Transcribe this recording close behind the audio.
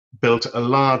built a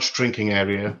large drinking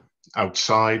area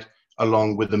outside,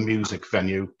 along with the music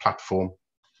venue platform.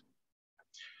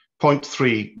 Point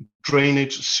 3,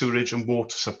 drainage, sewerage and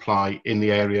water supply in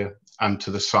the area and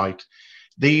to the site.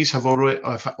 These have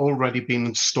already been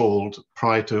installed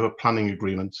prior to a planning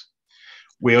agreement.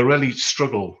 We already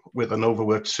struggle with an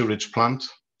overworked sewerage plant,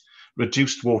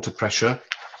 reduced water pressure.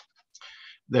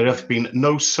 There have been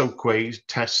no soakaway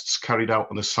tests carried out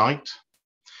on the site.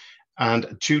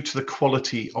 And due to the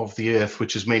quality of the earth,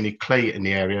 which is mainly clay in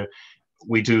the area,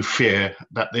 we do fear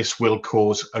that this will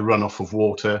cause a runoff of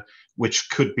water, which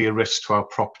could be a risk to our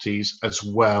properties as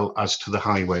well as to the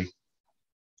highway.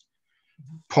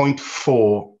 Point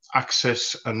 4,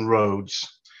 access and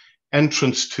roads.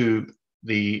 Entrance to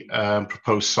the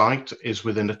proposed site is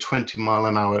within a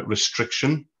 20-mile-an-hour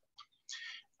restriction,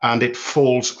 and it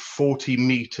falls 40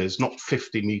 metres, not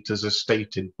 50 metres as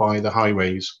stated by the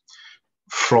highways,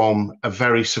 from a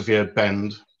very severe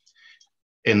bend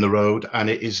in the road, and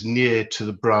it is near to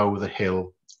the brow of the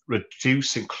hill,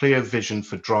 reducing clear vision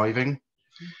for driving.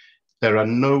 There are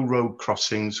no road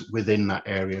crossings within that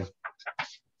area.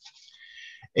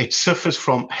 It suffers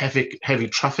from heavy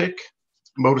traffic,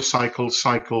 motorcycles,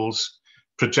 cycles,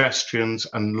 pedestrians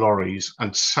and lorries,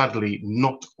 and sadly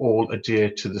not all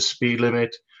adhere to the speed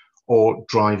limit or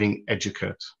driving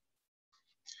etiquette.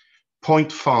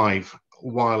 Point 5,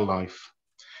 wildlife.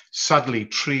 Sadly,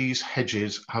 trees,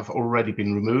 hedges have already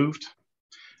been removed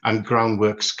and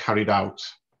groundworks carried out.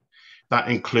 That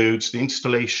includes the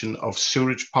installation of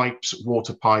sewerage pipes,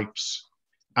 water pipes,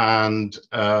 and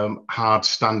hard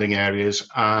standing areas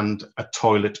and a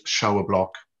toilet shower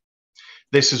block.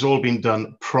 This has all been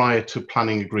done prior to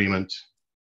planning agreement.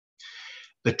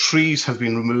 The trees have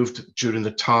been removed during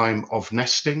the time of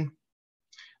nesting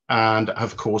and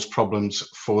have caused problems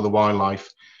for the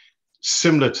wildlife.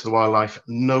 Similar to the wildlife,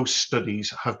 no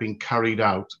studies have been carried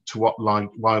out to what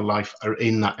wildlife are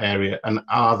in that area and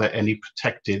are there any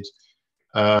protected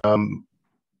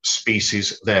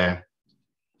species there.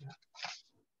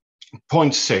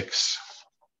 Point 6,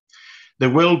 there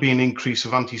will be an increase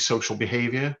of antisocial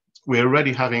behaviour. We're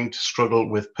already having to struggle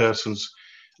with persons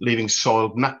leaving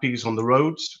soiled nappies on the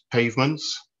roads,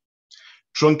 pavements,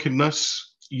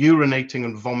 drunkenness, urinating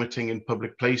and vomiting in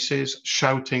public places,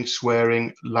 shouting,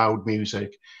 swearing, loud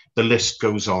music. The list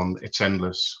goes on, it's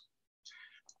endless.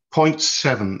 Point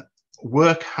 7,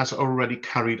 work has already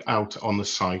carried out on the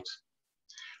site.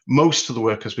 Most of the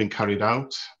work has been carried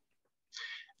out.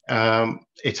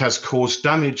 It has caused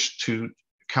damage to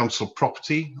council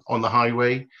property on the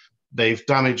highway. They've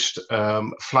damaged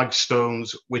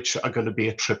flagstones, which are going to be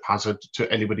a trip hazard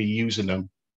to anybody using them.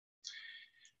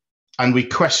 And we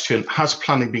question, has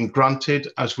planning been granted,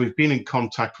 as we've been in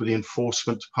contact with the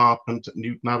enforcement department at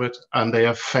Newton Abbot, and they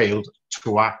have failed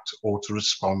to act or to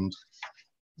respond.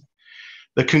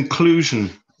 The conclusion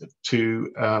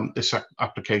to this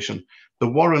application, the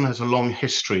Warren has a long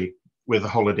history with the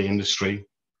holiday industry.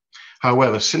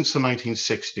 However, since the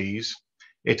 1960s,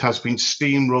 it has been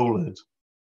steamrolled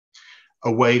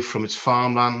away from its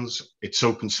farmlands, its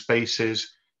open spaces,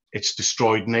 its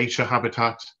destroyed nature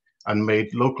habitat, and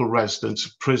made local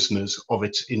residents prisoners of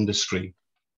its industry.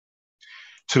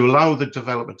 To allow the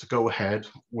development to go ahead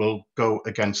will go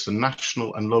against the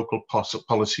national and local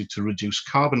policy to reduce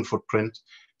carbon footprint,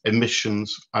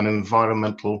 emissions, and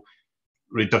environmental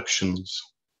reductions.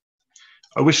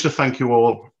 I wish to thank you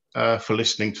all for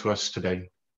listening to us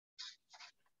today.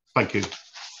 Thank you.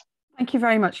 Thank you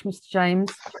very much, Mr.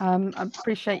 James. I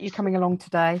appreciate you coming along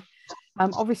today.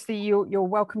 Obviously, you're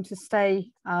welcome to stay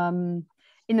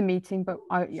in the meeting, but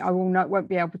I won't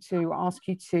be able to ask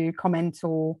you to comment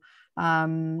or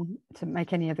to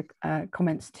make any other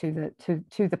comments to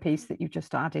the piece that you've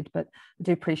just added. But I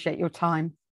do appreciate your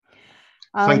time.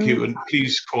 Thank you, and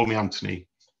please call me Anthony.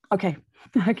 Okay,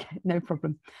 okay, no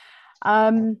problem.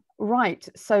 Right,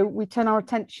 so we turn our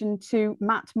attention to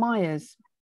Matt Myers.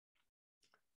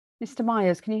 Mr.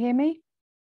 Myers, can you hear me?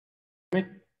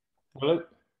 Hello.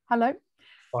 Hello.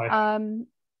 Hi.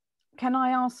 Can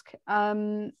I ask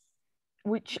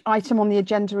which item on the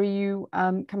agenda are you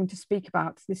coming to speak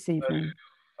about this evening?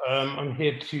 I'm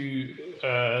here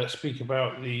to speak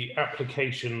about the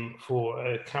application for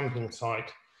a camping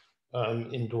site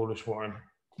in Dawlish Warren.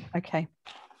 Okay.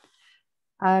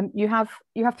 You have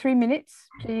 3 minutes.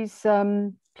 Please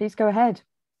please go ahead.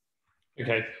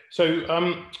 Okay, so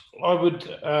I would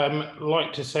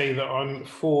like to say that I'm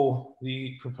for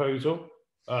the proposal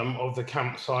of the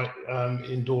campsite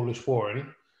in Dawlish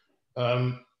Warren.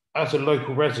 As a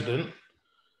local resident,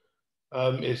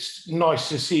 it's nice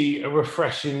to see a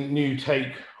refreshing new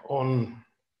take on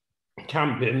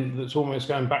camping that's almost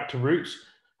going back to roots.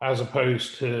 as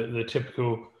opposed to the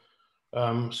typical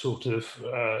sort of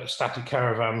static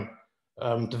caravan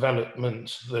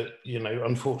developments that, you know,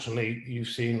 unfortunately you've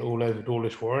seen all over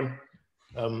Dawlish Warren.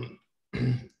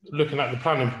 Looking at the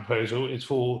planning proposal, it's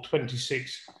for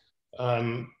 26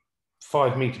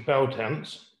 5-metre bell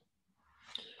tents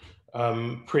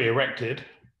pre-erected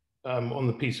on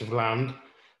the piece of land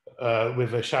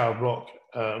with a shower block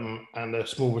and a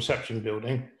small reception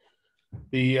building.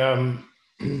 The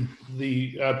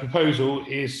proposal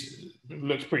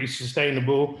looks pretty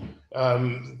sustainable.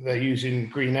 They're using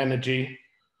green energy,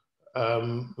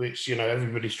 which, you know,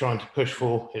 everybody's trying to push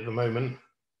for at the moment.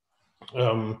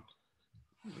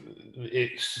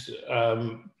 It's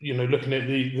you know, looking at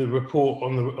the report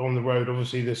on the road,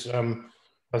 obviously this,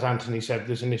 as Anthony said,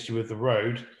 there's an issue with the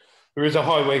road. There is a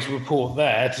highways report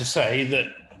there to say that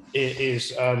it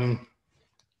is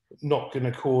not going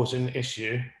to cause an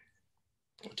issue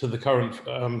to the current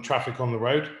traffic on the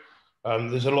road.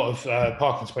 There's a lot of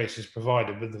parking spaces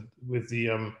provided with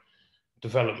the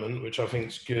development, which I think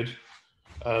is good.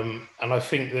 And I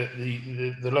think that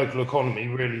the local economy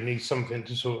really needs something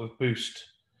to sort of boost,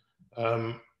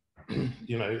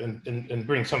 you know, and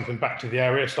bring something back to the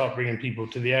area, start bringing people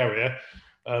to the area,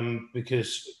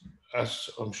 because, as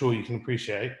I'm sure you can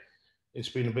appreciate, it's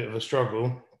been a bit of a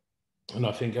struggle. And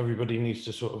I think everybody needs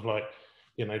to sort of, like,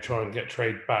 you know, try and get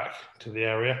trade back to the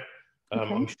area.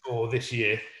 Okay. I'm sure this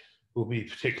year will be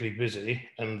particularly busy,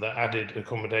 and the added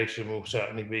accommodation will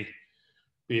certainly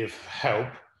be of help.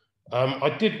 I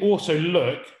did also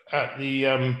look at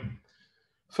the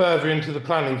further into the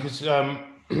planning, because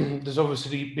there's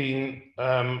obviously been,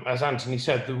 as Anthony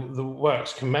said, the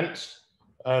works commenced.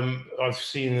 I've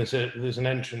seen there's an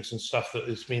entrance and stuff that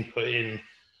has been put in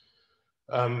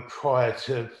prior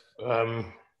to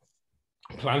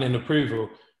planning approval,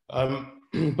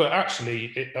 but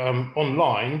actually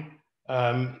online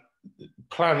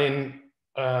planning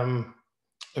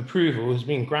approval has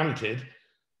been granted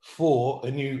for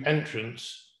a new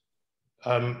entrance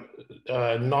 9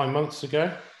 months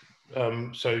ago,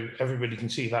 so everybody can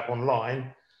see that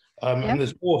online. And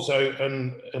there's also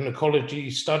an ecology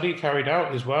study carried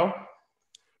out as well,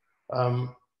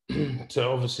 to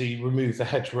obviously remove the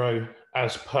hedgerow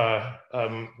as per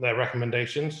their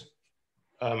recommendations.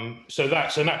 So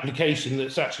that's an application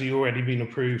that's actually already been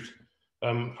approved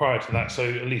prior to that, so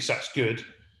at least that's good.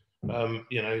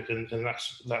 You know, and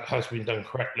that has been done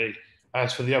correctly.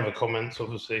 As for the other comments,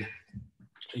 obviously,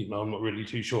 you know, I'm not really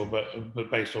too sure, but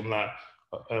based on that,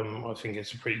 I think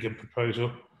it's a pretty good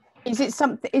proposal. Is it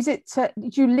something? Is it?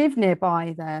 Did you live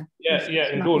nearby there? Yeah,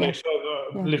 in Dawlish.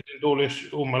 I've lived in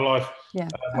Dawlish all my life. Yeah,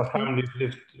 my family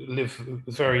lived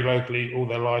very locally all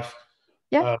their life.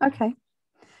 Yeah. Okay.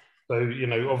 So, you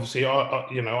know, obviously,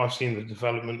 you know, I've seen the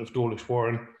development of Dawlish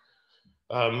Warren.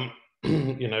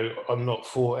 You know, I'm not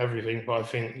for everything, but I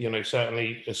think, you know,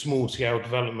 certainly a small scale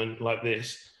development like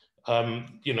this,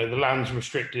 you know, the land's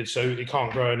restricted, so it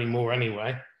can't grow anymore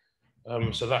anyway.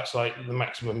 So that's like the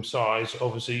maximum size.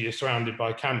 Obviously, you're surrounded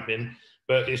by camping,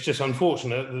 but it's just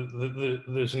unfortunate that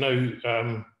there's no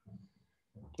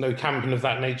camping of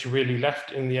that nature really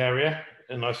left in the area.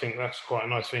 And I think that's quite a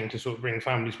nice thing to sort of bring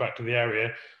families back to the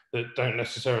area that don't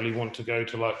necessarily want to go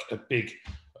to like a big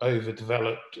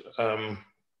overdeveloped,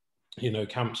 you know,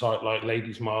 campsite like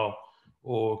Ladies Mile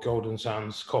or Golden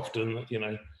Sands, Cofton, you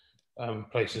know,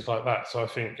 places like that. So I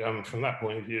think from that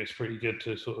point of view, it's pretty good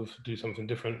to sort of do something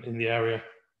different in the area.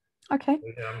 Okay. So,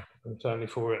 yeah, I'm certainly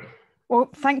for it. Well,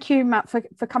 thank you, Matt,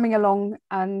 for coming along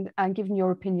and giving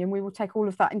your opinion. We will take all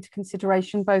of that into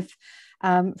consideration, both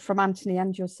from Anthony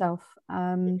and yourself.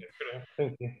 Thank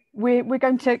you. We're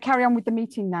going to carry on with the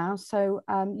meeting now, so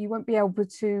you won't be able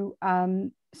to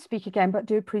speak again, but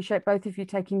do appreciate both of you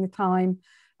taking the time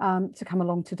to come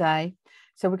along today.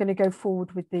 So we're going to go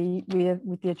forward with the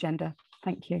agenda.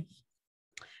 Thank you.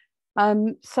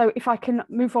 So if I can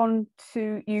move on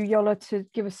to you, Yola, to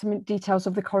give us some details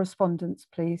of the correspondence,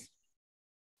 please.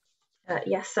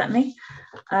 Yes, certainly.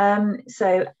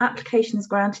 So applications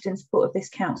granted in support of this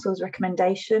council's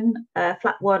recommendation: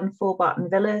 Flat 1, 4 Barton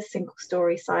Villas, single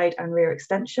storey side and rear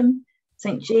extension;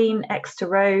 St Jean, Exeter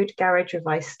Road, garage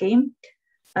revised scheme.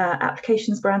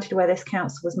 Applications granted where this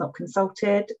council was not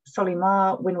consulted: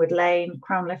 Solymar, Winwood Lane,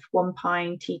 Crownlift 1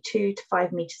 Pine, T2 to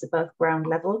 5 metres above ground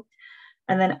level.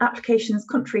 And then applications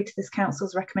contrary to this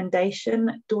council's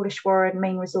recommendation: Dawlish Warren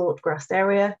main resort grassed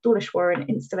area, Dawlish Warren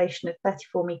installation of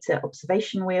 34-metre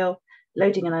observation wheel,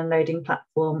 loading and unloading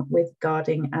platform with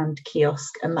guarding and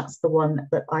kiosk. And that's the one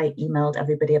that I emailed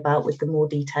everybody about with the more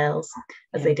details,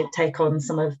 as they did take on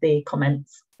some of the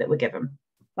comments that were given.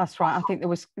 That's right. I think there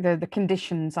was the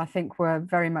conditions, I think, were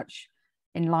very much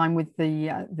in line with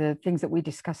the things that we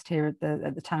discussed here at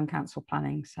the town council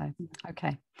planning. So,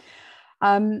 okay.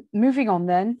 Moving on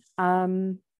then,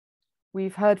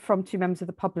 we've heard from 2 members of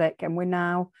the public, and we're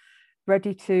now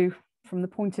ready to, from the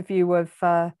point of view of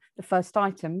the first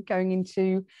item, going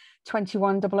into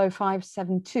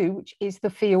 21-00572, which is the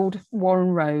Field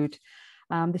Warren Road.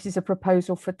 This is a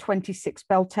proposal for 26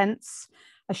 bell tents,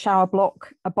 a shower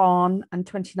block, a barn, and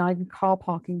 29 car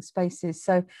parking spaces.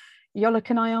 So, Yola,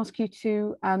 can I ask you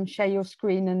to share your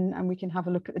screen and we can have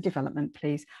a look at the development,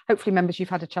 please? Hopefully, members, you've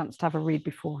had a chance to have a read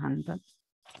beforehand. But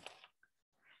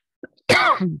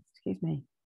excuse me.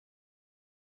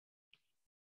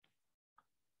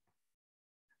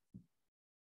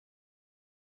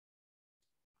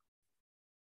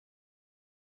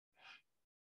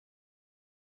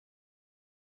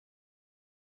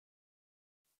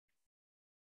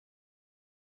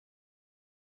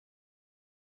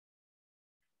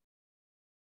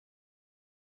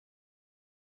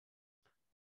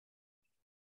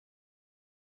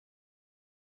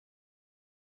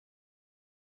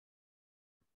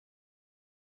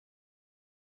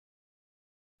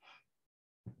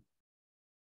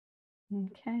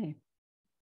 Okay.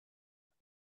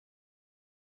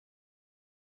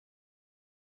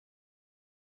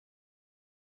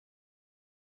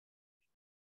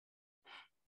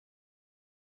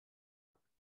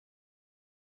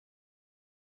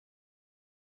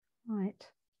 Right.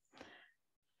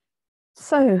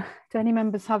 So, do any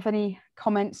members have any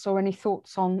comments or any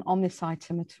thoughts on this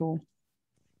item at all?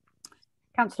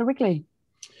 Councillor Wrigley.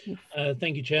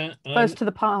 Thank you, Chair. First to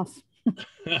the pass.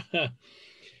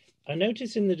 I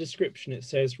noticed in the description it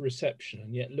says reception,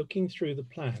 and yet looking through the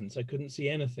plans, I couldn't see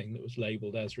anything that was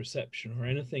labelled as reception or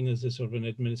anything as a sort of an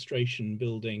administration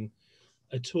building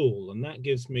at all. And that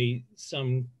gives me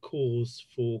some cause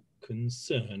for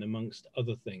concern amongst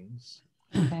other things.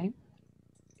 Okay.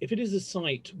 If it is a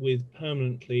site with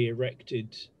permanently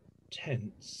erected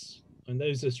tents, and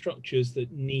those are structures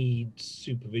that need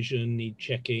supervision, need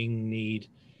checking,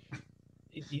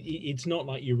 it's not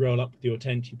like you roll up with your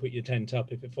tent, you put your tent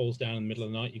up. If it falls down in the middle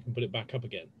of the night, you can put it back up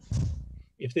again.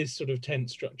 If this sort of tent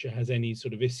structure has any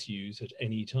sort of issues at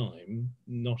any time,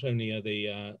 not only are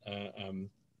the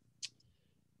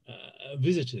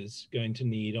visitors going to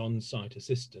need on-site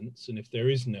assistance, and if there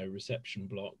is no reception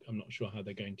block, I'm not sure how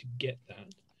they're going to get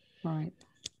that. Right.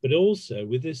 But also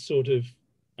with this sort of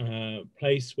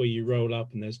place where you roll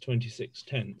up and there's 26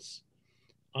 tents,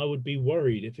 I would be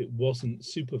worried if it wasn't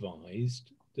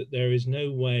supervised that there is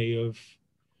no way of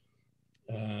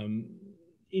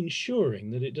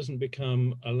ensuring that it doesn't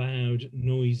become a loud,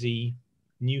 noisy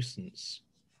nuisance.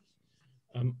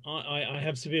 I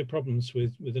have severe problems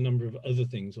with a number of other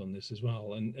things on this as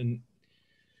well. And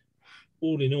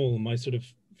all in all, my sort of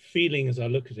feeling as I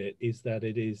look at it is that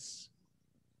it is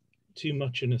too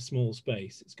much in a small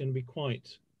space. It's going to be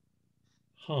quite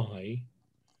high.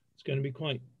 It's going to be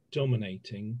quite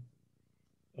dominating.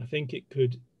 I think it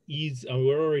could ease.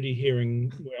 We're already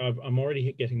hearing, I'm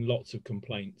already getting lots of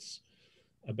complaints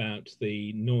about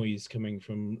the noise coming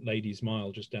from Ladies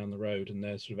Mile just down the road and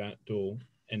their sort of outdoor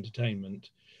entertainment,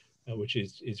 which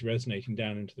is resonating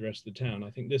down into the rest of the town.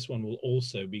 I think this one will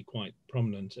also be quite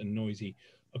prominent and noisy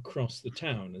across the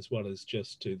town as well as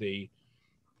just to the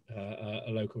a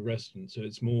local resident. So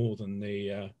it's more than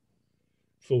the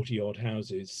 40 odd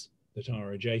houses that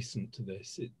are adjacent to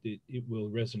this. It will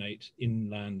resonate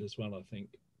inland as well, I think.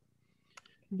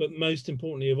 But most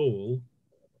importantly of all,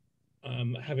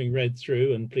 having read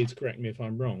through, and please correct me if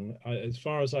I'm wrong, as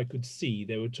far as I could see,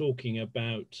 they were talking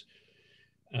about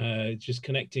just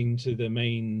connecting to the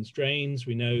mains drains.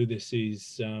 We know this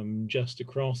is just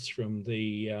across from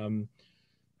the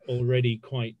already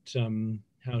quite,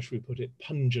 how should we put it,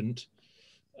 pungent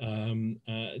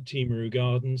Timaru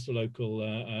Gardens, the local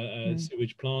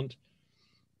sewage plant.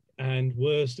 And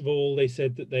worst of all, they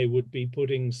said that they would be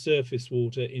putting surface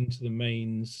water into the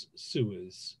mains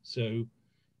sewers. So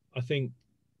I think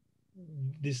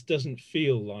this doesn't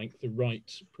feel like the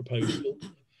right proposal.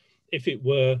 If it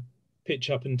were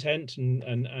pitch up and tent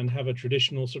and have a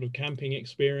traditional sort of camping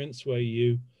experience where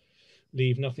you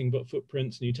leave nothing but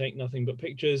footprints and you take nothing but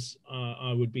pictures,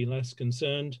 I would be less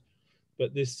concerned.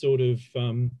 But this sort of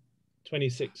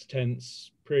 26 tents,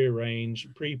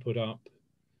 pre-arranged, pre-put up,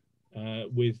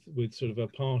 with sort of a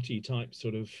party type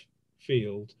sort of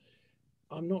field,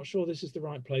 I'm not sure this is the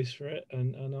right place for it,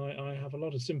 and I have a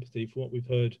lot of sympathy for what we've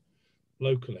heard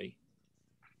locally.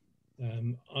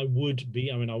 I would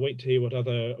be, I mean, I'll wait to hear what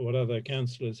other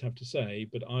councillors have to say,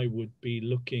 but I would be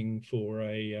looking for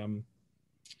a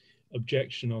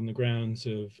objection on the grounds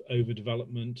of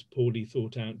overdevelopment, poorly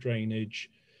thought out drainage,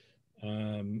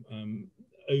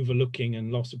 overlooking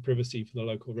and loss of privacy for the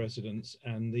local residents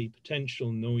and the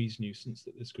potential noise nuisance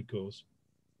that this could cause.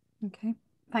 Okay,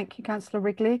 thank you, Councillor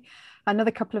Wrigley.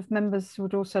 Another couple of members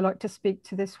would also like to speak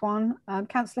to this one.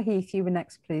 Councillor Heath, you were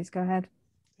next, please. Go ahead.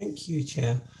 Thank you,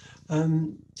 Chair.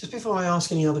 Just before I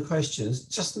ask any other questions,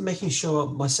 just making sure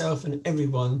myself and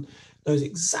everyone knows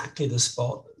exactly the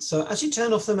spot. So as you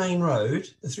turn off the main road,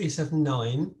 the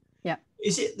 379, yeah,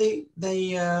 is it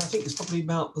I think it's probably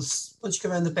about once you go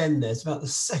around the bend there, it's about the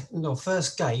second or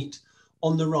first gate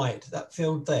on the right, that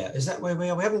field there. Is that where we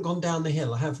are? We haven't gone down the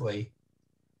hill, have we?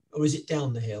 Or is it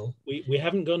down the hill? We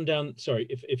haven't gone down, sorry,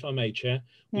 if I may, Chair,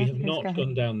 yeah, we have not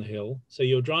gone down the hill. So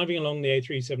you're driving along the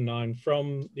A379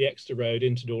 from the Exeter Road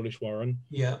into Dawlish Warren.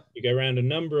 Yeah. You go around a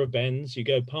number of bends. You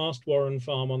go past Warren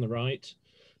Farm on the right.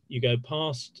 You go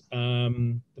past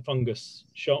the fungus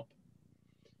shop.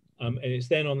 And it's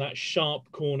then on that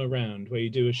sharp corner round where you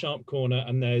do a sharp corner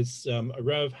and there's a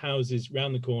row of houses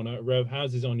round the corner, a row of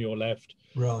houses on your left.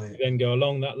 Right. You then go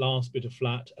along that last bit of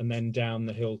flat and then down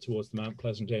the hill towards the Mount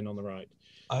Pleasant Inn on the right.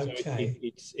 Okay.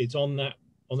 So it's on that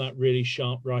really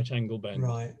sharp right angle bend.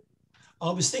 Right. I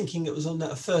was thinking it was on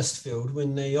that first field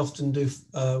when they often do,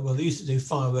 well, they used to do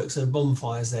fireworks and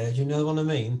bonfires there. Do you know what I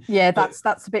mean? Yeah, that's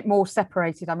a bit more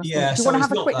separated, I must think. Yeah, Do you so want to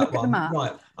have it's a quick not look that at the one. map?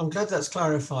 Right. I'm glad that's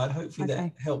clarified. Hopefully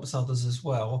Okay. that helps others as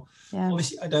well. Yeah.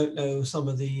 Obviously, I don't know some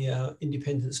of the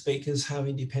independent speakers, how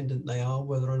independent they are,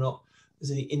 whether or not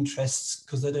there's any interests,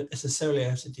 because they don't necessarily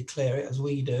have to declare it as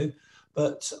we do.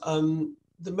 But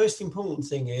the most important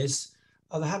thing is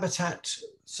the habitat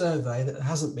survey that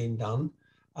hasn't been done,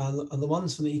 and the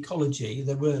ones from the ecology,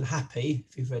 they weren't happy,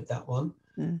 if you've read that one.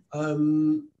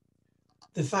 Mm.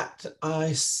 The fact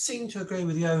I seem to agree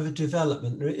with the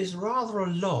overdevelopment. There is rather a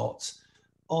lot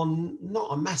on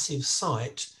not a massive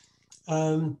site.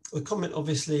 The comment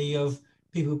obviously of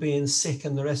people being sick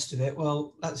and the rest of it,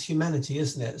 well, that's humanity,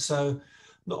 isn't it? So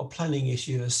not a planning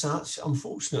issue as such,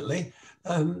 unfortunately,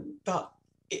 but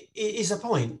it is a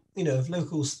point, you know, if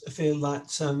locals feel that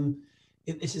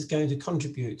this is going to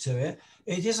contribute to it.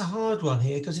 It is a hard one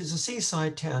here because it's a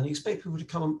seaside town. You expect people to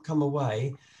come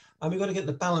away, and we've got to get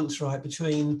the balance right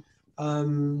between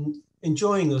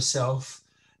enjoying yourself,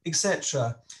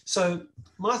 etc. So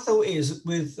my thought is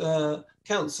with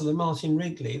Councillor Martin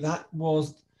Wrigley, that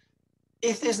was,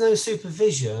 if there's no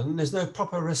supervision, there's no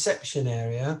proper reception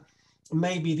area,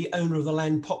 maybe the owner of the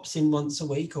land pops in once a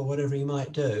week or whatever he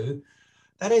might do,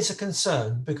 that is a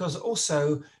concern, because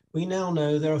also we now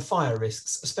know there are fire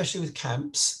risks, especially with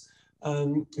camps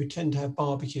who tend to have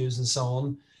barbecues and so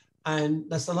on. And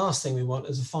that's the last thing we want,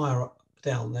 is a fire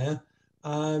down there.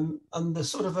 And the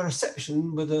sort of a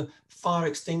reception with the fire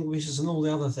extinguishers and all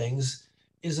the other things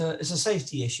is a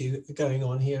safety issue going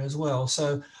on here as well.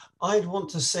 So I'd want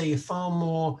to see far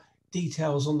more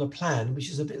details on the plan, which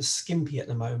is a bit skimpy at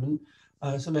the moment,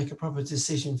 to make a proper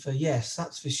decision for yes,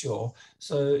 that's for sure.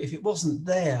 So if it wasn't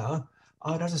there,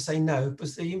 I'd have to say no,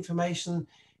 because the information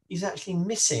is actually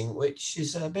missing, which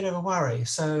is a bit of a worry.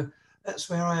 So that's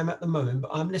where I am at the moment,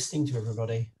 but I'm listening to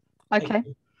everybody. Okay.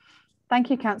 Thank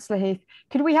you, Councillor Heath.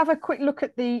 Could we have a quick look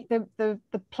at the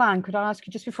plan? Could I ask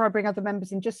you, just before I bring other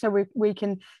members in, just so we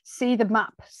can see the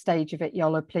map stage of it,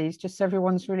 Yola, please, just so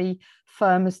everyone's really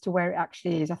firm as to where it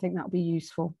actually is. I think that would be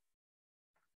useful.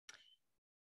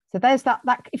 So there's that.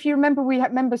 If you remember, we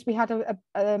had members. We had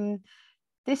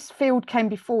this field came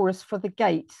before us for the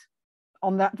gate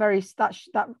on that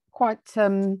that quite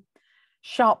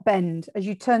sharp bend as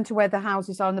you turn to where the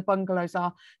houses are and the bungalows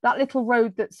are. That little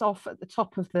road that's off at the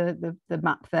top of the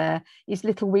map there is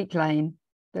Little Week Lane,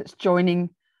 that's joining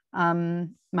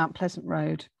Mount Pleasant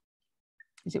Road.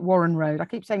 Is it Warren Road? I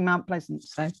keep saying Mount Pleasant,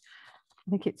 so I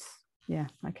think it's, yeah,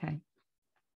 okay.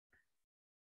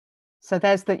 So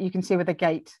there's that, you can see where the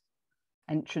gate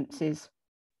entrance is,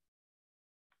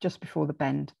 just before the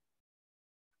bend.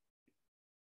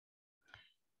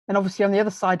 And obviously on the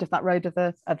other side of that road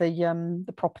are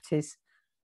the properties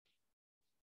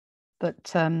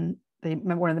that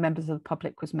one of the members of the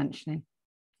public was mentioning.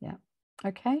 Yeah,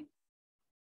 okay.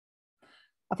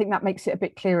 I think that makes it a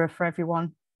bit clearer for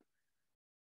everyone.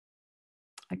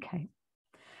 Okay.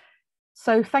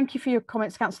 So thank you for your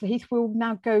comments, Councillor Heath. We'll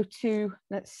now go to,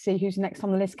 let's see who's next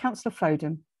on the list. Councillor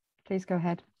Foden, please go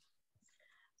ahead.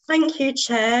 Thank you,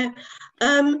 Chair.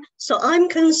 So I'm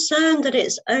concerned that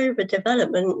it's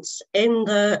overdevelopment in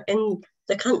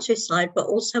the countryside, but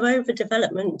also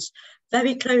overdevelopment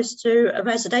very close to a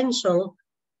residential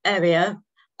area.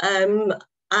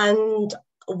 And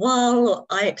while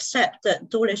I accept that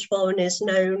Dawlish Warren is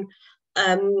known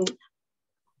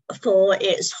for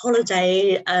its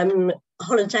holiday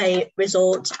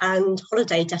resort and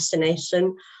holiday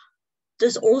destination,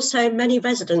 there's also many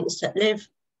residents that live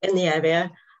in the area,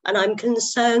 and I'm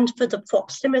concerned for the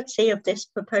proximity of this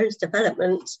proposed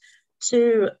development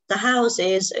to the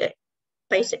houses.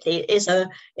 Basically, it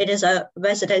is a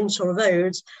residential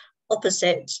road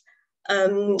opposite,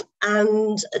 and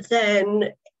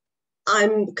then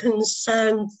I'm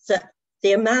concerned that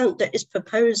the amount that is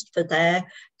proposed for there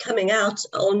coming out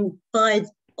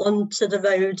onto the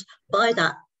road by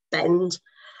that bend.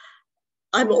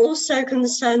 I'm also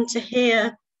concerned to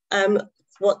hear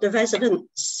what the resident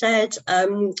said,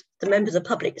 the member of the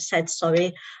public said,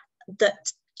 sorry,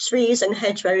 that trees and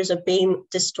hedgerows have been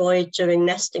destroyed during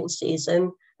nesting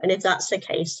season. And if that's the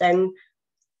case, then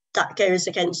that goes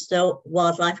against the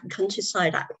Wildlife and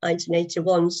Countryside Act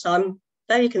 1981. So I'm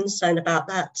very concerned about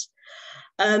that.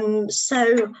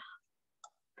 So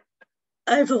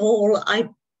overall, I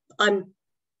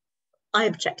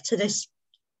object to this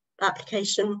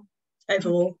application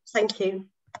overall. Thank you.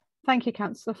 Thank you,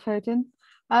 Councillor Ferdin.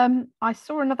 I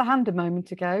saw another hand a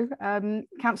moment ago.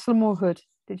 Councillor Moorhood,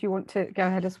 did you want to go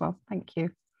ahead as well? Thank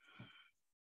you.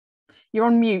 You're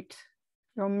on mute.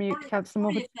 You're on mute, Councillor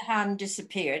Moorhood. The hand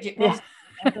disappeared. It was.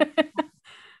 Yeah.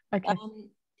 Okay.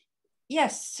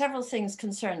 Yes, several things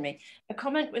concern me. A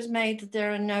comment was made that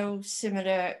there are no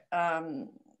similar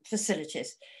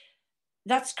facilities.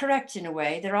 That's correct in a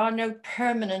way. There are no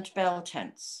permanent bell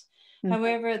tents.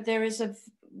 However, there is a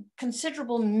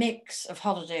considerable mix of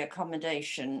holiday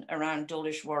accommodation around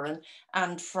Dawlish Warren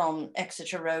and from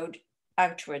Exeter Road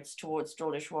outwards towards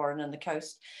Dawlish Warren and the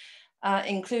coast,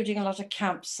 including a lot of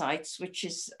campsites, which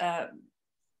is,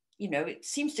 you know, it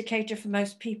seems to cater for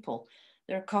most people.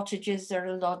 There are cottages, there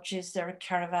are lodges, there are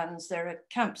caravans, there are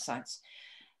campsites.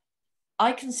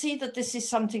 I can see that this is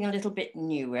something a little bit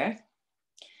newer.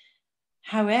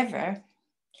 However,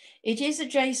 it is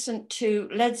adjacent to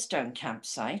Leadstone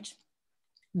campsite,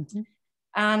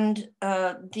 and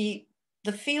the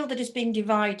field that is being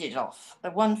divided off,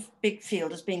 the one big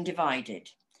field is being divided.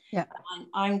 Yeah.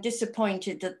 I'm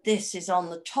disappointed that this is on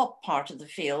the top part of the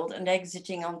field and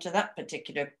exiting onto that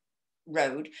particular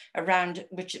road around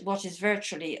what is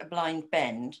virtually a blind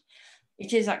bend.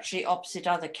 It is actually opposite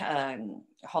other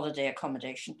holiday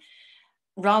accommodation,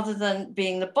 rather than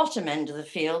being the bottom end of the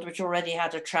field, which already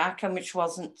had a track and which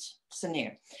wasn't so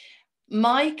near.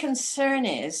 My concern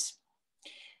is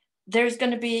there's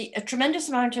going to be a tremendous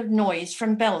amount of noise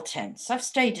from bell tents. I've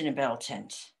stayed in a bell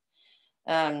tent.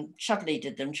 Chudley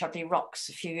did them, Chudley Rocks,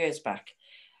 a few years back.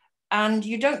 And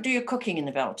you don't do your cooking in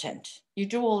the bell tent. You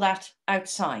do all that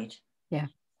outside. Yeah.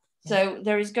 So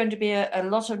there is going to be a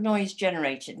lot of noise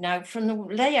generated. Now, from the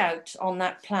layout on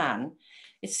that plan,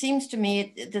 it seems to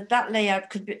me that that layout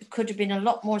could have been a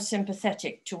lot more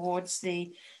sympathetic towards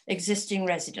the existing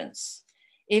residents.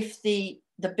 If the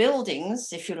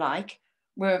buildings, if you like,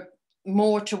 were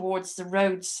more towards the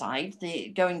roadside,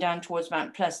 going down towards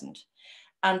Mount Pleasant,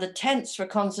 and the tents were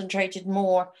concentrated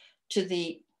more to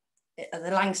the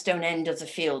Langstone end of the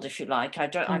field, if you like. I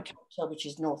can't tell which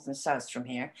is north and south from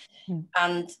here.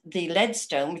 And the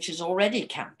Leadstone, which is already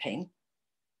camping,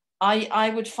 I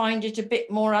would find it a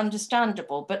bit more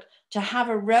understandable. But to have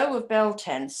a row of bell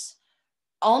tents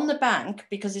on the bank,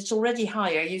 because it's already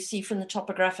higher, you see from the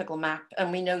topographical map,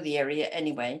 and we know the area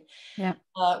anyway,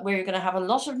 where you're going to have a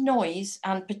lot of noise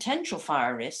and potential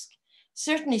fire risk,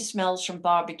 certainly smells from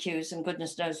barbecues and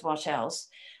goodness knows what else.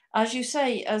 As you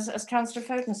say, as Councillor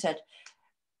Foden said,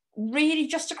 really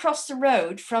just across the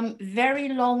road from very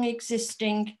long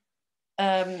existing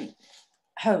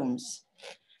homes.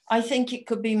 I think it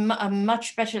could be a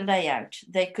much better layout.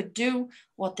 They could do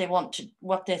what they want to,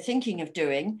 what they're thinking of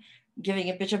doing, giving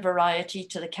a bit of variety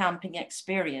to the camping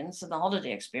experience and the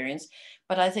holiday experience.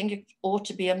 But I think it ought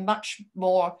to be a much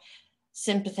more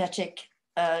sympathetic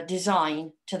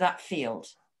design to that field,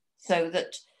 so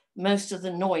that most of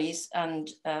the noise and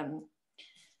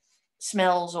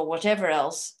smells or whatever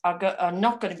else are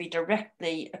not going to be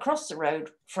directly across the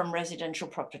road from residential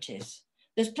properties.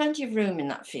 There's plenty of room in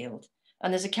that field,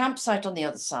 and there's a campsite on the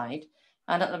other side,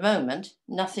 and at the moment,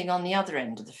 nothing on the other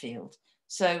end of the field.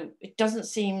 So it doesn't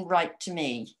seem right to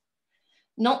me.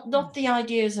 Not the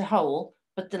idea as a whole,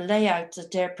 but the layout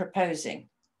that they're proposing.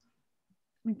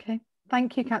 Okay,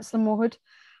 thank you, Councillor Moorhood.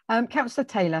 Councillor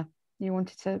Taylor, you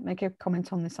wanted to make a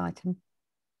comment on this item.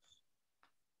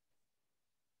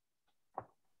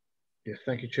 Yes,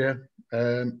 thank you, Chair.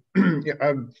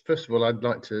 First of all, I'd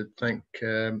like to thank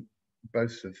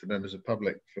both of the members of the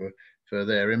public for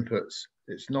their inputs.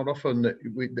 It's not often that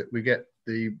we get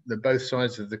the both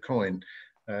sides of the coin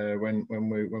when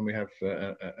we have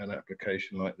an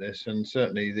application like this, and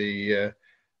certainly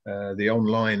the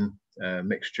online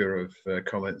mixture of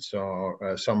comments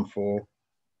are some for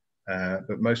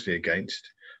but mostly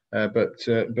against. But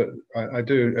I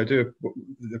do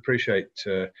appreciate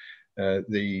the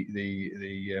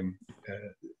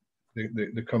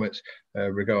comments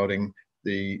regarding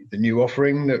the new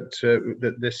offering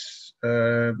that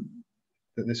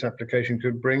this application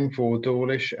could bring for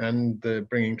Dawlish and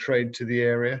bringing trade to the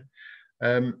area.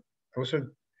 Also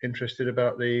interested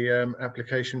about the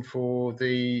application for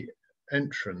the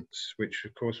entrance, which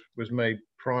of course was made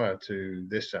prior to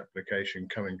this application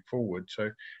coming forward.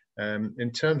 So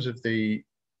in terms of the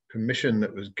permission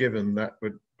that was given, that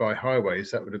would by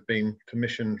Highways, that would have been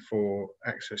permission for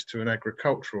access to an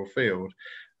agricultural field.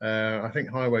 I think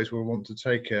Highways will want to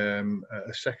take a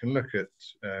second look at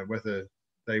whether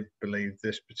they believe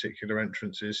this particular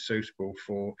entrance is suitable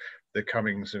for the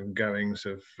comings and goings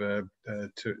of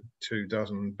 2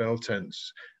 dozen bell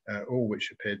tents, all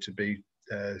which appeared to be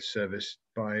serviced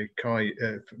by car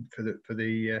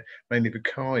mainly for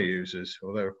car users.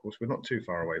 Although of course we're not too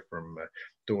far away from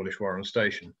Dawlish Warren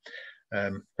Station.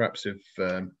 Perhaps if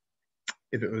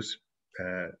it was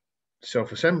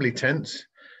self-assembly tents,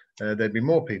 there'd be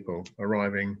more people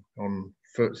arriving on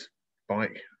foot,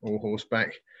 bike, or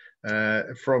horseback well,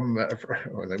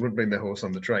 they wouldn't bring their horse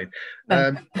on the train.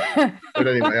 But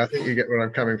anyway, I think you get where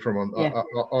I'm coming from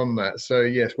on that. So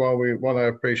yes, while I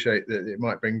appreciate that it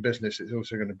might bring business, it's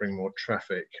also going to bring more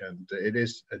traffic, and it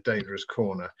is a dangerous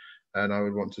corner. And I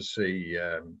would want to see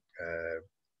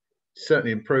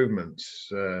certainly improvements.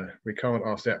 We can't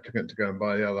ask the applicant to go and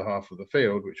buy the other half of the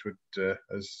field, which would,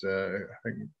 as I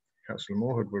think Councillor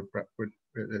Moorhood would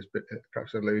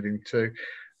perhaps alluding to.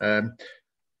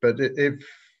 But if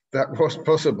that was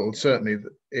possible, certainly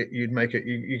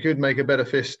you could make a better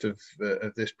fist of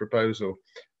this proposal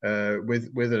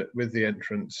with the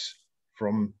entrance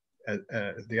from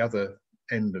the other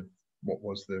end of what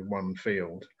was the one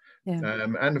field. Yeah.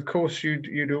 And of course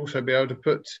you'd also be able to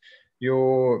put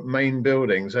your main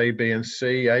buildings, A, B, and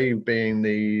C. A being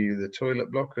the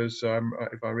toilet block, as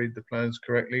if I read the plans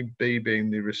correctly. B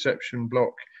being the reception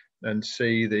block, and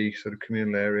C the sort of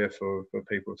communal area for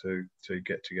people to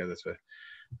get together to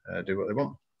do what they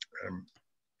want.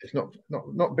 It's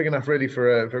not big enough really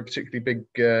for a particularly big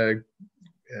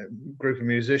group of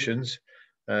musicians,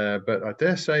 but I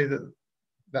dare say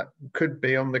that could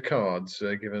be on the cards,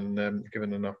 given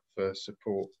enough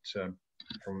support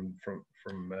from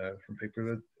people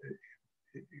who are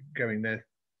going there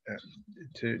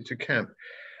to camp.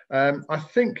 I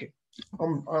think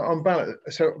on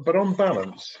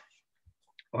balance,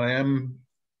 I am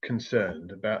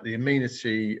concerned about the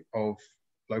amenity of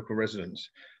local residents.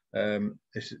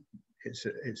 It's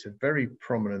a very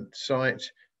prominent site.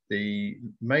 The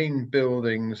main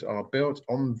buildings are built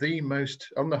on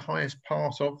the highest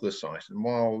part of the site, and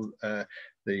while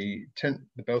the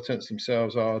bell tents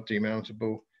themselves are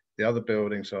demountable, the other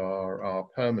buildings are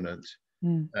permanent.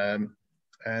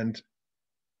 And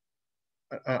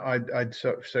I'd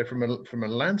so from a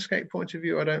landscape point of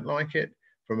view, I don't like it.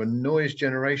 From a noise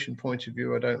generation point of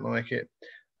view, I don't like it.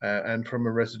 And from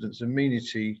a resident's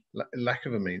amenity, lack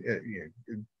of amenity,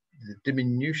 the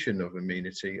diminution of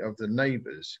amenity of the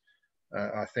neighbours,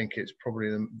 I think it's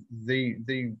probably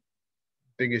the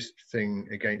biggest thing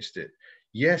against it.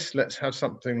 Yes, let's have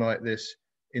something like this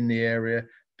in the area,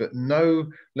 but no,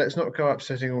 let's not go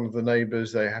upsetting all of the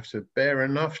neighbours. They have to bear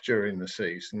enough during the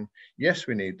season. Yes,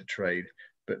 we need the trade,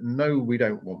 but no, we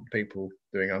don't want people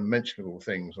doing unmentionable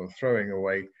things or throwing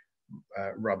away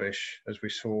rubbish, as we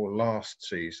saw last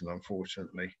season,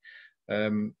 unfortunately,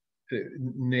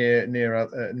 near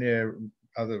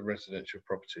other residential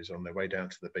properties on their way down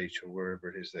to the beach or wherever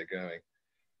it is they're going.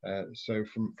 So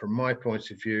from my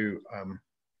point of view,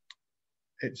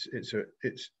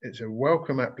 it's a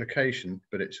welcome application,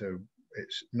 but it's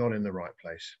not in the right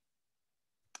place.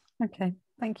 Okay,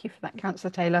 thank you for that,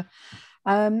 Councillor Taylor.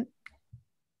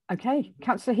 Okay,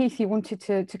 Councillor Heath, you wanted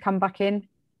to come back in.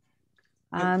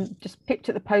 Just picked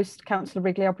at the post, Councillor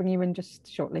Wrigley. I'll bring you in just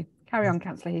shortly. Carry on,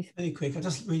 Councillor Heath. Very quick. I'm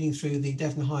just reading through the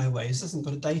Devon Highways. It hasn't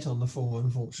got a date on the form,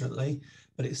 unfortunately,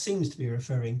 but it seems to be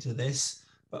referring to this.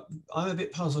 But I'm a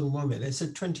bit puzzled on one bit. It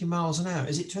said 20 miles an hour.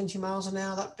 Is it 20 miles an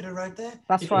hour, that bit of road there?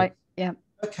 That's right. Yeah.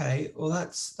 Okay. Well,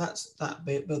 that's that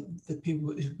bit. But the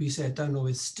people we said don't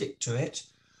always stick to it.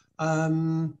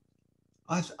 I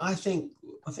think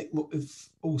what we've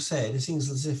all said, it seems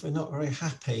as if we're not very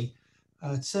happy.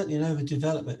 Certainly an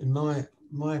overdevelopment, in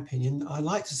my opinion. I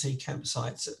like to see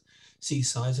campsites at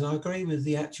seasides, and I agree with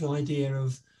the actual idea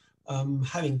of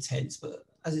having tents. But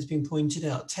as it's been pointed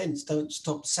out, tents don't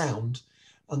stop sound,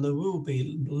 and there will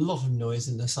be a lot of noise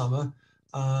in the summer.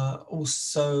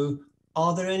 Also,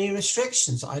 are there any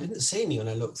restrictions? I didn't see any when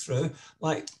I looked through,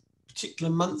 like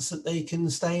particular months that they can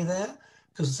stay there?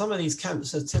 Because some of these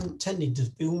camps are tending to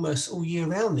be almost all year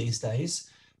round these days.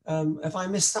 Have I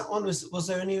missed that one? Was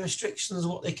there any restrictions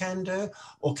what they can do?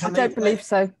 Or can I don't believe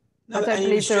so. No, I don't any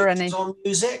believe there are restrictions any. on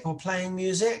music or playing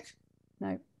music?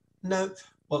 No. No.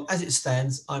 Well, as it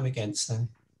stands, I'm against them.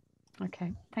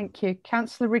 Okay, thank you.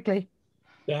 Councillor Wrigley.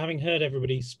 So having heard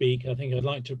everybody speak, I think I'd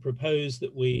like to propose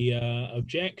that we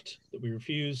object, that we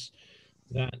refuse,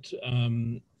 that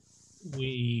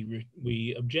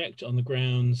we object on the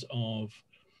grounds of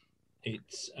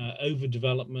its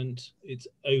overdevelopment, its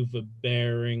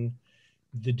overbearing.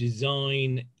 The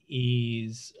design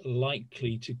is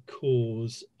likely to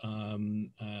cause a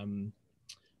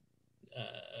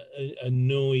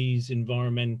noise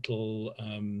environmental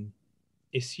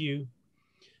issue.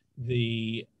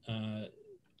 The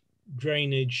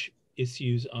drainage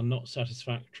issues are not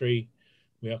satisfactory.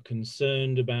 We are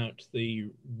concerned about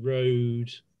the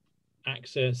road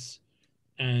access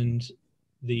and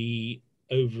the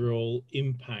overall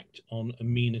impact on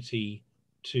amenity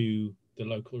to the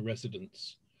local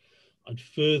residents. I'd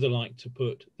further like to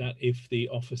put that if the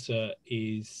officer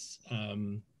is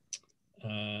of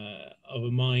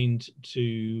a mind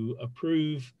to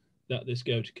approve, that this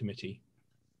go to committee.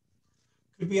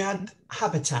 Could we add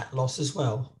habitat loss as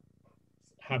well?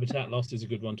 Habitat loss is a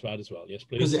good one to add as well. Yes,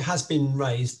 please. Because it has been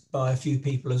raised by a few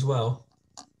people as well.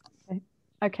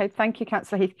 Okay, thank you,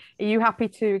 Councillor Heath. Are you happy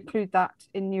to include that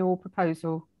in your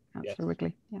proposal, Councillor Yes.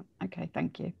 Wrigley? Yeah, okay,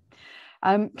 thank you.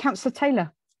 Councillor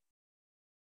Taylor.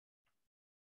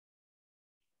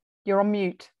 You're on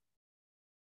mute.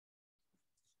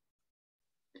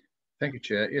 Thank you,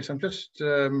 Chair. Yes, I'm just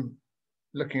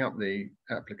looking up the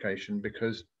application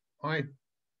because I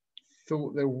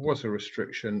thought there was a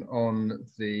restriction on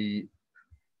the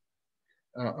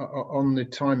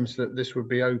times that this would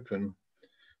be open.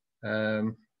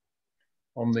 On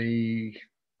the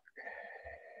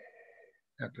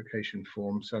application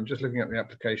form. So I'm just looking at the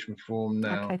application form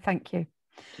now. Okay, thank you.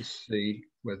 To see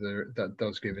whether that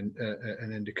does give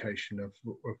an indication of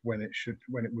when it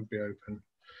would be open.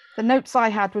 The notes I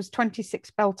had was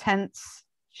 26 bell tents,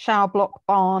 shower block,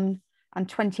 barn, and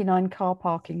 29 car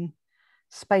parking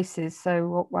spaces.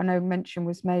 So what I know mention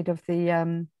was made of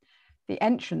the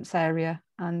entrance area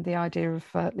and the idea of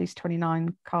at least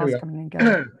 29 cars coming and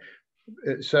going.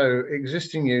 So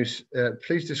existing use,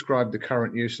 please describe the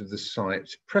current use of the site.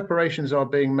 Preparations are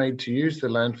being made to use the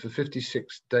land for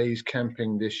 56 days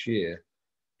camping this year.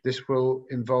 This will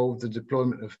involve the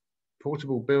deployment of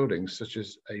portable buildings such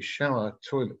as a shower,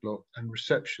 toilet block and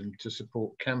reception to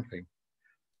support camping.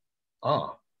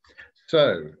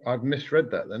 So I've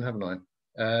misread that then, haven't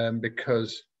I?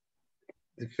 Because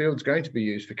the field's going to be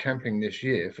used for camping this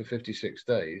year for 56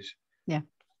 days. Yeah.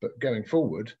 But going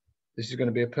forward, this is going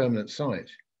to be a permanent site.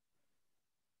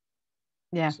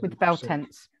 Yeah, so, with bell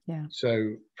tents. Yeah.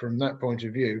 So from that point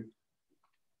of view,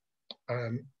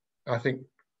 I think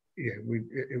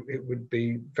it would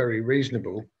be very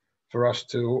reasonable for us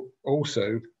to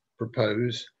also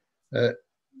propose the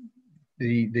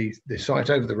site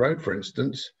over the road, for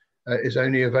instance, is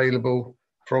only available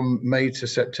from May to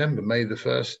September, May the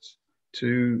 1st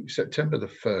to September the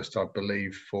 1st, I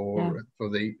believe, for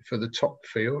the top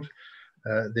field.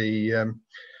 The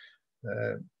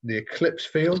Eclipse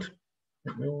field,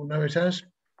 we all know it as.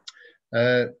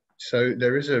 So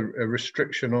there is a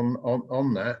restriction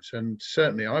on that, and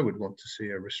certainly I would want to see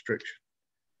a restriction,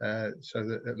 so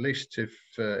that at least if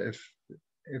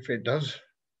it does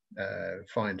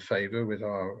find favour with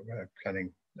our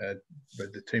planning,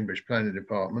 with the Teignbridge Planning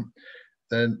Department,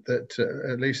 then that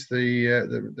at least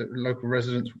the local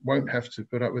residents won't have to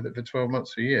put up with it for 12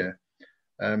 months a year.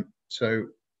 So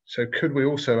could we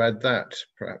also add that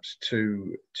perhaps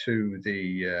to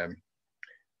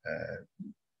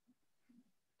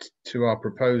our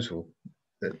proposal?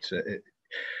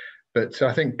 But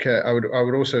I think I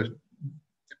would also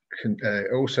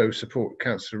support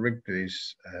Councillor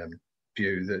Wrigley's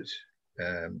view that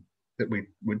we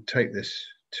would take this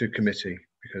to committee,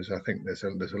 because I think there's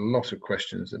a lot of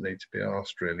questions that need to be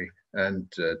asked really,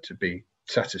 and to be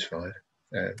satisfied,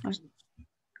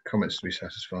 comments to be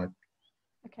satisfied.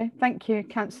 Okay, thank you,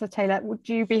 Councillor Taylor. Would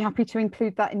you be happy to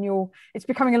include that in your? It's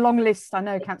becoming a long list, I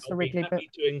know, Councillor Wrigley.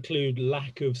 Happy to include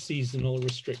lack of seasonal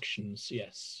restrictions.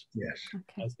 Yes. Yes.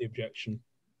 Okay. As the objection.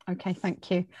 Okay,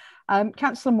 thank you.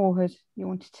 Councillor Moorhood, you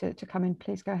wanted to come in.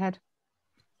 Please go ahead.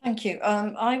 Thank you.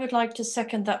 I would like to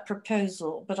second that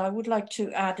proposal, but I would like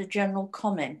to add a general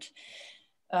comment.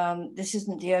 This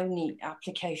isn't the only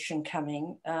application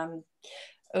coming.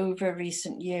 Over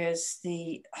recent years,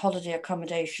 the holiday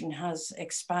accommodation has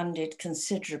expanded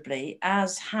considerably,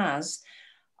 as has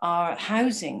our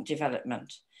housing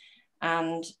development.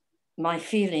 And my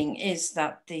feeling is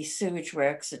that the sewage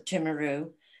works at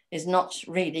Timaru is not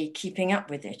really keeping up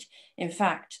with it. In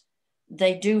fact,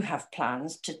 they do have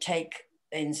plans to take,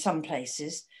 in some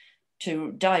places,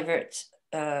 to divert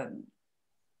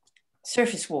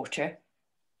surface water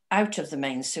out of the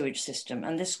main sewage system.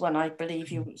 And this one, I believe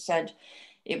you said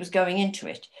it was going into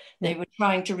it. They were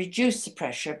trying to reduce the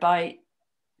pressure by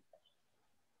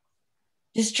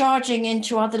discharging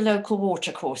into other local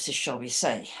watercourses, shall we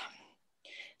say.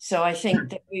 So I think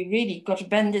that we really got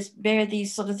to bear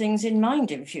these sort of things in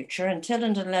mind in future, until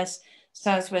and unless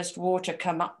South West Water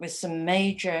come up with some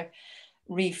major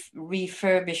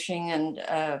refurbishing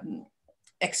and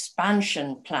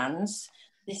expansion plans.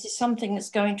 This is something that's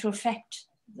going to affect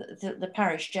the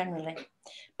parish generally.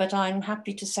 But I'm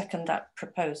happy to second that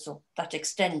proposal, that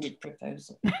extended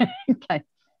proposal. Okay,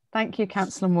 thank you,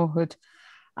 Councillor Moorhood.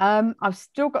 I've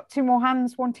still got two more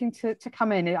hands wanting to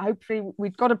come in. Hopefully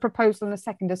we've got a proposal and a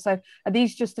seconder. So are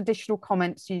these just additional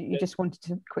comments you just wanted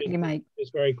to quickly make?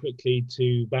 Just very quickly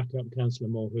to back up Councillor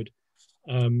Moorhood.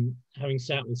 Having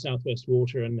sat with South West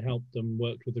Water and helped them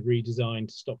work with the redesign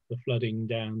to stop the flooding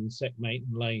down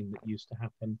Seckmayton Lane that used to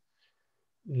happen,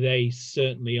 they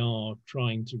certainly are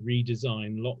trying to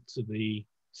redesign lots of the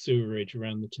sewerage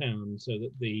around the town so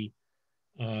that the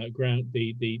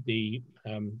groundwater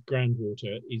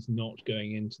is not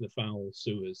going into the foul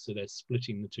sewers. So they're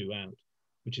splitting the two out,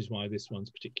 which is why this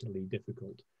one's particularly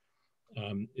difficult.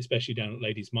 Especially down at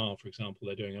Ladies Mile, for example,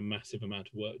 they're doing a massive amount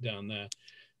of work down there.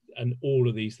 And all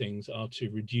of these things are to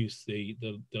reduce the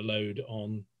load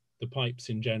on the pipes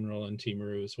in general and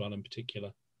Timaru as well in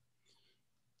particular.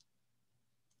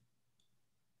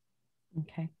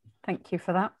 Okay, thank you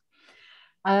for that.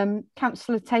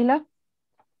 Councillor Taylor?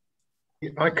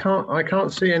 I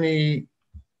can't see any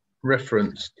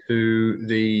reference to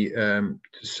the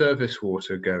surface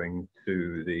water going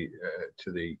to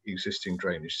the existing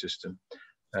drainage system.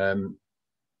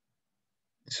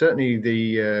 Certainly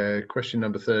the question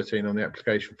number 13 on the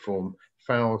application form,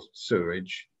 foul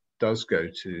sewage does go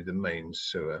to the main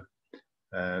sewer.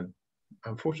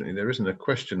 Unfortunately, there isn't a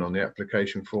question on the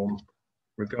application form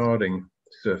regarding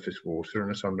surface water,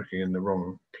 unless I'm looking in the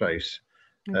wrong place.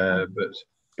 Okay.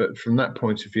 But from that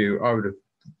point of view, I would have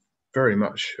very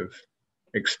much have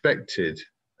expected,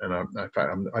 and in fact,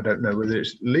 I don't know whether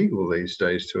it's legal these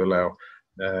days to allow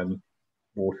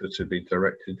water to be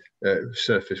directed,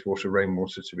 surface water,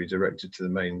 rainwater to be directed to the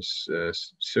main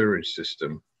sewerage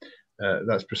system.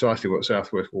 That's precisely what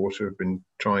South West Water have been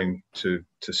trying to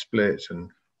split,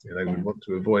 and they would want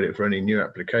to avoid it for any new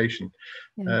application.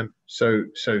 Yeah. So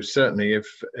certainly, if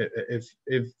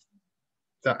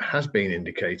that has been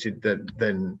indicated,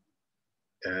 then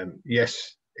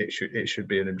yes, it should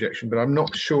be an objection, but I'm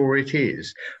not sure it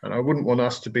is, and I wouldn't want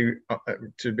us to be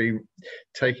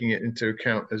taking it into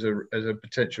account as a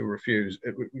potential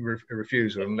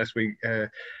refusal unless we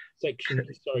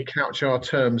couch our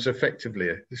terms sufficiently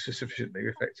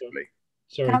effectively.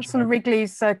 Sorry, Councillor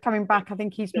Wrigley's coming back. I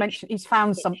think he's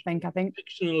found something. I think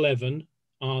section 11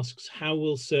 asks, how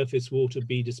will surface water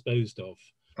be disposed of?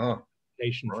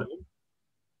 Application form.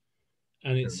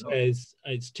 And it says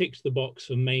it's ticked the box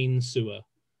for main sewer,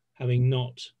 having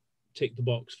not ticked the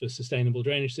box for sustainable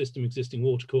drainage system, existing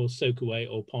watercourse, soakaway,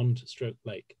 or pond stroke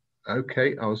lake.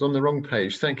 Okay, I was on the wrong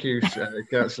page. Thank you,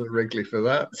 Councillor Wrigley, for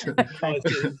that.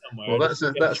 Well, that's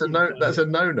a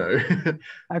no-no.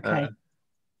 Okay.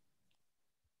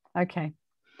 Okay.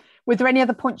 Were there any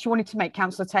other points you wanted to make,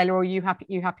 Councillor Taylor, or are you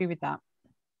happy with that?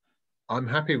 I'm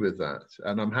happy with that,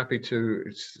 and I'm happy to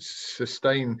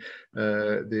sustain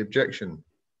the objection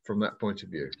from that point of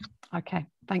view. Okay,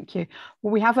 thank you.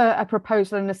 Well, we have a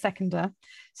proposal and a seconder,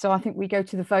 so I think we go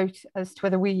to the vote as to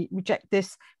whether we reject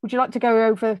this. Would you like to go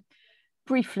over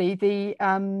briefly the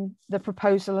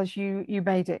proposal as you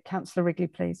made it, Councillor Wrigley,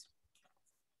 please,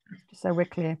 just so we're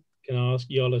clear? Can I ask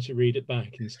Yola to read it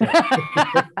back instead?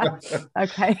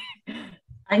 Okay.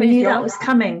 I knew that was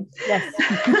coming. Yes.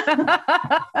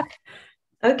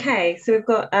 Okay, so we've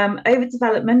got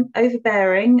overdevelopment,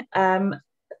 overbearing,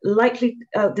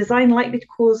 design likely to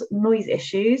cause noise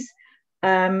issues,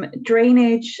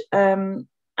 drainage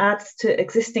adds to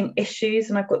existing issues,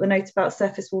 and I've got the note about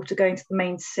surface water going to the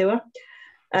main sewer,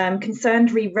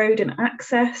 concerned re-road and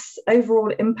access, overall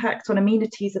impact on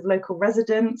amenities of local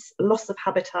residents, loss of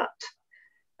habitat,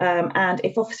 and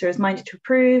if officer is minded to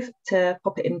approve, to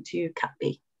pop it into Cat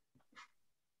B.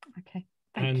 Okay.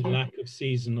 And lack of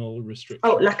seasonal restrictions.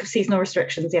 Oh, lack of seasonal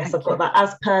restrictions. Yes, I've got that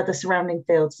as per the surrounding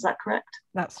fields. Is that correct?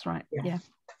 That's right. Yeah.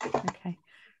 Okay.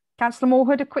 Councillor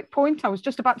Moorhood, a quick point. I was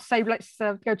just about to say let's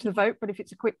go to the vote, but if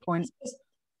it's a quick point.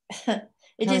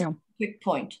 It is a quick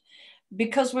point.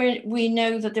 Because we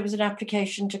know that there was an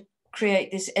application to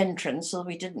create this entrance, so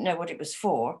we didn't know what it was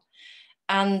for.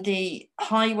 And the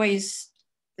highways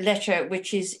letter,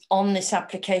 which is on this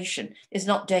application, is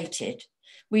not dated.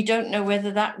 We don't know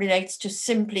whether that relates to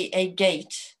simply a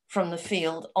gate from the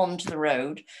field onto the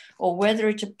road, or whether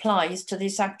it applies to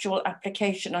this actual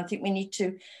application. I think we need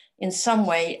to, in some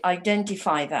way,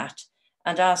 identify that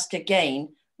and ask again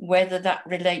whether that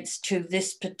relates to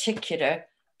this particular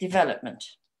development.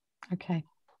 Okay,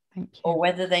 thank you. Or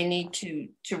whether they need to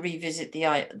revisit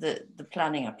the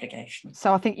planning application.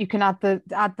 So I think you can add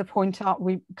the point up.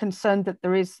 We're concerned that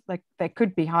there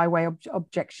could be highway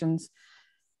objections,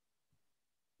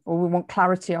 or we want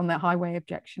clarity on their highway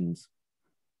objections.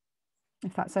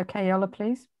 If that's okay, Yola,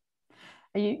 please.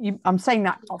 I'm saying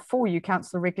that for you,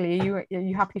 Councillor Wrigley. Are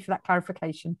you happy for that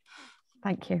clarification?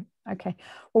 Thank you. Okay.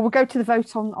 Well, we'll go to the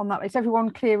vote on that. Is everyone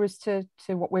clear as to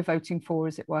what we're voting for,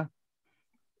 as it were?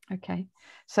 Okay.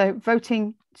 So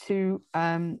voting to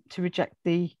reject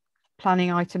the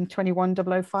planning item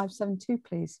 2100572,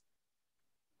 please.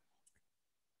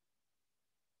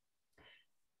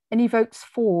 Any votes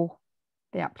for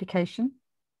the application?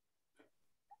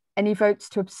 Any votes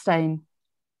to abstain?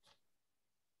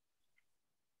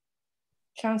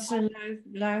 Councillor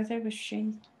Lowther, was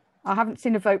she? I haven't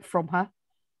seen a vote from her.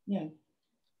 No.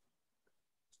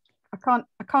 I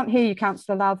can't hear you,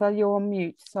 Councillor Lowther. You're on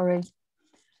mute. Sorry.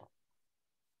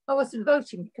 I wasn't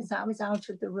voting because I was out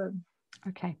of the room.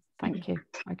 Okay, thank you.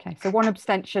 Okay, so one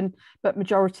abstention, but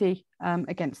majority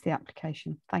against the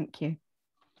application. Thank you.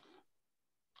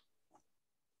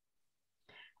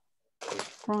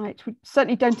 Right, we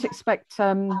certainly don't expect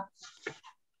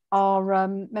our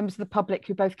members of the public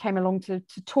who both came along to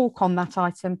talk on that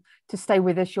item to stay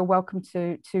with us. You're welcome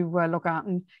to log out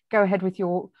and go ahead with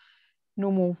your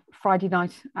normal Friday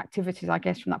night activities, I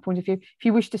guess, from that point of view. If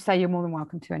you wish to stay, you're more than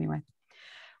welcome to anyway.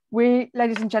 We,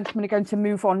 ladies and gentlemen, are going to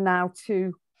move on now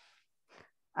to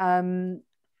the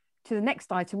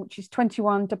next item, which is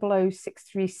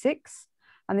 2100636,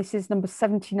 and this is number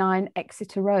 79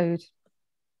 Exeter Road.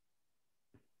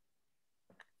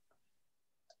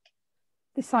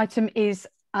 This item is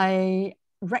a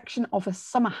erection of a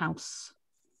summer house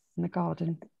in the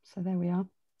garden. So there we are.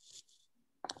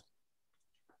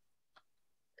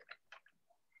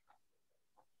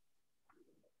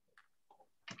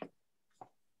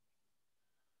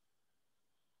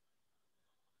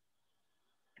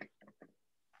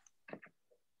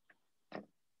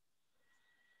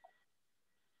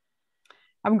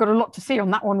 Haven't got a lot to see on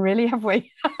that one, really, have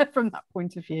we? From that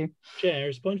point of view. Chair,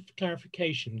 as a point of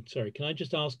clarification, sorry, can I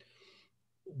just ask,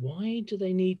 why do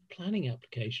they need planning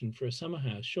application for a summer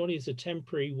house? Surely it's a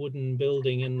temporary wooden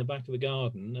building in the back of the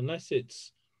garden, unless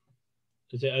is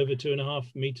it over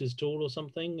 2.5 meters tall or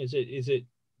something? Is it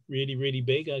really, really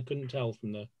big? I couldn't tell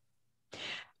from the...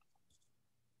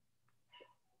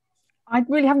 I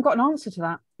really haven't got an answer to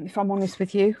that, if I'm honest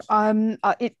with you.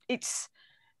 It's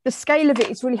the scale of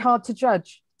it is really hard to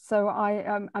judge. So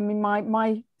I mean,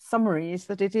 my summary is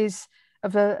that it is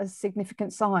of a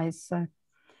significant size. So,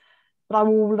 but I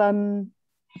will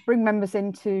bring members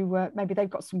in to maybe they've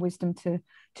got some wisdom to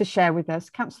share with us.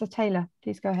 Councillor Taylor,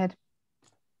 please go ahead.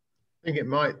 I think it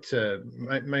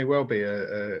may well be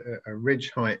a ridge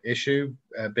height issue,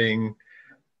 being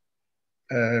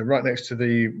right next to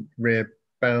the rear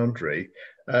boundary.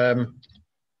 Am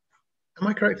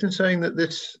I correct in saying that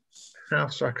this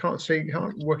house, I can't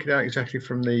work it out exactly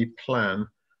from the plan,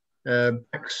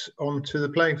 backs onto the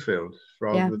playing field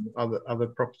rather than other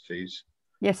properties?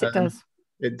 Yes, it does.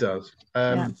 It does.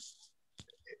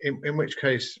 In which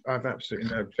case, I've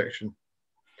absolutely no objection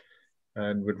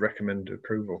and would recommend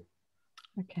approval.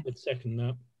 Okay. I'd second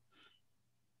that.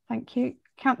 Thank you.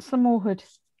 Councillor Moorhood.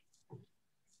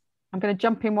 I'm going to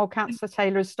jump in while Councillor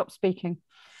Taylor has stopped speaking.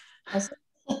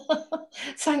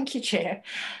 Thank you, Chair.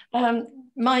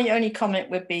 My only comment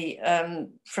would be,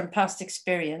 from past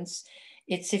experience,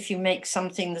 it's if you make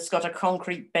something that's got a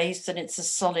concrete base and it's a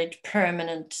solid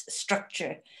permanent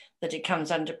structure that it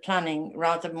comes under planning,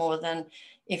 rather more than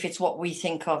if it's what we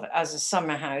think of as a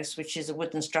summer house, which is a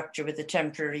wooden structure with a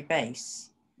temporary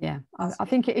base. Yeah, I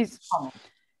think it is.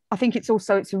 I think it's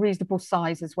also, it's a reasonable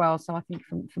size as well. So I think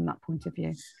from that point of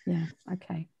view, yeah,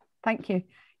 okay. Thank you.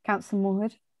 Councillor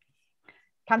Moorhood.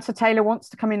 Councillor Taylor wants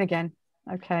to come in again.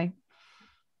 Okay.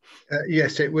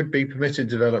 Yes, it would be permitted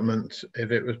development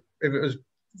if it was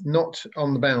not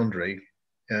on the boundary.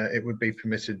 It would be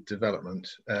permitted development.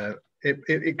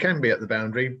 It can be at the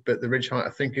boundary, but the ridge height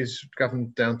I think is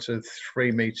governed down to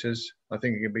 3 meters. I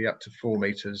think it can be up to 4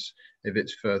 meters if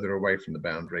it's further away from the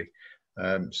boundary.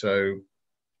 So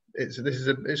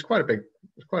it's quite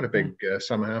a big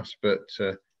summer house, but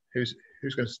who's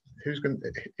going to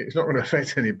it's not going to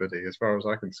affect anybody as far as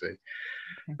I can see,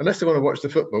 unless they want to watch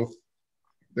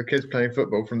the kids playing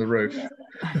football from the roof.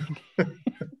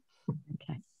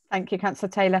 Okay, thank you, Councillor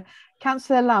Taylor.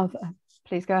 Councillor Lowther,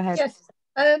 please go ahead. Yes,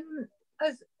 as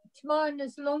to mine,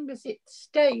 as long as it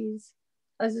stays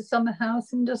as a summer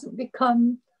house and doesn't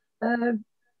become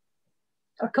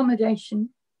accommodation,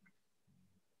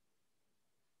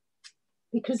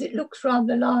 because it looks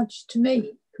rather large to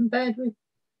me compared with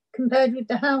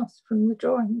the house from the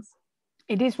drawings.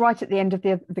 It is right at the end of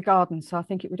the garden, so I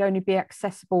think it would only be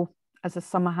accessible as a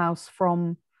summer house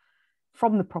from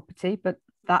the property, but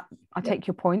that I take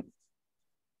your point.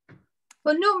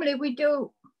 Well, normally we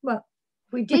do, well,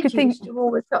 we did used to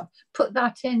always put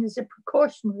that in as a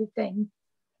precautionary thing,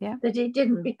 that it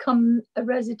didn't become a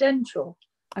residential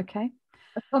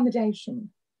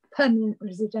accommodation, permanent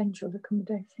residential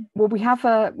accommodation. Well, we have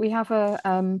a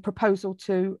proposal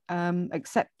to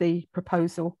accept the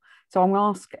proposal. So I'm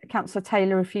going to ask Councillor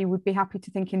Taylor if he would be happy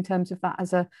to think in terms of that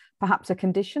as perhaps a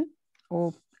condition,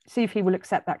 or see if he will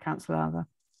accept that, Councillor Lowther.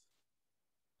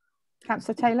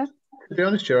 Councillor Taylor? To be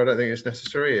honest, Chair, I don't think it's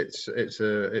necessary. It's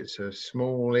a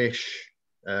smallish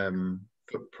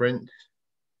footprint.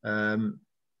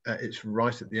 It's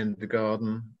right at the end of the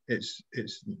garden. It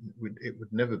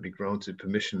would never be granted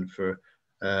permission for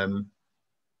a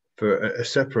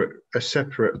separate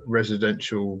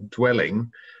residential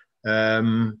dwelling.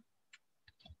 So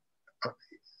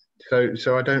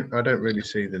I don't really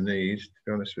see the need, to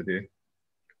be honest with you.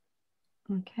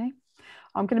 Okay.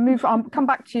 I'm going to move. I'll come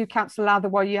back to you, Councillor Lowther,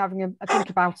 while you're having a think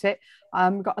about it.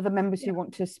 We've got other members who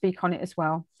want to speak on it as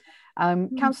well.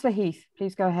 Councillor Heath,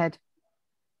 please go ahead.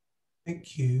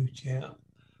 Thank you, Chair.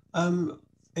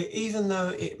 Even though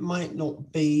it might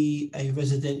not be a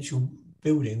residential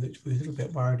building, which we're a little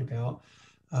bit worried about,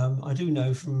 I do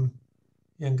know from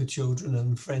younger children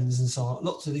and friends and so on,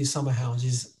 lots of these summer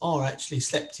houses are actually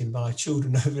slept in by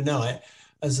children overnight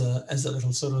as a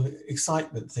little sort of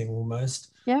excitement thing almost.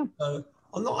 Yeah.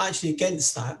 I'm not actually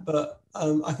against that, but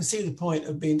I can see the point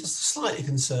of being just slightly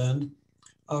concerned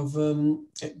of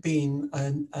it being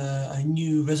a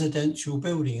new residential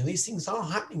building. And these things are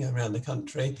happening around the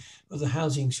country with the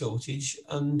housing shortage,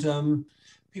 and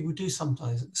people do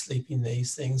sometimes sleep in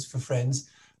these things for friends.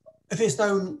 If there's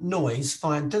no noise,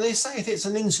 fine. Do they say if it's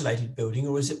an insulated building,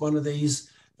 or is it one of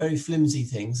these very flimsy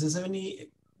things? Is there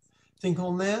anything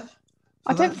on there?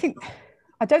 I don't think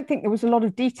there was a lot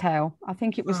of detail. I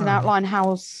think it was an outline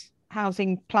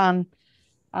housing plan.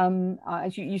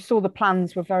 As you saw, the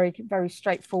plans were very, very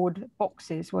straightforward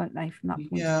boxes, weren't they, from that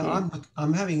point of view?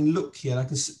 I'm having a look here. I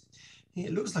can see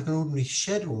it looks like an ordinary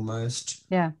shed almost.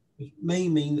 Yeah. It may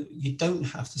mean that you don't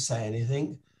have to say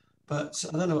anything, but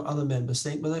I don't know what other members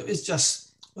think. But it's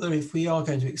just whether, if we are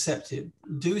going to accept it,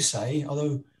 do say,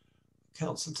 although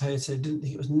Councillor Taylor said didn't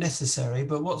think it was necessary,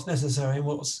 but what's necessary and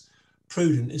what's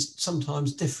prudent is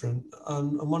sometimes different.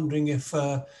 I'm wondering if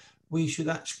we should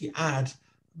actually add,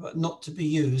 but not to be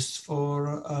used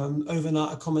for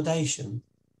overnight accommodation.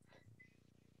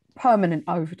 Permanent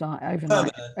overnight.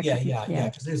 Permanent, yeah.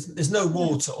 Because there's no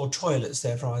water or toilets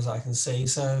there, as far as I can see.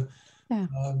 So,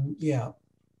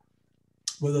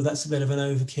 whether that's a bit of an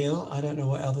overkill, I don't know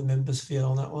what other members feel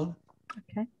on that one.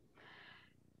 Okay.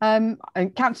 And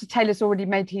Councillor Taylor's already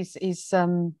made his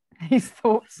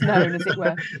thoughts known, as it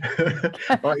were.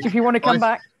 If you want to come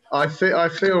back. I feel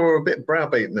we're a bit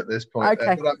browbeaten at this point,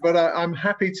 okay. But I'm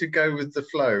happy to go with the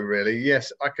flow. Really,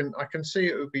 yes, I can see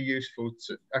it would be useful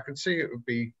to. I can see it would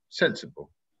be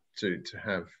sensible to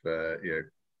have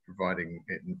providing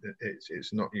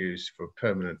it's not used for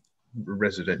permanent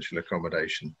residential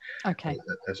accommodation. Okay.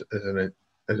 As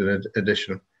an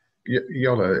additional.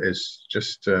 Yola is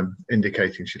just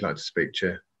indicating she'd like to speak,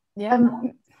 Chair. Yeah.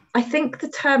 I think the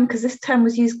term, because this term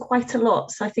was used quite a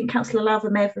lot, so I think Councillor Lowther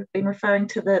may have been referring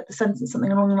to the sentence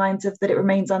something along the lines of that it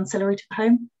remains ancillary to the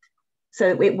home.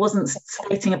 So it wasn't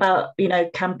stating about,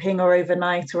 camping or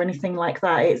overnight or anything like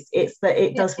that. It's that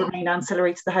it does remain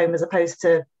ancillary to the home as opposed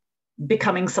to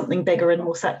becoming something bigger and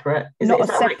more separate. Not a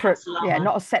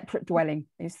separate dwelling.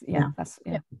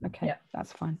 Okay,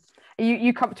 that's fine. Are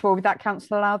you comfortable with that,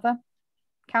 Councillor Lowther?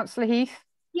 Councillor Heath?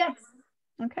 Yes.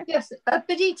 Okay. Yes, but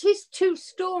it is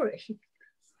 2-storey.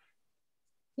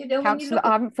 Councillor,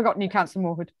 I haven't forgotten you, Councillor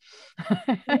Moorhood.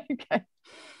 Okay.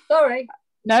 Sorry.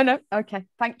 No. Okay.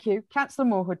 Thank you, Councillor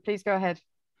Moorhood. Please go ahead.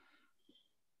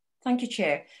 Thank you,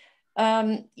 Chair.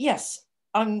 Yes,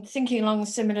 I'm thinking along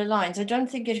similar lines. I don't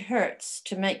think it hurts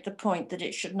to make the point that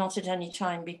it should not at any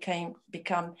time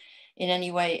become in any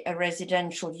way a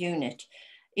residential unit.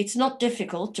 It's not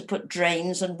difficult to put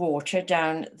drains and water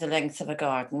down the length of a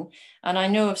garden. And I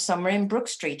know of somewhere in Brook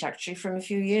Street, actually, from a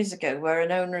few years ago, where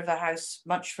an owner of a house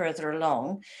much further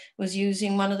along was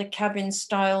using one of the cabin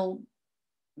style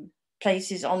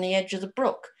places on the edge of the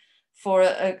brook for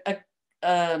a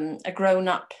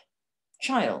grown-up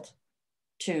child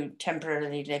to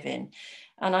temporarily live in.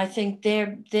 And I think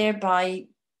thereby,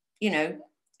 you know,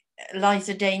 lies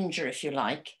a danger, if you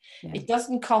like. Yeah. It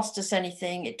doesn't cost us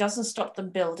anything. It doesn't stop them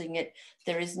building it.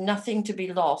 There is nothing to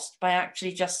be lost by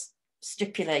actually just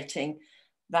stipulating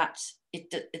that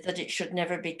it should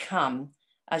never become,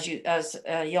 as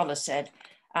Yola said,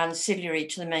 ancillary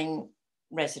to the main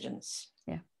residence.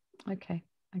 Yeah. Okay.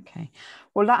 Okay.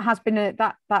 Well, that has been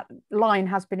that line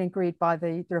has been agreed by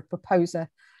the proposer,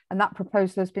 and that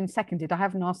proposal has been seconded. I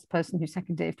haven't asked the person who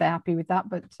seconded it if they're happy with that,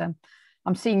 but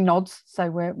I'm seeing nods,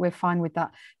 so we're fine with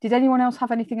that. Did anyone else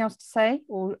have anything else to say,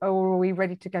 or are we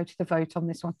ready to go to the vote on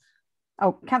this one?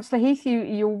 Oh, Councillor Heath, are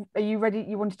you ready?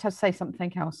 You wanted to say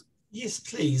something else? Yes,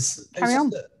 please. Carry on.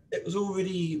 It was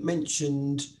already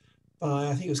mentioned by,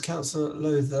 I think it was Councillor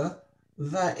Lowther,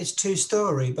 that it's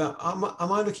 2-storey, but am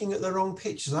I looking at the wrong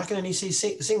pictures? I can only see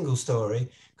single story.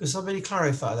 Could somebody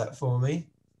clarify that for me?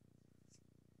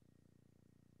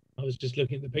 I was just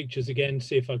looking at the pictures again to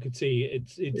see if I could see it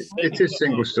is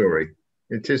single story.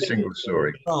 It is single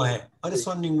story. Right. I'm just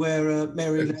wondering where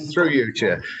Mary. Through you,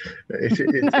 Chair. I've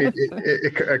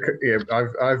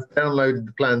downloaded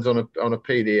the plans on a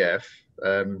PDF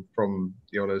from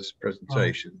Yola's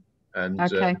presentation, and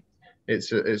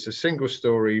it's a single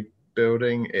story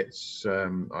building. It's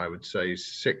I would say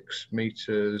 6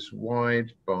 meters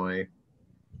wide by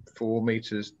 4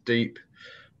 meters deep,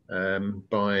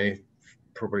 by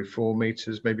probably 4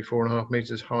 meters, maybe 4.5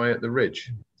 meters high at the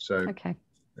ridge. So there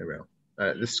we are.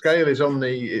 The scale is on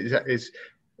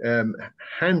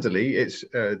handily it's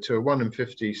to a 1 in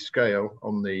 50 scale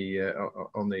on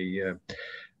the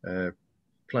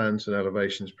plans and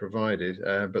elevations provided,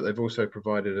 but they've also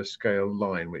provided a scale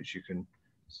line which you can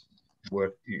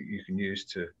you can use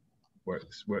to work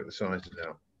the sizes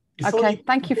out.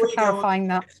 Thank you for clarifying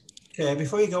that. Okay,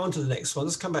 before you go on to the next one,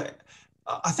 let's come back.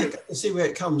 I think I can see where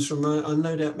it comes from. I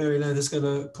no doubt Mary Lowther's going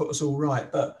to put us all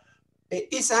right, but it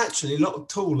is actually a lot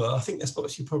taller. I think that's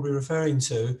what you're probably referring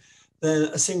to, than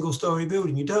a single story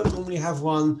building. You don't normally have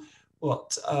one,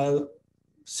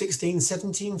 16,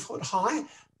 17 foot high,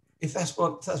 if that's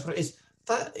what it is.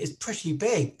 That is pretty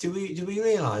big. Do we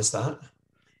realise that?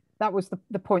 That was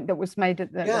the point that was made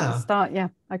at the start. Yeah.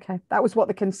 Okay. That was what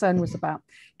the concern was about.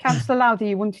 Councillor Lowther,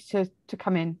 you wanted to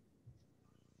come in.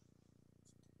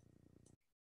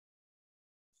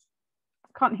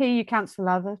 Can't hear you, Councillor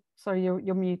Lowther. Sorry,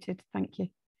 you're muted. Thank you.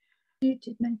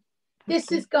 Muted me.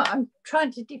 I'm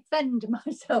trying to defend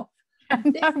myself.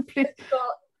 No, please. It's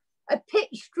got a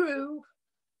pitched roof,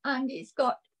 and it's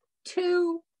got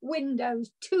 2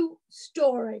 windows,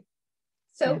 2-storey.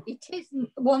 So it isn't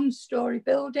a 1-storey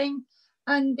building,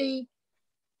 and the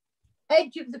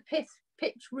edge of the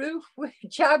pitch roof,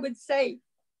 which I would say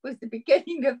was the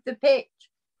beginning of the pitch,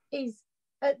 is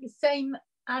at the same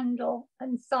angle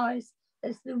and size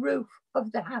as the roof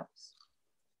of the house.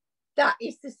 That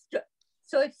is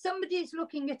so if somebody's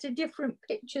looking at a different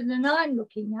picture than I'm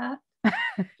looking at,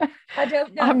 I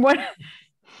don't know.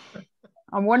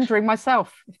 I'm wondering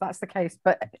myself if that's the case,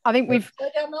 but I think we've.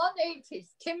 But I'm on it.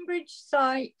 It's Timbridge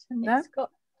site, and it's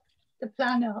got the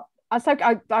plan up. I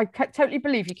totally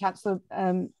believe you, Councillor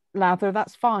Lowther.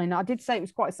 That's fine. I did say it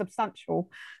was quite substantial,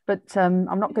 but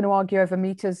I'm not going to argue over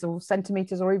meters or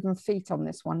centimeters or even feet on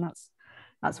this one.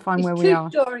 That's fine where we are.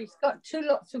 2-storey. It's got 2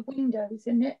 lots of windows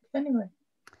in it. Anyway.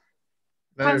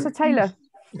 Councillor Taylor.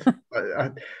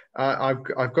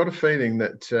 I've got a feeling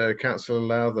that Councillor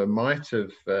Lowther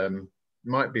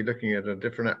might be looking at a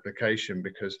different application,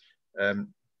 because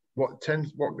what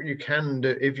you can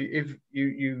do if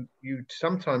you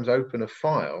sometimes open a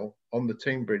file on the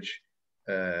Teambridge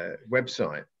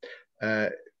website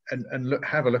and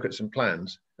have a look at some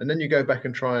plans, and then you go back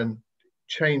and try and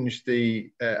change the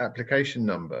application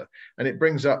number, and it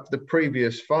brings up the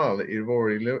previous file that you've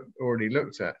already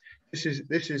looked at. This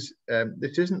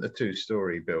isn't a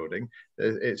 2-storey building.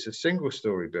 It's a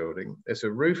single-storey building. There's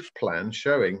a roof plan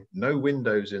showing no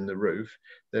windows in the roof.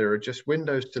 There are just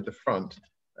windows to the front,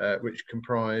 which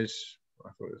comprise, I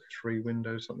thought it was 3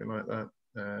 windows, something like that.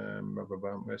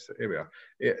 Here we are.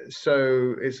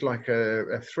 So it's like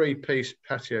a 3-piece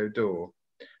patio door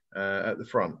at the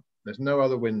front. There's no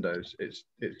other windows. It's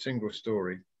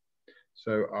single-storey.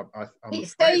 So it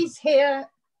stays here.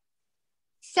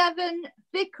 7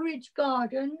 Vicarage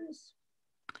Gardens.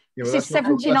 This is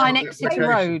 79 Exeter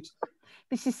Road.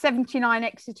 This is 79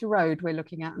 Exeter Road we're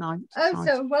looking at now. Oh,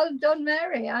 so well done,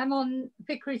 Mary. I'm on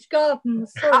Vicarage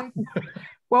Gardens. Sorry.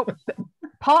 Well,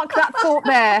 park that thought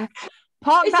there.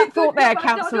 Park It's that thought there,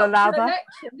 Councillor Lowther.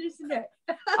 Isn't it?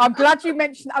 I'm glad you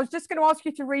mentioned. I was just going to ask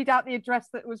you to read out the address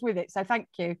that was with it. So thank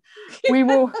you. We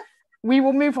will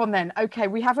move on then. Okay,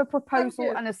 we have a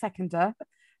proposal and a seconder,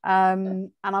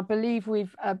 and I believe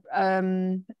we've.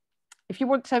 If you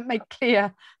want to make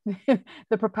clear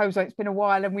the proposal, it's been a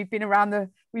while, and we've been around the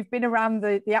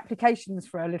applications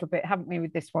for a little bit, haven't we,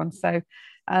 with this one? So,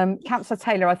 Councillor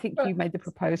Taylor, I think you made the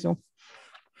proposal.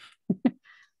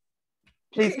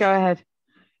 Please go ahead.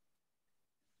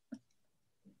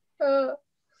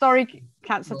 Sorry,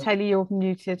 Councillor Taylor, you're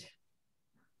muted.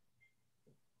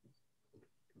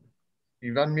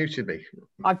 You've unmuted me.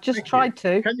 I've just tried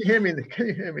to. Can you hear me? Can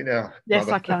you hear me now? Yes,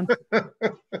 I can.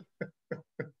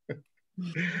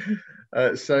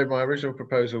 So my original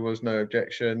proposal was no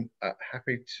objection.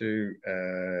 Happy to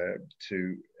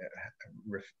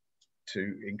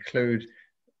include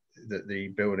that the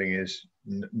building is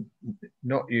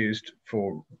not used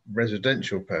for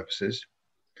residential purposes,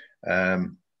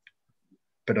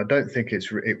 but I don't think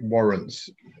it warrants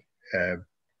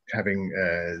having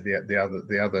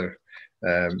the other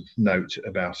note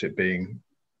about it being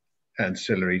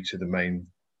ancillary to the main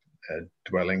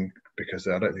dwelling, because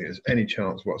I don't think there's any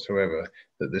chance whatsoever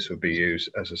that this would be used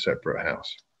as a separate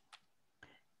house.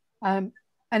 And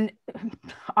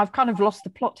I've kind of lost the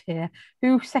plot here.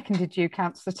 Who seconded you,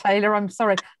 Councillor Taylor? I'm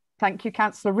sorry. Thank you,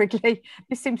 Councillor Wrigley.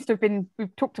 This seems to have been,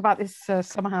 we've talked about this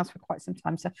summer house for quite some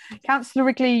time. So, Councillor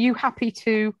Wrigley, are you happy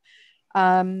to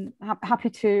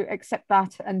accept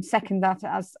that and second that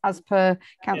as per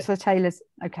Councillor Taylor's?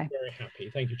 Okay. Very happy.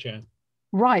 Thank you, Chair.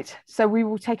 Right. So we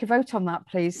will take a vote on that,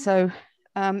 please. So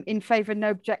in favour, no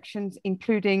objections,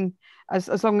 including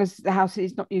as long as the house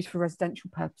is not used for residential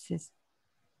purposes.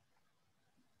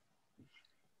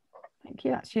 Thank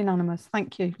you. That's unanimous.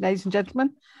 Thank you, ladies and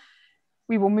gentlemen.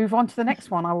 We will move on to the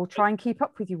next one. I will try and keep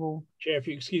up with you all. Chair, if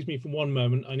you excuse me for one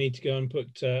moment, I need to go and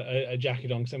put a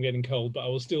jacket on because I'm getting cold, but I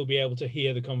will still be able to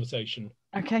hear the conversation.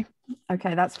 Okay.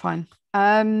 Okay, that's fine.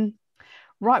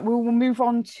 Right, we will move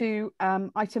on to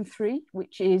item 3,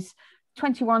 which is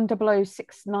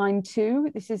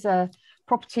 21-00692. This is a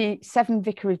property 7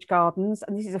 Vicarage Gardens,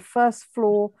 and this is a first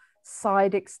floor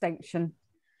side extension.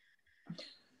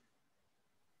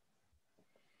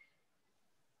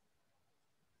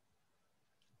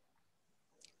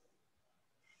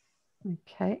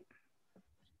 Okay.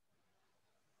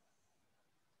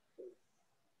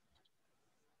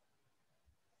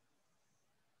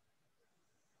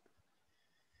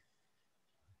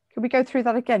 Can we go through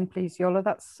that again, please, Yola?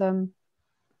 That's so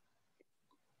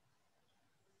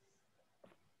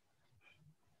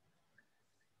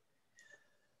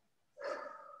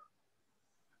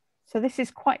this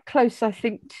is quite close, I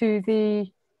think, to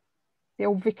the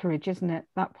old vicarage, isn't it?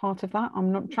 That part of that.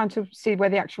 I'm not trying to see where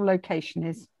the actual location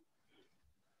is.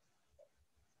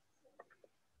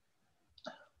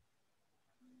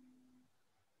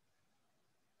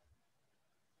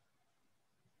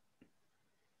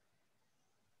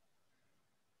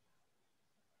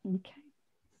 Okay.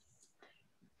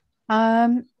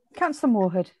 Councillor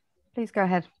Moorhood, please go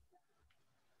ahead.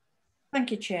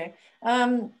 Thank you, Chair.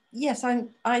 Yes,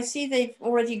 I see they've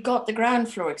already got the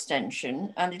ground floor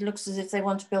extension, and it looks as if they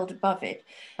want to build above it.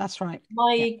 That's right.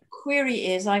 My query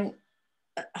is, I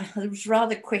was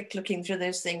rather quick looking through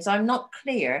those things. I'm not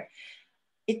clear.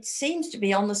 It seems to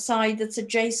be on the side that's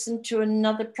adjacent to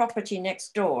another property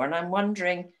next door, and I'm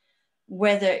wondering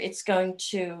whether it's going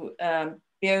to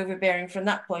be overbearing from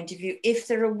that point of view if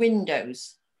there are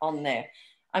windows on there.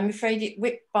 I'm afraid it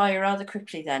whipped by rather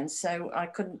quickly then, so I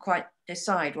couldn't quite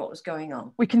decide what was going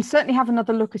on. We can certainly have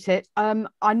another look at it.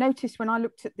 I noticed when I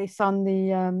looked at this on the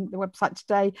website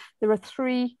today, there are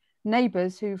 3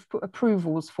 neighbours who've put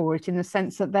approvals for it, in the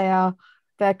sense that they're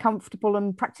comfortable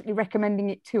and practically recommending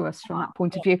it to us from that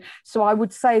point of view. So I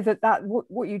would say that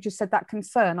what you just said, that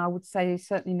concern, I would say is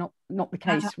certainly not the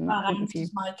case from that point of view.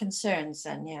 My concerns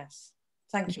then, yes.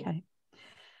 Thank you. Okay.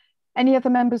 Any other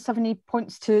members have any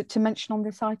points to mention on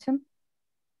this item?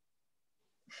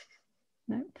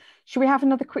 No. Should we have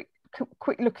another quick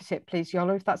look at it, please,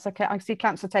 Yola, if that's okay? I see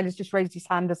Councillor Taylor's just raised his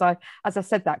hand as I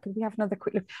said that. Could we have another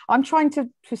quick look? I'm trying to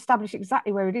establish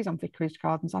exactly where it is on Vicarage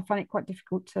Gardens. I find it quite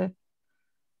difficult to.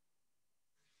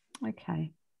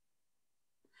 Okay.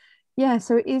 Yeah,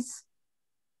 so it is.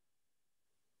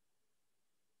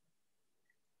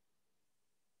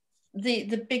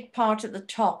 The big part at the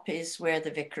top is where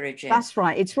the vicarage is. That's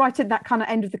right. It's right at that kind of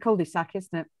end of the cul-de-sac,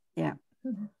 isn't it? Yeah.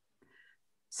 Mm-hmm.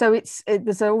 So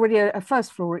there's already a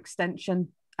first floor extension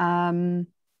and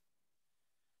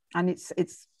it's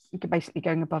basically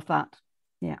going above that.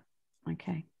 Yeah.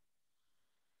 Okay.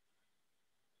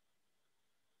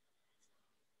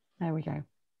 There we go.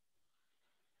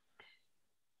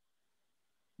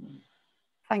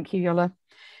 Thank you, Yola.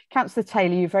 Councillor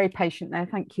Taylor, you're very patient there.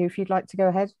 Thank you. If you'd like to go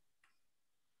ahead.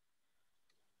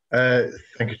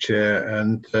 Thank you, Chair.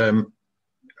 And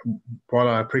while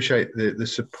I appreciate the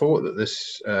support that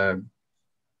this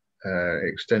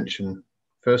extension,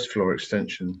 first floor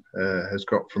extension, has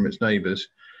got from its neighbours,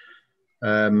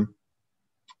 I'm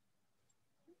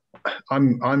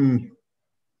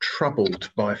troubled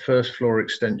by first floor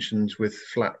extensions with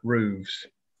flat roofs.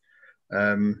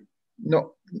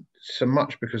 Not so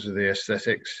much because of the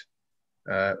aesthetics,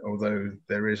 although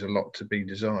there is a lot to be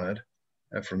desired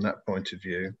from that point of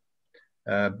view,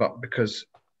 but because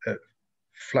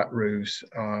flat roofs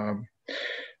are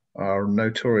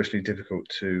notoriously difficult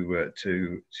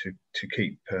to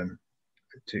keep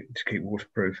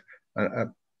waterproof.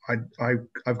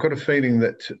 I've got a feeling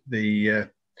that the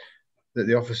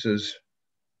officers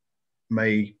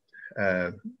may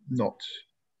not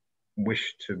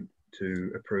wish to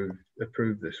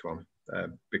approve this one,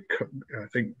 because I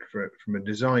think from a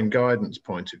design guidance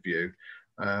point of view,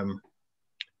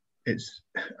 it's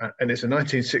a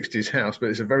 1960s house, but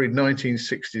it's a very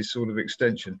 1960s sort of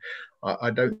extension.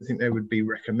 I don't think they would be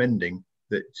recommending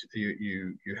that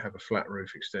you have a flat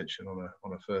roof extension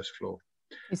on a first floor.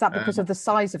 Is that because of the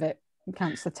size of it,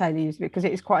 Councillor Taylor? Because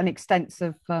it is quite an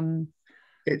extensive.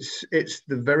 It's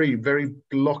the very, very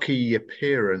blocky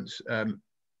appearance.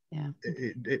 Yeah.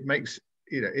 It makes,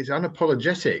 it's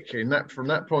unapologetic in that, from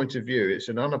that point of view. It's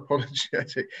an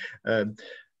unapologetic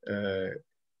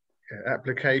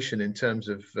application in terms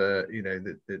of the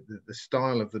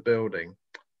style of the building.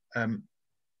 I'm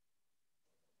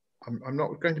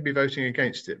not going to be voting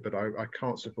against it, but I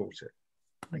can't support it.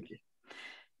 Thank you.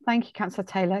 Thank you, Councillor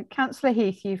Taylor. Councillor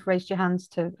Heath, you've raised your hands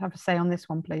to have a say on this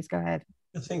one. Please go ahead.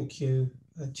 Thank you,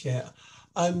 Chair.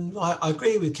 I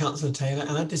agree with Councillor Taylor,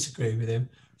 and I disagree with him.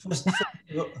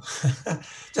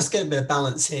 Just get a bit of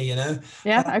balance here,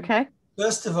 Yeah, okay.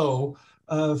 First of all,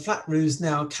 flat roofs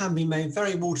now can be made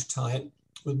very watertight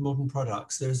with modern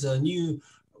products. There's a new,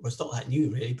 well, it's not that new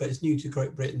really, but it's new to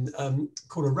Great Britain,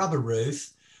 called a rubber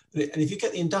roof. And if you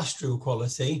get the industrial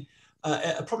quality,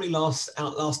 it'll probably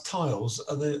outlast tiles.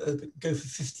 They go for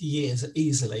 50 years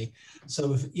easily.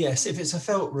 So yes, if it's a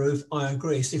felt roof, I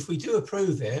agree. So if we do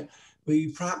approve it,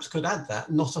 we perhaps could add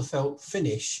that, not a felt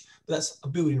finish. But that's a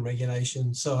building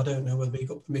regulation, so I don't know whether we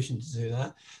got permission to do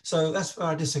that. So that's where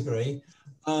I disagree.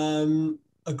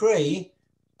 Agree,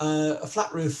 a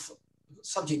flat roof,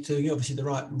 subject to obviously the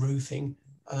right roofing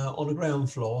on a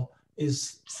ground floor,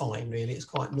 is fine, really. It's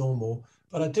quite normal.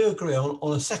 But I do agree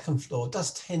on a second floor, it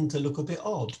does tend to look a bit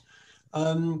odd.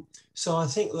 So I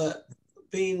think that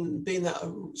being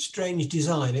that strange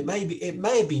design, it may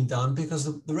have been done because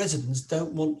the residents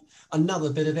don't want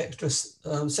another bit of extra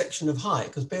section of height.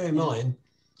 Because bear in mind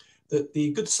that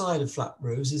the good side of flat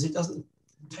roofs is it doesn't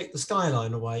take the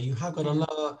skyline away. You have got a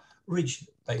lower ridge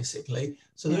basically,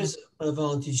 so there is an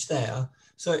advantage there.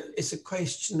 So it's a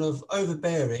question of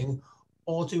overbearing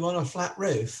or do on a flat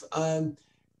roof.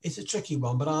 It's a tricky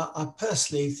one, but I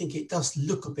personally think it does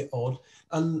look a bit odd.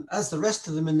 And as the rest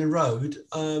of them in the road,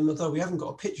 although we haven't got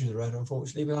a picture of the road,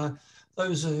 unfortunately, but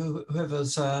those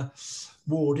whoever's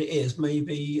ward it is,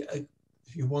 maybe if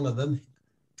you're one of them,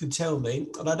 could tell me.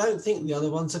 And I don't think the other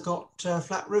ones have got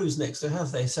flat roofs next to,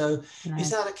 have they? So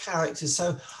it's out of character.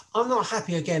 So I'm not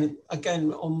happy again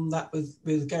on that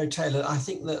with Gary Taylor. I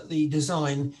think that the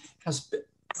design has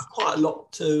quite a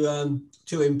lot to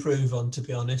improve on, to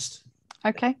be honest.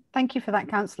 Okay, thank you for that,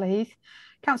 Councillor Heath.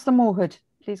 Councillor Moorhood,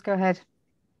 please go ahead.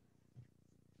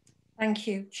 Thank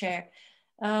you, Chair.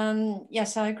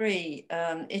 Yes, I agree.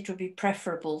 It would be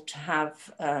preferable to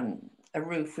have a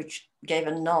roof which gave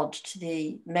a nod to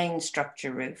the main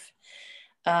structure roof.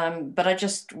 But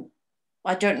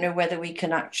I don't know whether we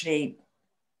can actually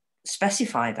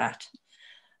specify that.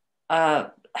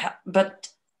 But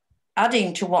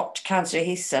adding to what Councillor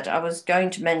Heath said, I was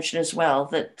going to mention as well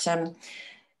that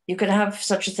you can have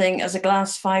such a thing as a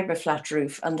glass fibre flat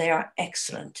roof, and they are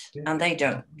excellent, and they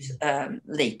don't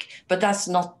leak. But that's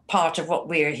not part of what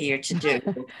we're here to do.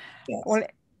 Yes. Well,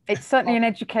 it's certainly an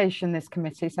education, this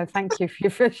committee, so thank you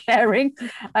for sharing.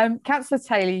 Councillor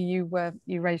Taylor,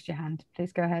 you raised your hand.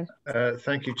 Please go ahead.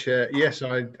 Thank you, Chair. Yes,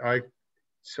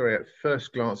 sorry, at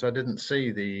first glance, I didn't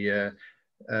see the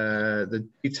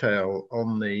detail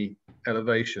on the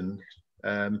elevation.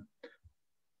 I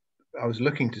was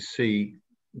looking to see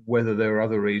whether there are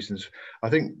other reasons. I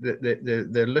think that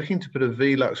they're looking to put a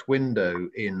Velux window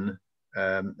in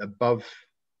above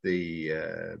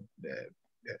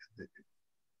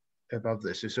above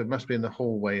this. So it must be in the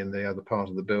hallway in the other part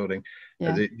of the building,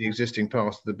 the existing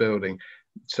part of the building.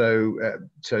 So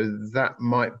so that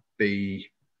might be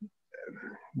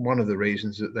one of the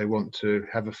reasons that they want to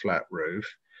have a flat roof.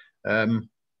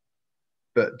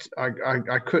 But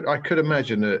I could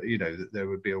imagine that, you know, that there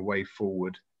would be a way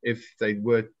forward if they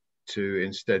were to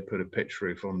instead put a pitch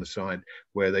roof on the side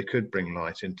where they could bring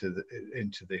light into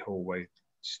the hallway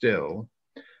still.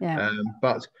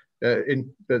 But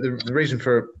the reason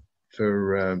for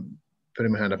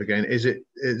putting my hand up again is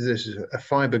this is a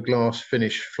fiberglass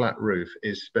finish flat roof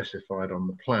is specified on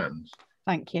the plans.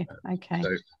 Thank you. Okay.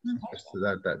 So just to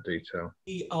add that detail.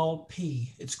 ERP,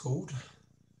 it's called.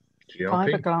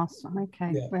 Fiberglass.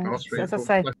 Okay. Yeah. Well, as I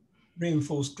say,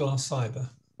 reinforced glass fiber.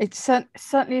 It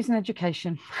certainly is an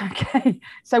education. Okay.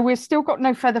 So we've still got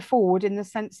no further forward in the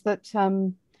sense that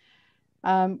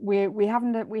we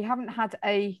haven't had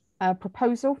a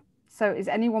proposal. So is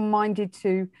anyone minded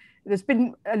to? There's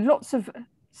been lots of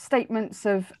statements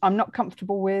of I'm not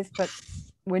comfortable with, but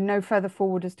we're no further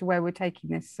forward as to where we're taking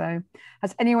this. So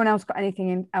has anyone else got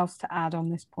anything else to add on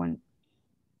this point?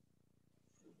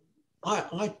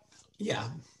 Yeah.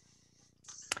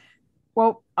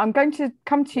 Well, I'm going to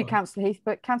come to you, Councillor Heath,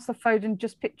 but Councillor Foden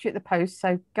just picked you at the post.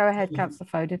 So go ahead, Councillor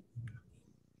Foden.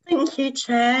 Thank you,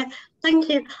 Chair. Thank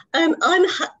you. I'm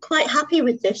quite happy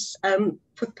with this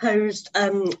proposed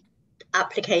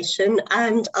application,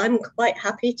 and I'm quite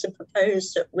happy to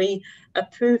propose that we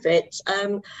approve it.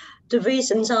 The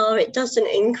reasons are it doesn't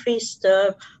increase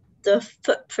the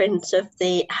footprint of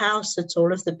the house at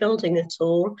all, of the building at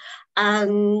all,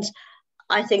 and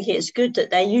I think it's good that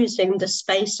they're using the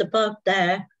space above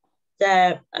their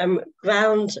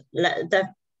ground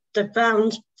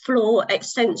floor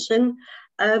extension,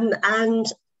 and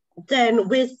then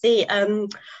with the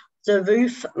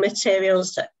roof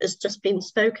materials that has just been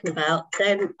spoken about,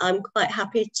 then I'm quite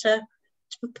happy to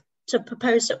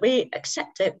propose that we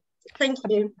accept it. Thank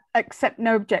you. Accept,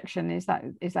 no objection. Is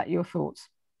that your thoughts?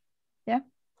 Yeah.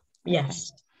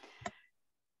 Yes.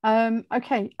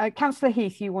 Okay, Councillor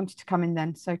Heath, you wanted to come in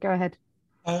then, so go ahead.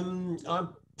 I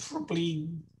probably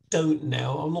don't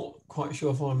now. I'm not quite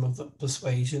sure if I'm of that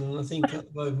persuasion, and I think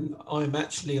at the moment I'm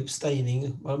actually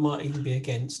abstaining. I might even be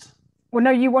against. Well, no,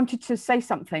 you wanted to say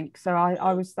something, so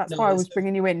I was. That's why I was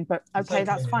bringing you in. But okay,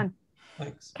 that's fine.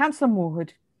 Thanks, Councillor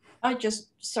Moorhood.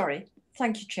 Sorry,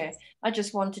 thank you, Chair. I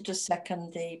just wanted to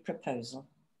second the proposal.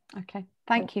 Okay,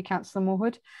 thank you, Councillor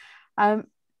Moorhood.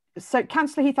 So,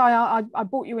 Councillor Heath, I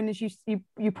brought you in as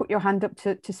you put your hand up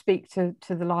to speak to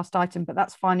the last item, but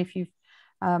that's fine if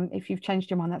you've changed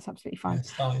your mind. That's absolutely fine.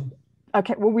 That's fine.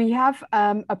 Okay. Well, we have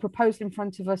a proposal in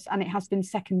front of us, and it has been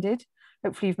seconded.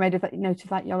 Hopefully, you've made a note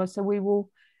of that, Yola. So we will,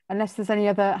 unless there's any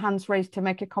other hands raised to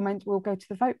make a comment, we'll go to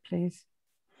the vote, please.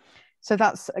 So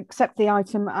that's accept the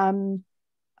item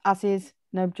as is,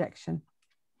 no objection.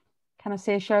 Can I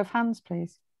see a show of hands,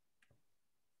 please?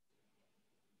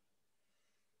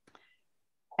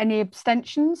 Any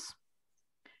abstentions?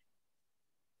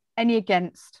 Any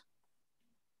against?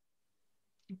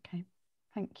 Okay,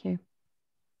 thank you.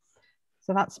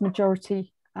 So that's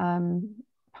majority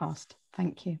passed.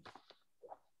 Thank you.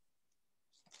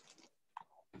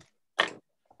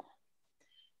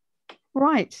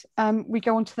 Right, we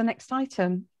go on to the next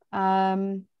item,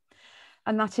 and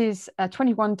that is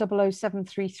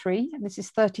 21-00733, and this is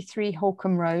 33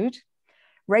 Holcombe Road.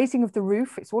 Raising of the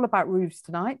roof, it's all about roofs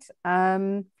tonight,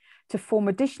 to form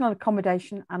additional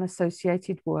accommodation and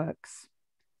associated works.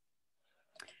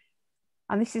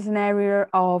 And this is an area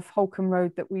of Holcombe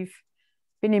Road that we've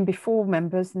been in before,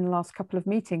 members, in the last couple of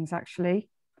meetings actually,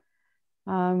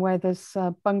 where there's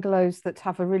bungalows that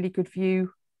have a really good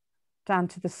view down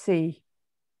to the sea.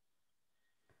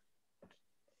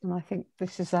 And I think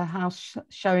this is a house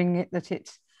showing it that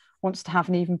it wants to have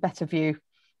an even better view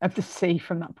of the sea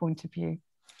from that point of view.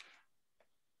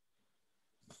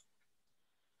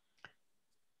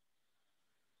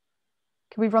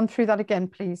 Can we run through that again,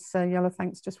 please, Yola?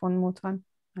 Thanks, just one more time.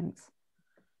 Thanks.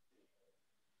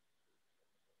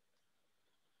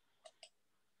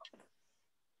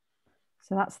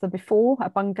 So that's the before, a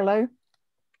bungalow.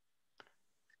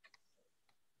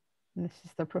 And this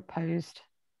is the proposed.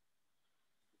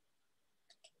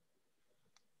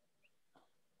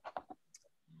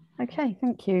 Okay,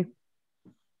 thank you.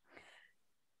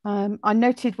 I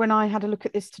noted when I had a look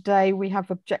at this today, we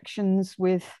have objections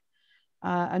with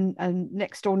a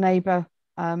next door neighbour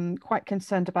quite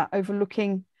concerned about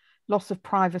overlooking, loss of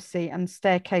privacy, and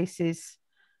staircases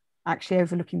actually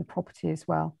overlooking the property as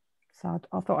well. So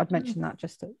I thought I'd mention that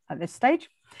just at this stage.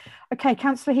 Okay,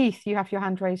 Councillor Heath, you have your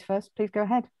hand raised first. Please go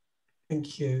ahead.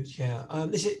 Thank you, Chair.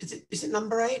 Is it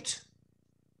number 8?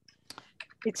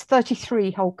 It's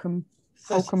 33 Holcombe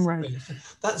Road.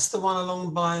 That's the one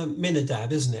along by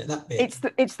Minadab, isn't it? That bit.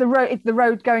 It's the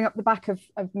road going up the back of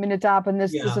Minadab, and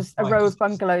there's a row of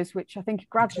bungalows which I think are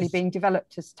gradually being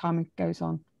developed as time goes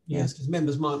on. Yes, because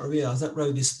members might not realise that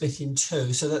road is split in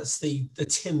two, so that's the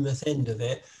Timoth end of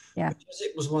it. Yeah. Because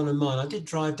it was one of mine. I did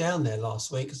drive down there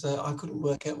last week because I couldn't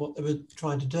work out what they were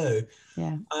trying to do.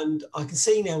 Yeah. And I can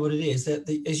see now what it is. That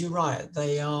as you're right,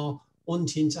 they are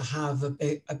wanting to have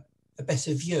a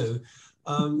better view.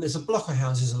 There's a block of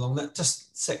houses along that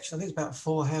just section. I think it's about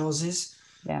 4 houses.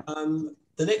 Yeah.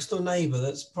 The next door neighbour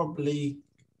that's probably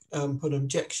put an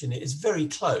objection. It is very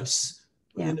close.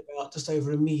 Within about just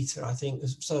over a metre, I think.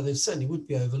 So there certainly would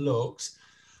be overlooked.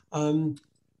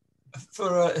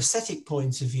 For an aesthetic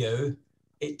point of view,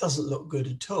 it doesn't look good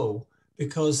at all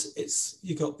because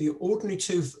you've got the ordinary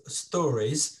 2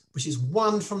 stories, which is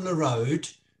one from the road.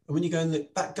 And when you go in the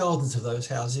back gardens of those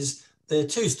houses, they're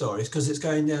 2 stories because it's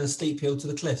going down a steep hill to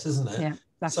the cliffs, isn't it? Yeah,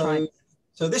 that's right.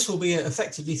 So this will be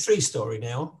effectively 3-story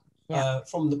now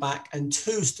from the back and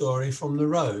 2-story from the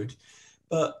road.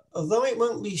 But although it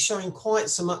won't be showing quite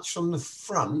so much from the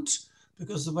front,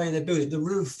 because the way they build it, the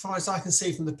roof, as far as I can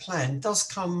see from the plan, does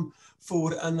come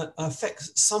forward and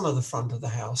affects some of the front of the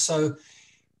house. So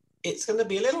it's going to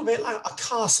be a little bit like a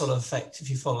castle effect, if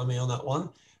you follow me on that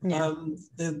one. Yeah.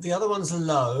 The other ones are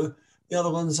low, the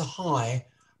other ones are high.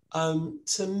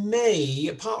 To me,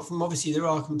 apart from obviously there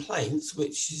are complaints,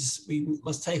 which we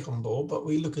must take on board, but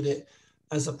we look at it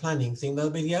as a planning thing. They'll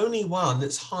be the only one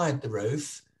that's hired the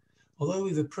roof. Although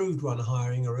we've approved one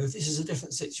hiring a roof, this is a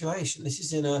different situation. This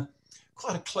is in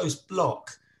quite a close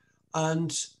block.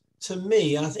 And to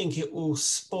me, I think it will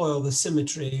spoil the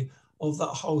symmetry of that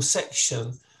whole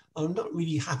section. I'm not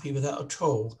really happy with that at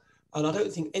all. And I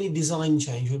don't think any design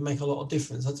change would make a lot of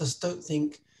difference. I just don't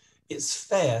think it's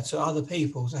fair to other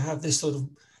people to have this sort of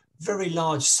very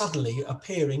large suddenly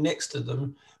appearing next to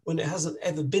them when it hasn't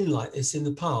ever been like this in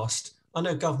the past. I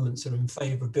know governments are in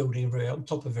favour of building very on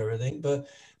top of everything, but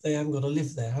they haven't got to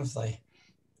live there, have they?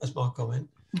 That's my comment.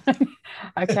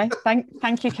 Okay,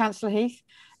 thank you, Councillor Heath.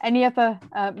 Any other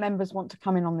members want to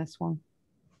come in on this one?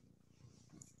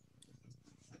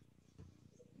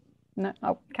 No.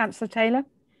 Oh, Councillor Taylor.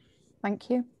 Thank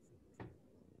you.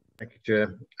 Thank you,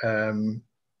 Chair.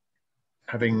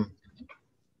 Having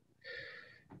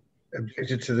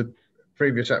objected to the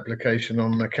previous application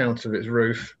on account of its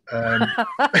roof, I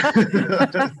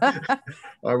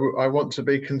want to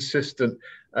be consistent.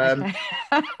 Okay.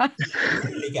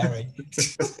 Gary.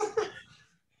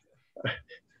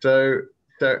 So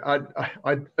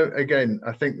I again,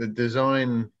 I think the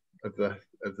design of the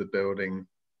building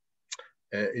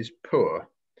is poor.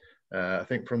 I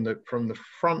think from the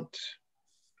front,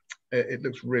 it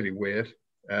looks really weird.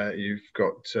 You've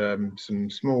got some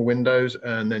small windows,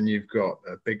 and then you've got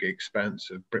a big expanse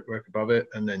of brickwork above it,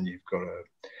 and then you've got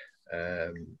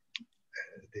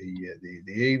the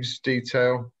eaves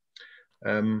detail.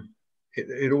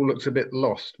 It all looks a bit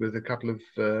lost with a couple of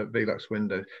Velux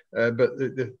windows, but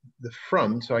the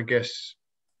front, I guess,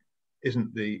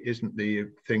 isn't the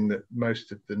thing that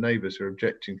most of the neighbours are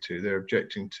objecting to. They're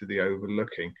objecting to the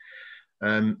overlooking,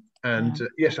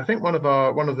 yes, I think one of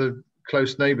the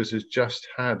close neighbours has just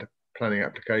had planning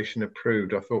application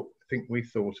approved. I think we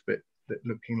thought of it that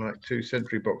looking like 2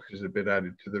 sentry boxes have been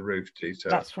added to the roof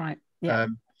detail. That's right. Yeah,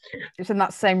 it's in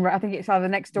that same. I think it's either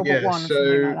next door but one or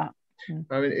something like that.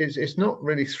 I mean, it's not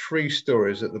really 3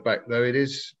 stories at the back though. It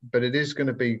is, but it is going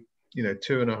to be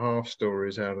 2.5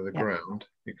 stories out of the ground.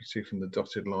 You can see from the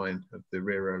dotted line of the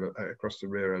rear across the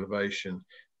rear elevation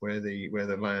where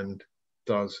the land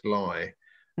does lie.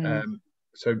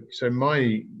 So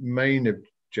my main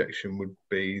objection would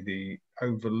be the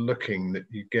overlooking that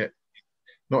you get,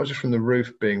 not just from the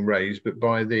roof being raised, but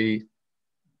by the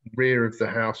rear of the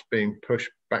house being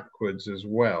pushed backwards as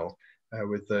well,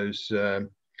 with those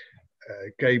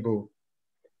gable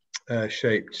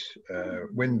shaped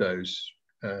windows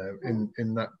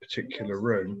in that particular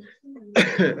room,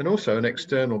 and also an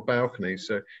external balcony.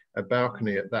 So a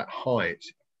balcony at that height,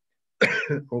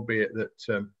 albeit that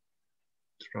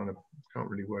can't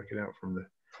really work it out from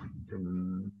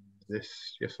this.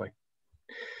 Yes,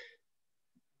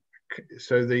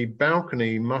 so the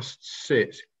balcony must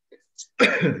sit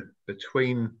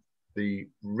between the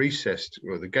recessed,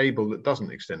 or the gable that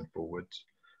doesn't extend forwards,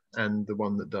 and the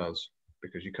one that does,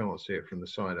 because you can't see it from the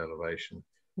side elevation.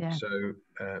 Yeah.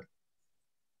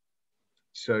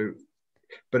 So,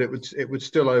 but it would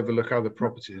still overlook other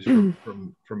properties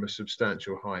from a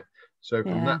substantial height. So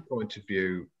from that point of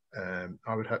view,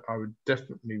 I would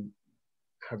definitely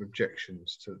have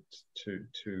objections to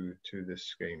this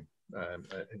scheme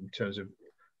in terms of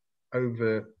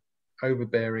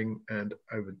overbearing and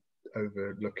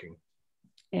overlooking.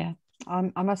 Yeah,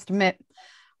 I must admit,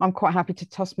 I'm quite happy to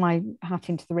toss my hat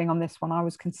into the ring on this one. I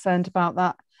was concerned about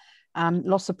that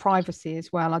loss of privacy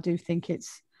as well. I do think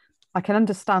I can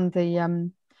understand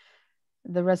the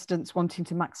residents wanting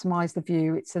to maximise the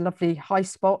view. It's a lovely high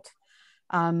spot,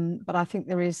 but I think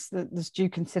there's due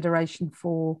consideration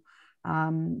for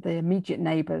the immediate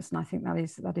neighbours, and I think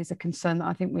that is a concern that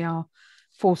I think we are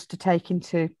forced to take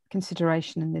into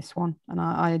consideration in this one. And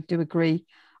I do agree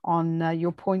on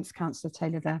your points, Councillor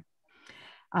Taylor, there.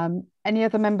 Any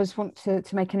other members want to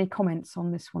make any comments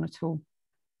on this one at all?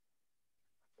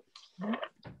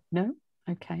 No?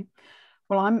 Okay.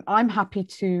 Well, I'm happy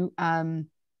to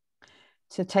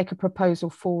take a proposal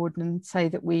forward and say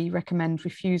that we recommend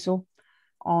refusal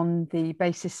on the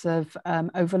basis of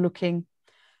overlooking,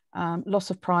 loss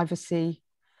of privacy,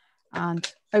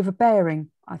 and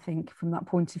overbearing, I think, from that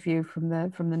point of view from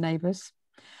the neighbours.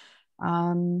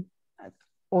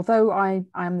 Although I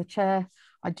am the chair,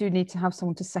 I do need to have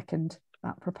someone to second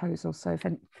that proposal. So if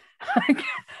any,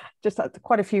 just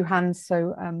quite a few hands,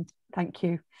 so thank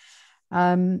you.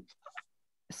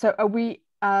 So are we,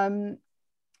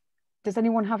 does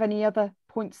anyone have any other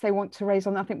points they want to raise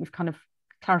on that? I think we've kind of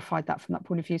clarified that from that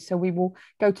point of view. So we will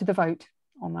go to the vote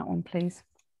on that one, please.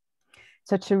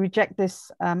 So to reject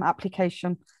this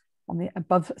application on the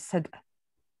above said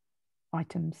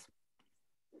items.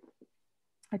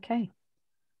 Okay.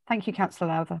 Thank you, Councillor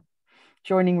Lowther,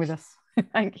 joining with us.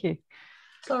 Thank you.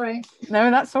 Sorry.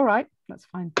 No, that's all right. That's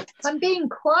fine. I'm being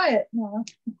quiet now.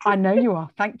 I know you are.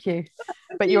 Thank you.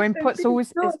 But your input's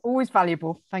always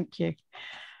valuable. Thank you.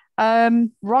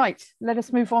 Right. Let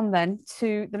us move on then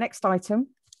to the next item.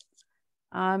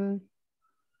 Not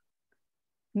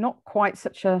quite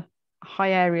such a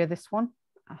high area, this one.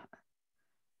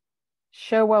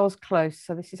 Sherwell's Close.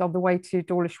 So this is on the way to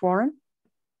Dawlish Warren.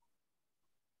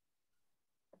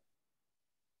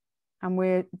 And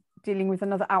we're dealing with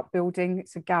another outbuilding.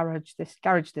 It's a garage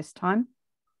this time.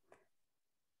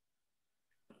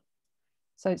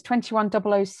 So it's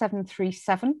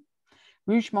 2100737,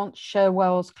 Rougemont,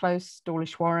 Sherwell's Close,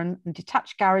 Dawlish Warren, and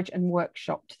detached garage and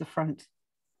workshop to the front.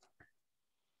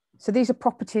 So these are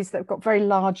properties that have got very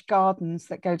large gardens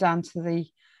that go down to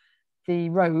the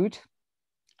road.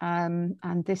 And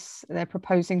this, they're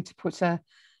proposing to put there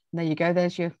you go,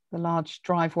 there's the large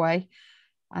driveway.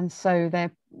 And so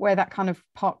where that kind of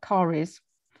parked car is,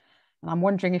 and I'm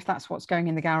wondering if that's what's going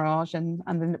in the garage, and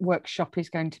the workshop is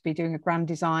going to be doing a grand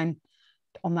design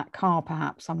on that car,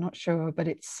 perhaps. I'm not sure, but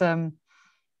it's it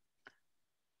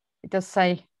does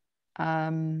say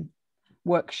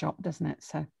workshop, doesn't it?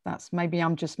 So that's, maybe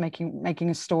I'm just making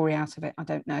a story out of it. I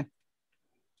don't know.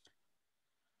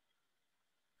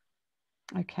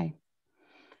 Okay.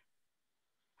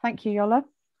 Thank you, Yola.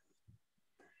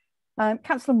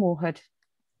 Councillor Moorhead.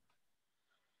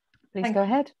 Please go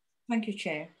ahead. Thank you,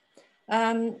 Chair.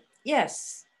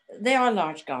 Yes, they are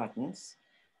large gardens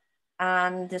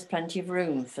and there's plenty of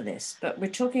room for this, but we're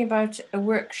talking about a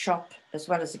workshop as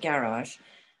well as a garage,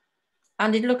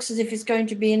 and it looks as if it's going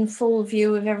to be in full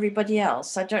view of everybody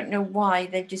else. I don't know why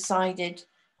they've decided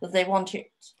that they want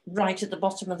it right at the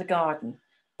bottom of the garden,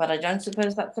 but I don't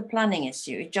suppose that's a planning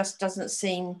issue. It just doesn't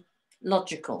seem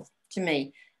logical to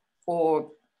me,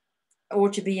 or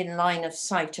to be in line of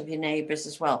sight of your neighbours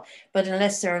as well. But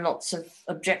unless there are lots of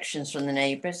objections from the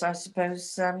neighbours, I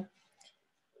suppose,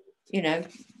 you know,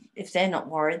 if they're not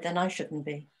worried, then I shouldn't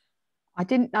be. I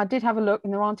did have a look,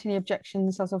 and there aren't any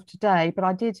objections as of today, but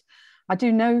I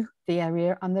do know the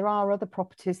area, and there are other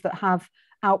properties that have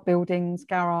outbuildings,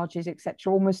 garages,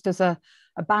 etc., almost as a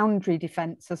boundary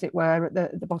defence, as it were, at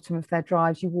the bottom of their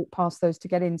drives. You walk past those to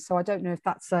get in. So I don't know if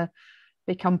that's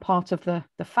become part of the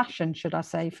fashion, should I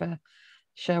say, for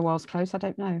Sherwell's Close. I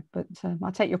don't know, but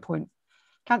I take your point.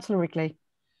 Councillor Wrigley.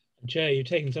 Chair, you've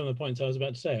taken some of the points I was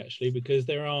about to say, actually, because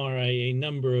there are a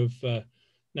number of so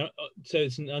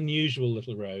it's an unusual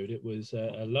little road. It was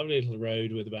a lovely little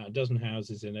road with about a dozen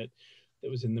houses in it that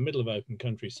was in the middle of open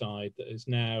countryside that is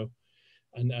now,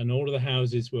 and all of the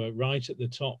houses were right at the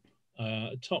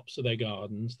tops of their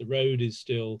gardens. The road is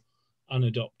still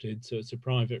unadopted, so it's a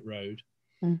private road.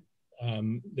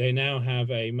 They now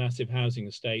have a massive housing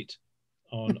estate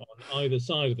on either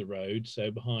side of the road.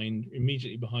 So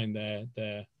immediately behind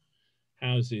their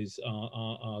houses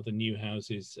are the new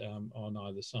houses on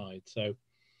either side. So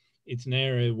it's an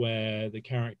area where the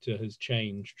character has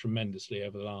changed tremendously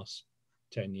over the last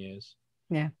 10 years.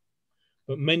 Yeah.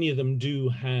 but many of them do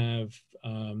have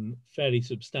fairly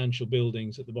substantial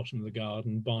buildings at the bottom of the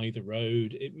garden by the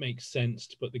road. It makes sense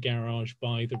to put the garage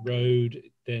by the road.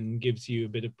 It then gives you a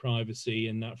bit of privacy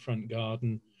in that front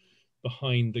garden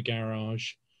behind the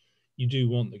garage. You do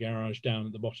want the garage down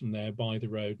at the bottom there by the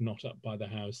road, not up by the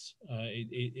house.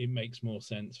 It makes more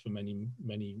sense for in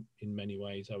many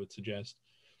ways, I would suggest.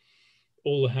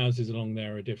 All the houses along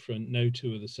there are different. No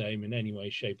two are the same in any way,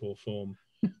 shape or form.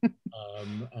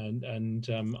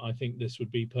 I think this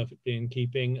would be perfectly in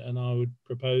keeping, and I would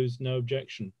propose no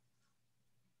objection.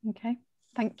 Okay,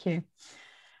 thank you.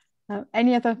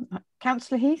 Any other?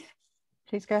 Councillor Heath,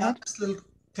 please go ahead.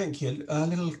 Thank you. A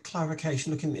little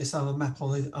clarification looking at this other map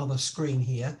on the other screen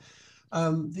here.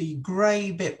 The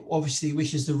grey bit, obviously,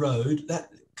 which is the road, that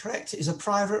correct, is a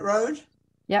private road?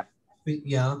 Yep.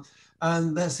 Yeah.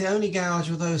 And that's the only garage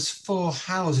with those 4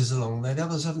 houses along there. The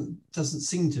others doesn't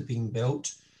seem to have been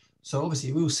built. So obviously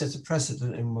it will set a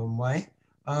precedent in one way.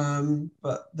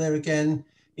 But there again,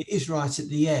 it is right at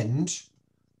the end.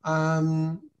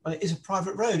 And it is a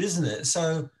private road, isn't it?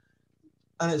 So,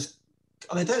 and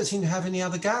they don't seem to have any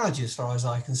other garages as far as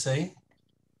I can see.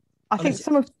 I think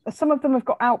some of them have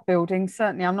got outbuildings.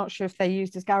 Certainly, I'm not sure if they're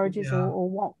used as garages or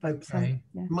what. But okay,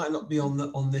 yeah. Might not be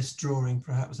on this drawing.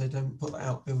 Perhaps they don't put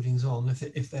outbuildings on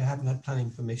if they haven't had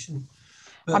planning permission.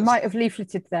 But, I might have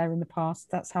leafleted there in the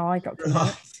past. That's how I got to know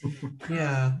it.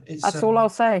 Yeah, that's all I'll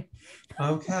say.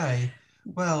 Okay,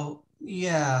 well,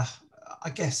 yeah, I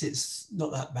guess it's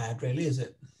not that bad, really, is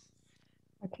it?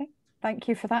 Okay, thank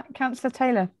you for that, Councillor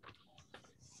Taylor.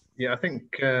 Yeah, I think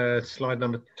slide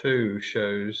number 2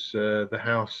 shows the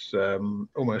house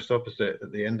almost opposite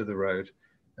at the end of the road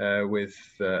with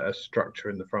a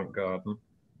structure in the front garden.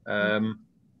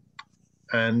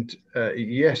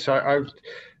 Yes,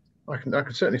 I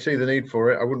can certainly see the need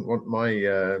for it. I wouldn't want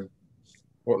my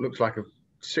what looks like a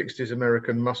 60s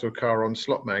American muscle car on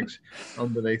slot mags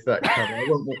underneath that cover.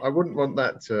 I wouldn't want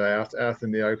that out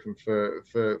in the open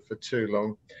for too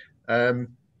long.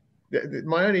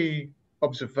 My only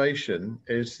observation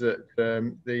is that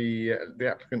the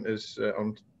applicant has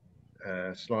on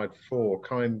slide 4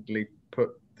 kindly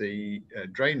put the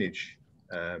drainage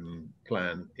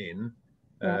plan in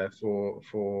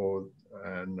for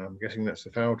and I'm guessing that's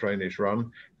the foul drainage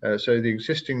run. So the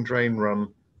existing drain run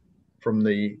from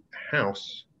the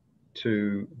house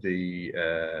to the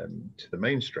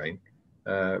main drain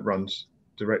runs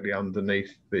directly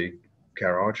underneath the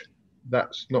garage.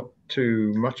 That's not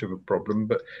too much of a problem,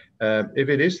 but if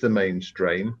it is the main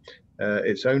drain,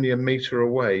 it's only a metre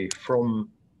away from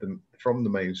the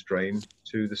main drain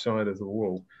to the side of the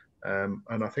wall. And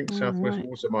I think South West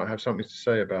Water might have something to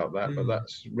say about that, but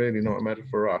that's really not a matter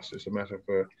for us. It's a matter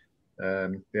for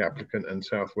the applicant and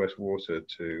South West Water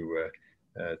to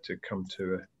come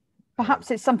to a.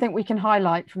 Perhaps it's something we can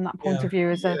highlight from that point of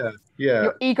view as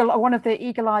one of the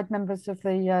eagle-eyed members of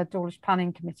the Dawlish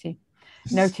Planning Committee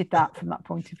noted that from that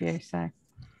point of view. So,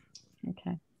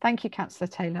 okay, thank you, Councillor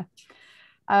Taylor.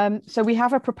 So we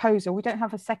have a proposal. We don't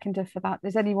have a seconder for that.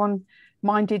 Is anyone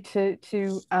minded to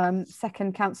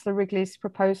second Councillor Wrigley's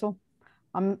proposal?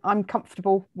 I'm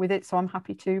comfortable with it, so I'm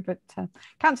happy to. But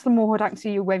Councillor Moorhood, I can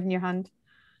see you waving your hand.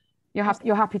 You're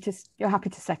happy to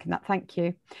second that. Thank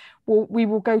you. Well, we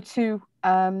will go to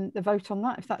the vote on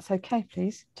that, if that's okay,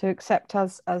 please, to accept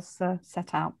as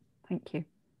set out. Thank you.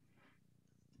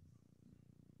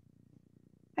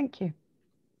 Thank you.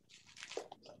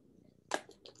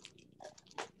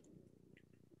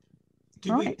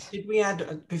 Did we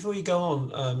add, before you go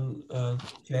on,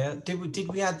 Chair, did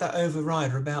we add that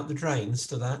overrider about the drains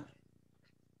to that?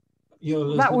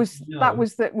 That was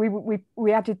that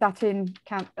we added that in.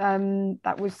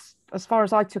 That was, as far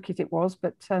as I took it, it was.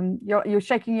 But you're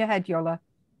shaking your head, Yola.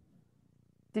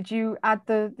 Did you add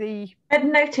the? I'd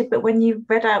noted, but when you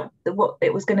read out what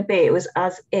it was going to be, it was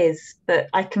as is. But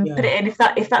I can put it in if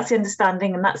that's the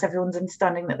understanding, and that's everyone's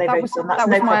understanding that they voted on. That's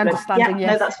no problem. My understanding.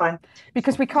 Yeah, yes. No, that's fine.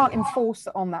 Because we can't enforce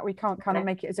on that. We can't kind of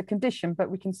make it as a condition,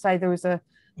 but we can say there was a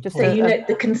just. So you note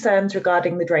the concerns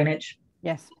regarding the drainage.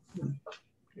 Yes.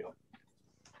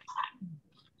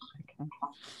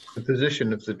 The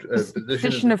position of the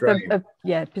position of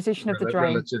the drain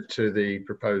relative to the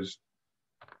proposed.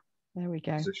 There we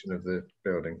go. Position of the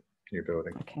building, new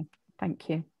building. Okay, thank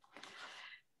you.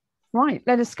 Right,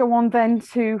 let us go on then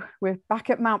we're back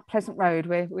at Mount Pleasant Road.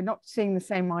 We're not seeing the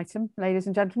same item, ladies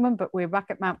and gentlemen, but we're back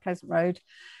at Mount Pleasant Road,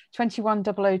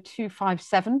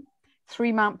 2100257,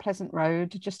 3 Mount Pleasant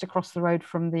Road, just across the road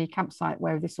from the campsite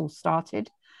where this all started.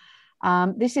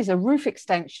 This is a roof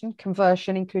extension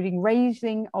conversion, including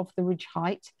raising of the ridge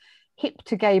height, hip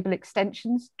to gable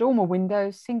extensions, dormer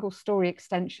windows, single story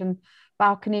extension,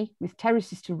 balcony with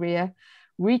terraces to rear,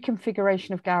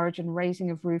 reconfiguration of garage and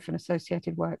raising of roof and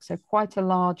associated work. So quite a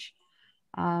large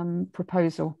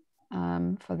proposal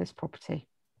for this property.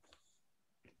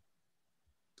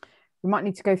 We might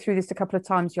need to go through this a couple of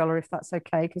times, Yola, if that's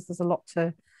okay, because there's a lot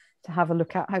to have a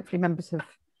look at. Hopefully members have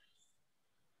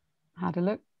had a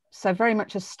look. So very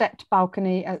much a stepped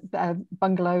balcony,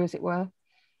 bungalow, as it were.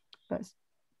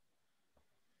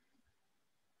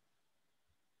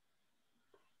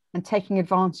 And taking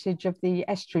advantage of the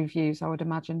estuary views, I would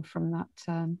imagine, from that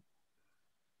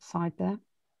side there.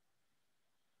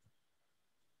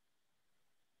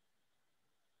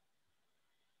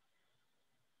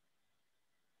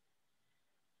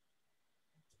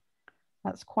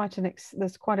 That's quite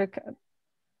there's quite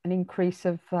an increase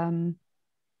of the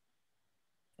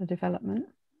development.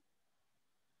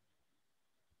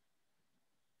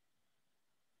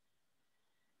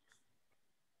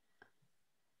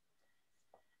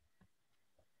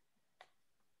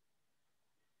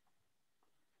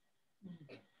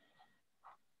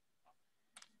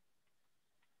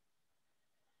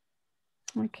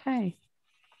 Okay.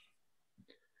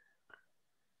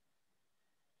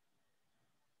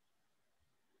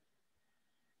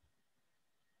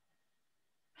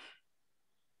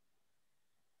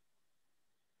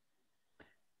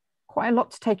 Quite a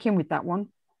lot to take in with that one.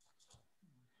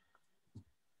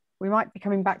 We might be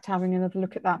coming back to having another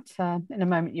look at that in a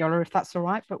moment, Yola, if that's all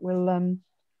right, but we'll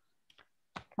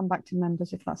come back to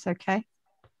members if that's okay.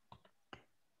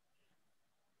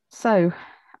 So,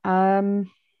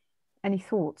 any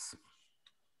thoughts?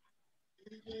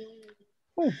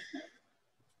 Oh,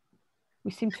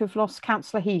 we seem to have lost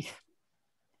Councillor Heath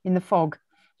in the fog.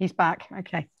 He's back.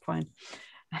 Okay, fine.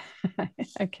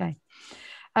 Okay.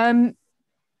 I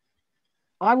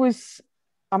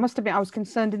must admit, I was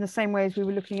concerned in the same way as we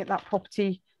were looking at that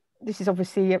property. This is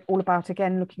obviously all about,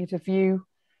 again, looking at a view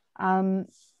of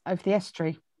the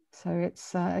estuary. So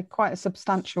it's quite a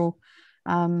substantial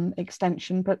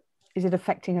extension, but is it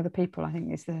affecting other people, I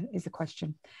think is the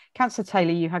question. Councillor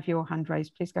Taylor, you have your hand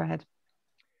raised. Please go ahead.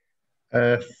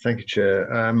 Thank you,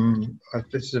 Chair.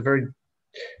 This is a very,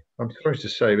 I'm sorry to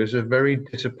say, there's a very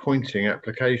disappointing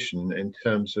application in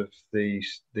terms of the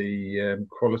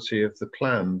quality of the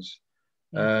plans.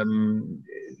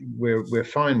 We're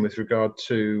fine with regard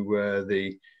to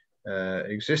the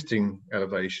existing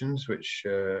elevations, which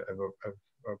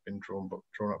have been drawn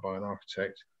up by an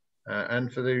architect,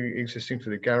 and for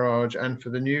the garage and for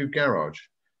the new garage.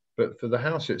 But for the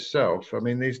house itself, I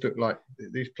mean, these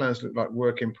plans look like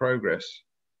work in progress.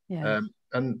 Yeah.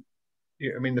 And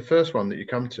I mean, the first one that you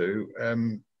come to,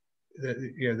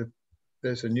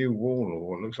 there's a new wall,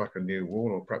 or it looks like a new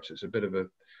wall, or perhaps it's a bit of a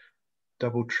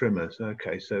double trimmer.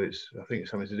 Okay, so I think it's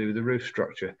something to do with the roof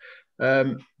structure.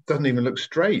 Doesn't even look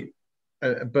straight.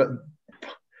 But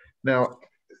now,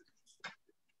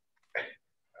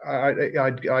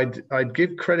 I'd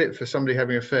give credit for somebody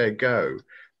having a fair go,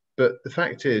 but the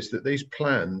fact is that these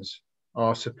plans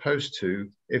are supposed to,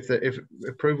 if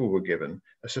approval were given,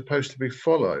 are supposed to be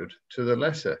followed to the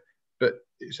letter. But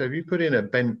so if you put in a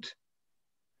bent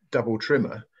double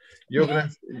trimmer, you're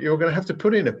gonna have to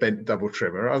put in a bent double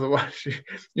trimmer, otherwise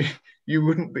you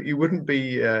wouldn't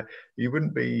be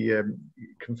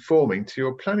conforming to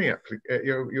your planning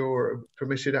your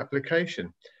permitted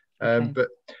application. Okay. But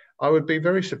I would be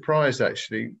very surprised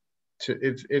actually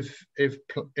if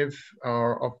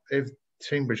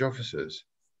Teambridge officers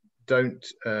don't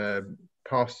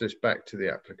pass this back to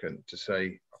the applicant to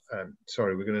say,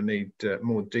 sorry, we're going to need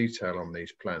more detail on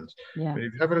these plans. Yeah. But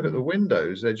if you have a look at the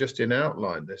windows, they're just in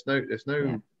outline. There's no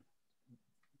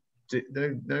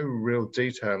real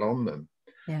detail on them.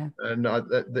 Yeah.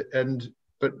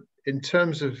 But in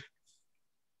terms of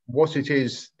what it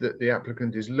is that the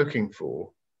applicant is looking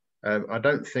for, I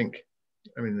don't think.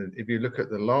 I mean, if you look at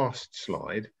the last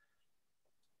slide,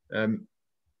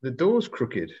 the door's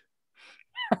crooked.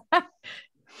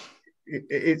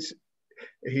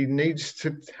 He needs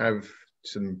to have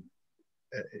some.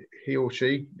 He or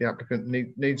she, the applicant,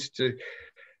 needs to,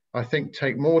 I think,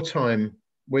 take more time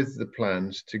with the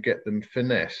plans to get them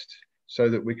finessed, so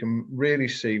that we can really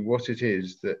see what it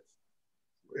is that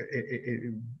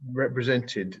it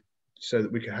represented, so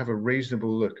that we can have a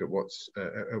reasonable look at what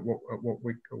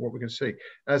we can see.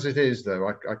 As it is, though,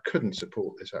 I couldn't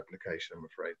support this application, I'm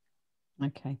afraid.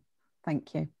 Okay,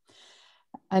 thank you.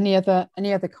 Any other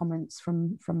comments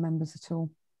from members at all?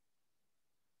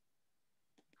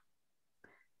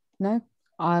 No,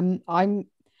 I'm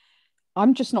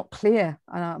just not clear.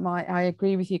 I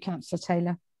agree with you, Councillor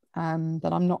Taylor,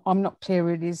 that I'm not clear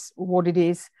what it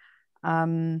is.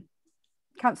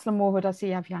 Councillor Moorhood, I see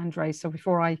you have your hand raised. So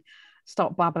before I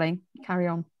start babbling, carry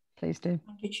on, please do.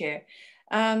 Thank you, Chair.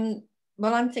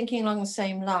 Well, I'm thinking along the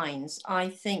same lines. I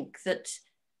think that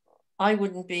I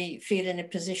wouldn't feel in a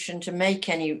position to make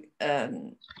any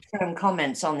firm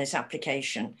comments on this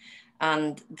application,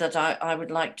 and that I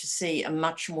would like to see a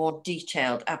much more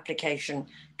detailed application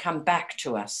come back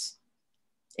to us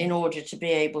in order to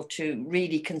be able to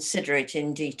really consider it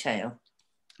in detail.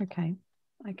 Okay,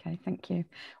 thank you.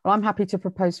 Well, I'm happy to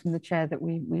propose from the chair that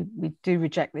we do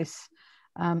reject this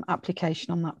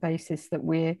application on that basis, that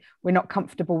we're not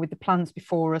comfortable with the plans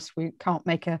before us. We can't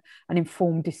make an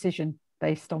informed decision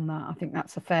based on that. I think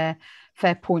that's a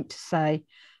fair point to say.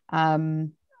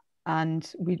 And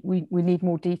we need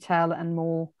more detail and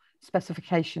more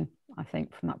specification, I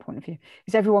think, from that point of view.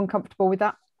 Is everyone comfortable with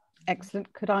that?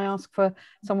 Excellent. Could I ask for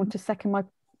someone to second my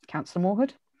Councillor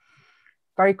Moorhood?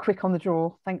 Very quick on the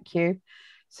draw, thank you.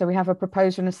 So we have a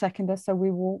proposer and a seconder, so we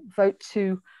will vote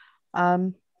to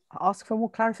ask for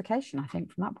more clarification, I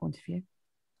think, from that point of view.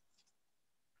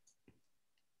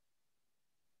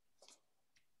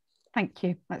 Thank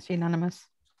you, that's unanimous.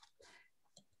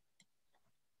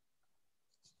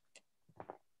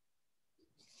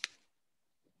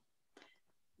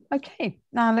 Okay,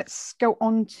 now let's go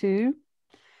on to,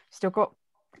 still got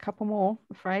a couple more,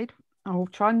 I'm afraid. I'll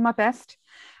try my best.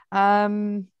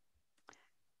 So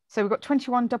we've got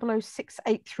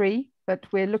 21-00683, but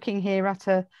we're looking here at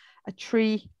a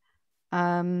tree,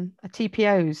 a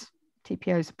TPOs,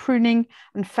 pruning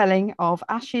and felling of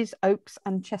ashes, oaks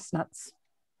and chestnuts.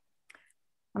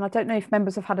 And I don't know if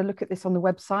members have had a look at this on the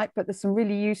website, but there's some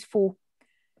really useful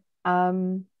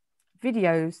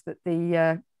videos that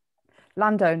the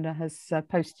landowner has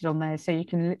posted on there, so you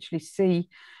can literally see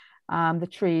the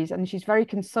trees, and she's very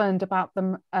concerned about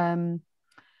them.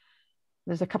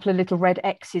 There's a couple of little red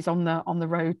X's on the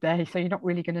road there, so you're not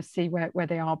really going to see where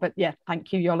they are. But yeah,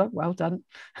 thank you, Yola. Well done.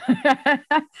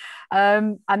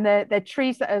 And they're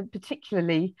trees that are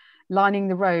particularly lining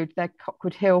the road. They're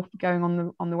Cockwood Hill,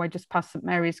 going on the way just past St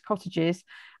Mary's Cottages,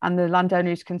 and the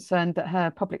landowner is concerned that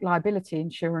her public liability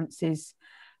insurance is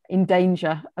in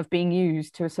danger of being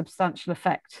used to a substantial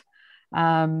effect.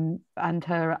 And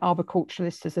her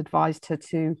arboriculturalist has advised her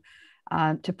to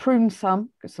prune some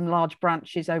large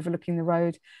branches overlooking the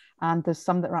road, and there's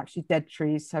some that are actually dead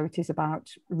trees, so it is about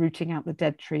rooting out the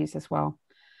dead trees as well.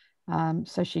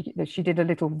 So she did a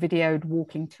little videoed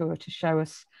walking tour to show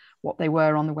us what they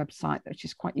were on the website, which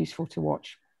is quite useful to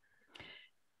watch.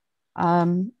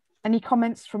 Any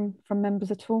comments from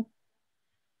members at all?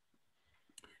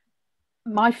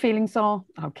 My feelings are,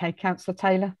 okay, Councillor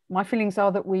Taylor, my feelings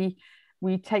are that we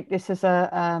take this as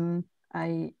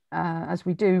as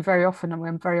we do very often, and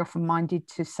we're very often minded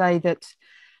to say that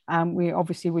we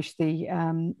obviously wish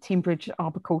the Teambridge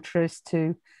arboriculturist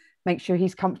to make sure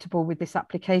he's comfortable with this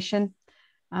application,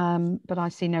 but I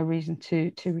see no reason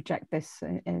to reject this.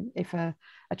 If a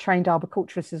trained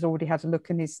arboriculturist has already had a look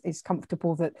and is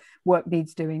comfortable that work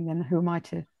needs doing, then who am I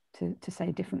to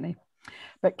say differently?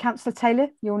 But Councillor Taylor,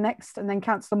 you're next, and then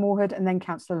Councillor Moorhood, and then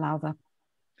Councillor Lowther.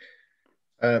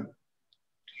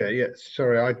 Okay, yeah,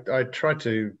 sorry, I tried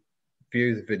to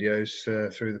view the videos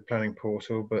through the planning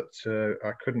portal, but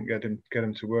I couldn't get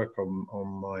them to work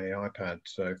on my iPad.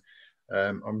 So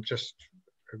I'm just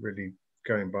really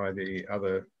going by the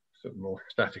other sort of more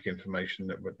static information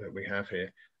that we have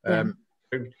here. Yeah.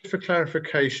 For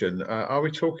clarification, are we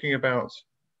talking about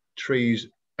trees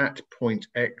at point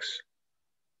X,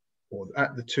 or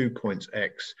at the 2 points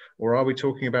X, or are we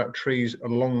talking about trees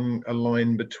along a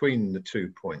line between the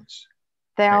 2 points?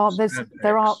 There are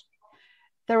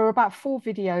about 4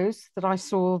 videos that I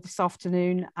saw this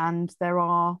afternoon, and there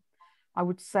are, I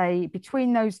would say,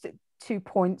 between those 2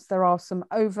 points, there are some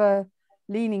over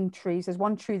leaning trees. There's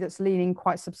one tree that's leaning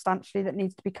quite substantially that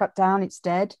needs to be cut down. It's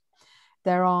dead.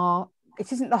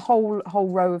 It isn't the whole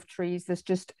row of trees. There's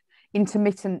just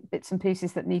intermittent bits and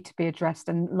pieces that need to be addressed,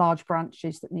 and large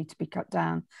branches that need to be cut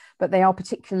down, but they are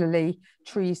particularly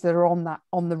trees that are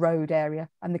on the road area,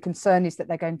 and the concern is that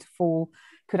they're going to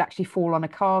could actually fall on a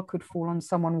car, could fall on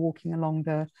someone walking along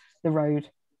the road.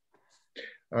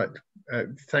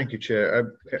 Thank you,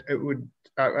 Chair.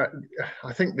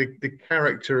 I think the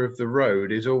character of the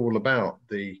road is all about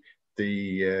the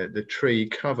tree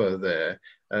cover there,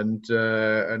 and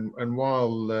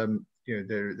while you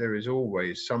know, there is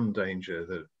always some danger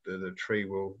that the tree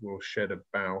will shed a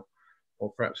bough,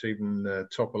 or perhaps even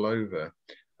topple over.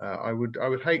 I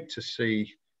would hate to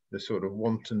see the sort of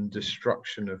wanton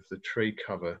destruction of the tree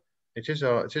cover. It is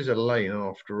a lane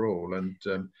after all, and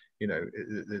you know,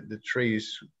 the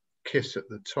trees kiss at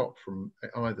the top from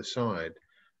either side.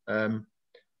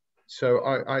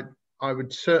 So I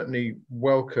would certainly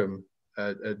welcome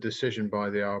a decision by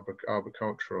the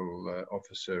arboricultural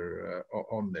officer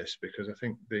on this, because I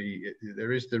think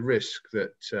there is the risk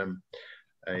that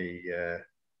a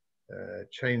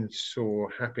chainsaw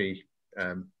happy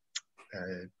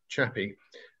chappie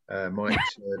might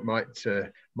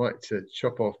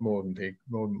chop off more than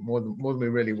we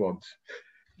really want.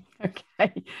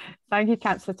 Okay, thank you,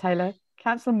 Councillor Taylor.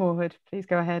 Councillor Moorhood, please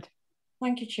go ahead.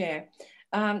 Thank you, Chair.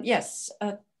 Yes,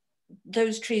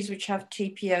 those trees which have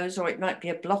TPOs, or it might be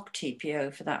a block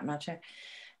TPO for that matter,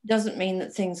 doesn't mean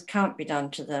that things can't be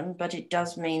done to them, but it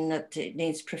does mean that it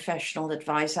needs professional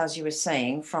advice, as you were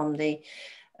saying, from the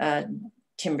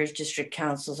Timbridge District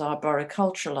Council's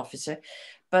arboricultural officer.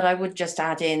 But I would just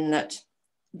add in that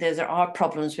there are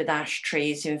problems with ash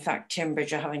trees. In fact,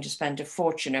 Timbridge are having to spend a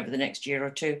fortune over the next year or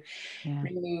two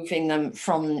removing them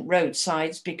from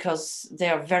roadsides, because they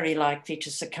are very likely to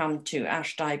succumb to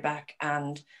ash dieback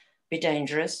and be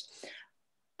dangerous.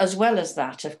 As well as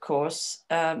that, of course,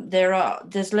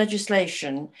 there's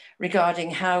legislation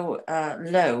regarding how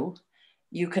low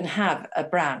you can have a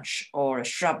branch or a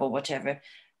shrub or whatever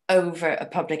over a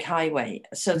public highway.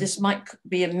 So this might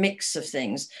be a mix of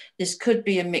things. This could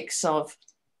be a mix of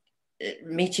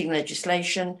meeting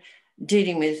legislation,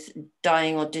 dealing with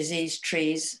dying or diseased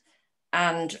trees,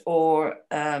 and or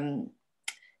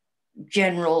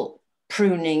general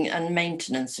pruning and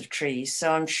maintenance of trees.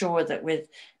 So I'm sure that with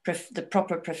the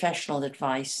proper professional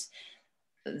advice,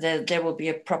 there will be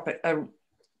a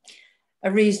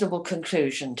reasonable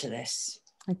conclusion to this.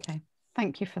 Okay,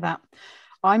 thank you for that.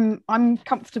 I'm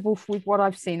comfortable with what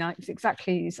I've seen. It's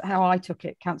exactly how I took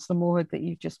it, Councillor Moorhood, that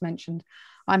you've just mentioned.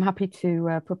 I'm happy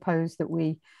to propose that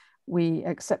we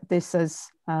accept this as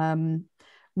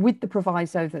with the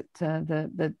proviso that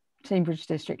the Timbridge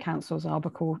District Council's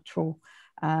arboricultural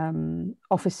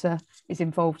officer is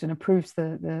involved and approves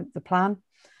the plan.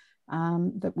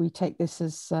 That we take this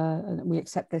as we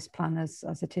accept this plan as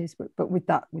it is, but with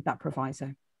that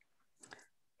proviso.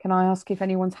 Can I ask if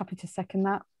anyone's happy to second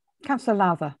that? Councillor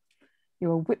Lowther,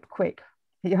 you're whip quick.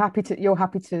 You're happy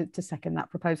to second that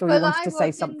proposal. Well, you wanted to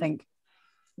say something.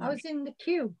 I was in the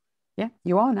queue. Yeah,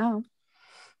 you are now.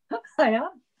 I am.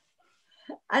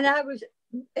 And I was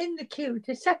in the queue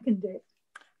to second it.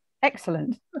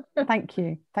 Excellent. Thank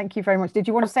you. Thank you very much. Did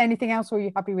you want to say anything else, or are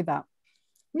you happy with that?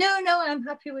 No, I'm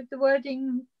happy with the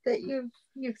wording that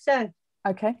you've said.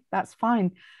 Okay, that's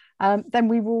fine. Then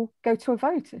we will go to a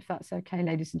vote, if that's okay,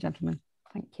 ladies and gentlemen.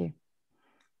 Thank you.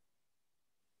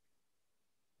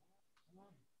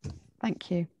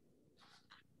 Thank you.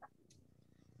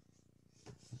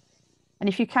 And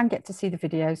if you can get to see the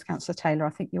videos, Councillor Taylor,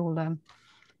 I think you'll know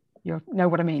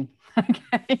what I mean.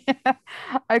 Okay.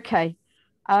 Okay.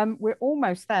 We're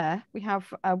almost there. We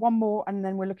have one more, and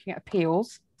then we're looking at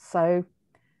appeals. So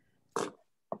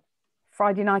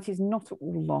Friday night is not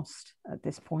all lost at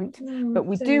this point, but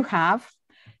we do have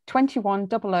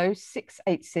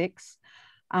 21000686,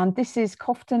 and this is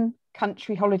Cofton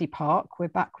Country Holiday Park. We're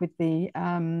back with the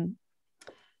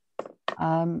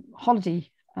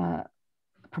holiday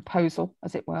proposal,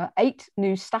 as it were. 8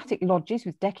 new static lodges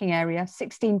with decking area,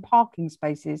 16 parking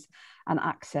spaces and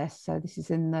access. So this is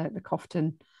in the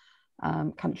Cofton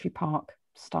Country Park,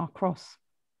 Star Cross.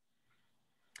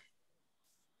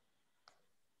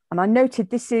 And I noted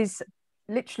this is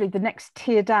literally the next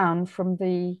tier down from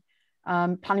the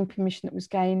planning permission that was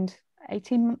gained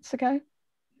 18 months ago,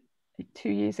 2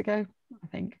 years ago, I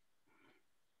think.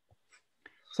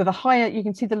 So the higher, you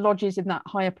can see the lodges in that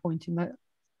higher point in the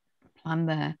plan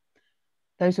there.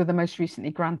 Those were the most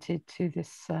recently granted to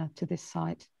this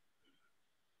site.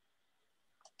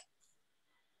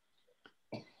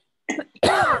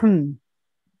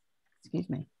 Excuse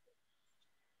me.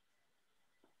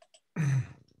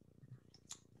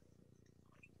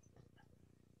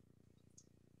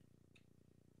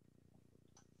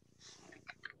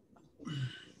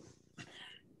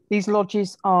 These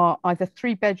lodges are either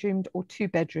 3-bedroomed or 2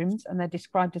 bedrooms, and they're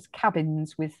described as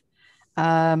cabins with,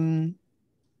 they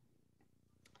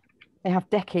have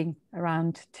decking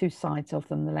around 2 sides of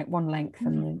them, one length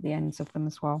and the ends of them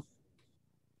as well.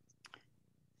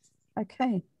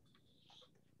 Okay.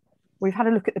 We've had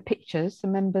a look at the pictures. The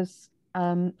members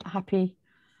happy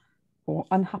or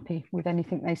unhappy with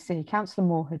anything they see? Councillor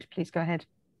Moorhood, please go ahead.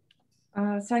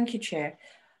 Thank you, Chair.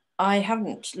 I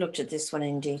haven't looked at this one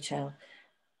in detail.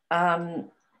 I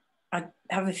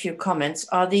have a few comments.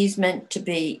 Are these meant to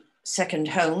be second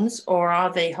homes, or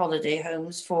are they holiday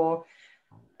homes for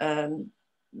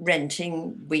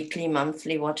renting weekly,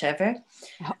 monthly, whatever?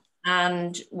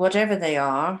 And whatever they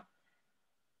are,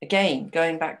 again,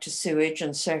 going back to sewage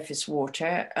and surface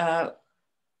water,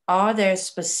 are there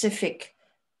specific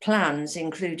plans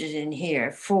included in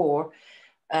here for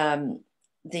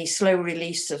the slow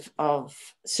release of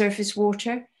surface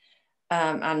water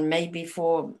and maybe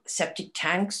for septic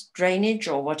tanks, drainage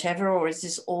or whatever, or is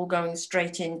this all going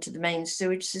straight into the main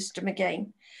sewage system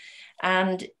again?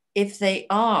 And if they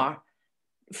are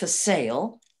for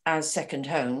sale as second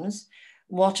homes,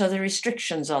 what are the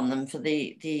restrictions on them for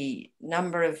the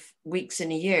number of weeks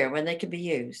in a year when they can be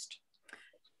used?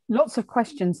 Lots of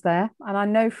questions there. And I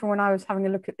know from when I was having a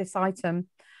look at this item,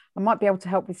 I might be able to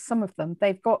help with some of them.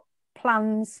 They've got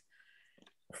plans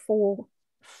for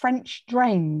French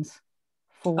drains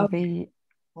for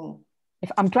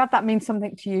I'm glad that means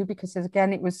something to you, because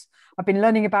again, I've been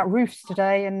learning about roofs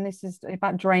today, and this is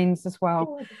about drains as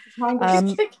well.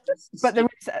 But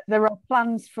there are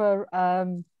plans for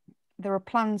an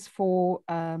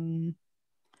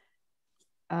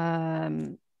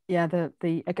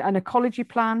ecology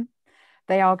plan.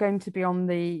 They are going to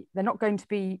be they're not going to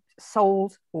be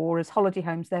sold or as holiday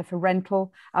homes. They're for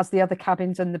rental, as the other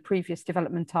cabins and the previous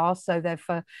development are. So they're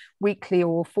for weekly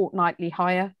or fortnightly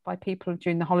hire by people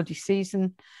during the holiday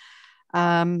season.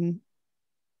 And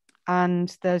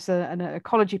there's an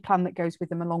ecology plan that goes with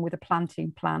them, along with a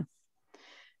planting plan.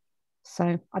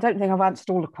 So I don't think I've answered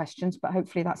all the questions, but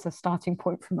hopefully that's a starting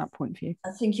point from that point of view.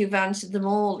 I think you've answered them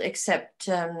all, except...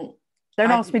 Don't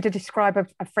ask me to describe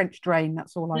a French drain.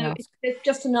 That's all I ask. It's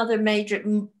just another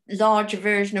larger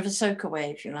version of a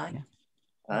soakaway, if you like.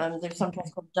 Yeah. They're sometimes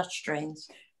called Dutch drains.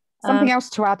 Something else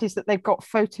to add is that they've got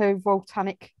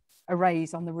photovoltaic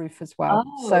arrays on the roof as well.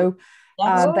 So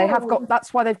they have got.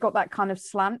 That's why they've got that kind of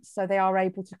slant. So they are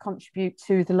able to contribute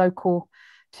to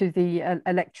the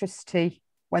electricity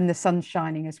when the sun's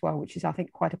shining as well, which is, I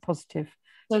think, quite a positive.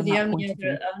 So the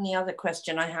only other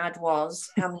question I had was,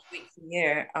 how many weeks a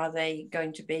year are they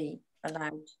going to be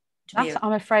allowed to be?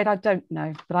 I'm afraid I don't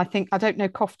know, but I don't know.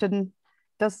 Cofton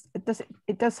does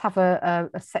have a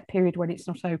set period when it's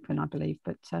not open, I believe.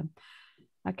 But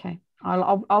okay,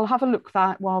 I'll have a look at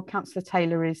that while Councillor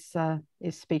Taylor is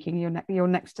speaking. You're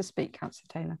next to speak, Councillor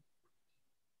Taylor.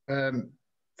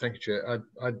 Thank you, Chair.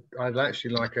 I'd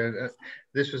actually like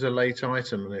this was a late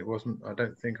item, and it wasn't, I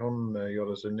don't think, on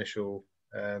Yola's initial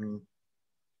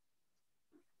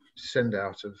send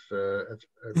out of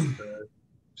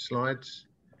slides,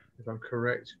 if I'm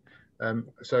correct.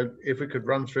 So if we could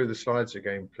run through the slides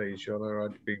again, please, Yola,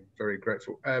 I'd be very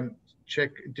grateful.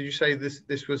 Did you say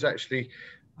this was actually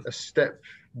a step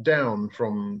down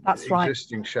from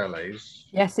existing chalets?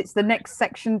 Yes, it's the next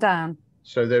section down.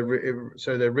 So they're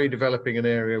redeveloping an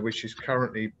area which is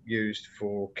currently used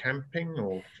for camping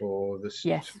or for the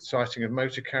siting of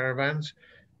motor caravans.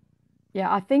 Yeah,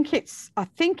 I think it's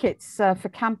for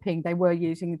camping they were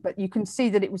using, but you can see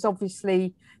that it was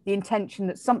obviously the intention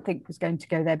that something was going to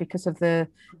go there because of the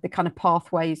kind of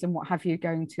pathways and what have you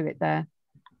going to it there.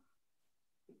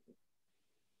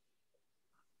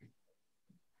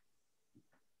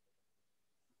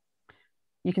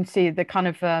 You can see the kind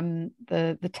of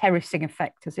the terracing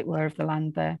effect, as it were, of the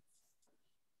land there.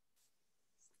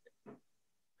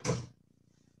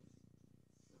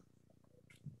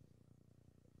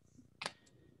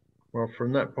 Well,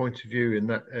 from that point of view, in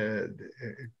that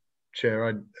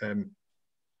Chair, I'm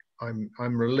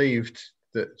relieved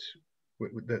that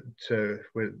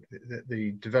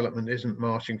the development isn't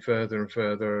marching further and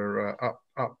further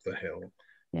up the hill.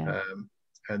 Yeah.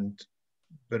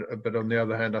 But on the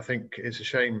other hand, I think it's a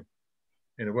shame,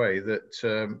 in a way,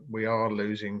 that we are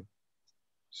losing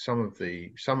some of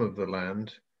the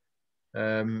land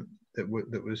that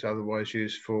was otherwise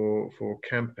used for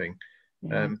camping.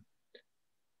 Yeah.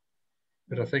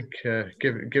 But I think,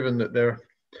 given that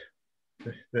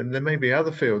there may be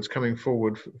other fields coming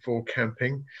forward for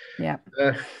camping. Yeah,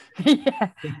 yeah,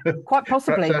 quite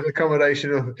possibly. Perhaps that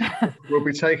accommodation will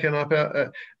be taken up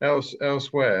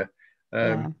elsewhere.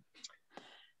 Yeah.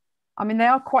 I mean, they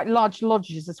are quite large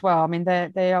lodges as well. I mean,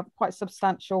 they are quite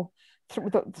substantial.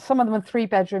 Some of them are 3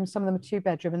 bedrooms, some of them are 2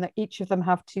 bedroom, and each of them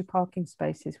have 2 parking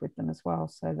spaces with them as well.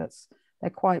 So they're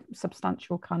quite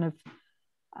substantial kind of.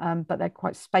 But they're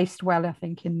quite spaced well, I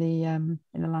think, in the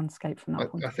landscape from that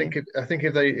point of view. I think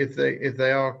if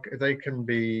they can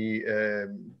be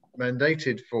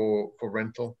mandated for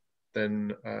rental,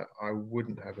 then I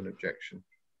wouldn't have an objection.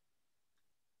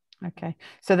 Okay,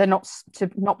 so they're not to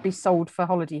not be sold for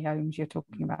holiday homes. You're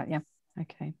talking about, yeah.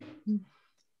 Okay,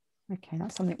 okay,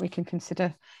 that's something we can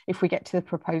consider if we get to the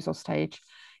proposal stage.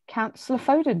 Councillor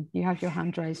Foden, you have your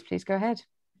hand raised. Please go ahead.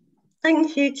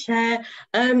 Thank you, Chair.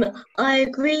 I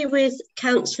agree with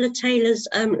Councillor Taylor's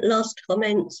last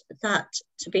comment that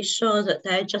to be sure that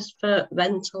they're just for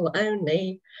rental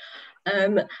only.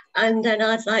 And then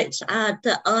I'd like to add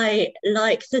that I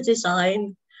like the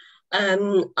design.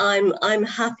 I'm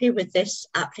happy with this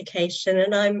application,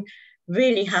 and I'm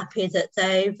really happy that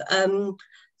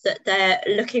they're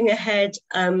looking ahead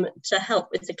to help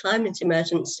with the climate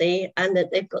emergency, and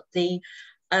that they've got the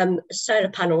solar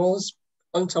panels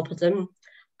on top of them.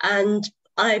 And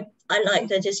I like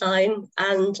the design,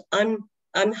 and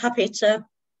I'm happy to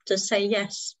say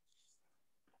yes.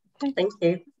 Okay. Thank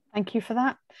you. Thank you for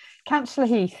that. Councillor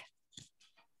Heath.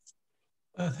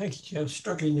 Thank you, Chair. I was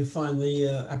struggling to find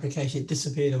the application. It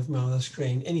disappeared off my other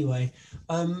screen. Anyway,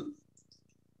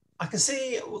 I can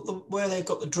see where they've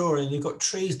got the drawing. They've got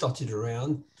trees dotted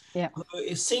around. Yeah.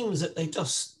 It seems that they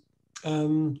just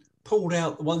pulled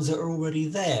out the ones that are already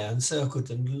there and circled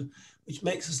them, which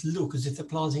makes us look as if they're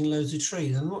planting loads of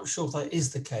trees. I'm not sure if that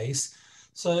is the case.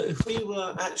 So if we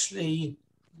were actually,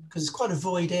 because it's quite a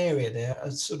void area there,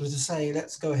 sort of to say,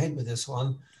 let's go ahead with this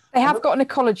one. They have got an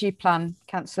ecology plan,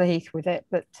 Councillor Heath, with it,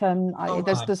 but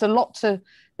there's a lot to.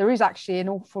 There is actually an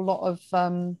awful lot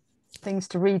of things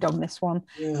to read on this one.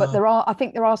 Yeah. But I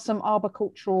think there are some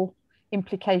arboricultural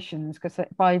implications, because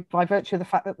by virtue of the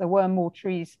fact that there were more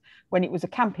trees when it was a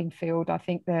camping field, I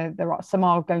think there are some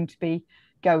are going to be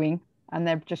going, and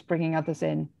they're just bringing others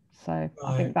in. So right.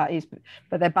 I think that is,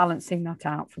 but they're balancing that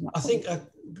out from that. I think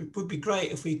it would be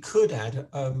great if we could add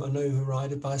an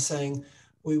overrider by saying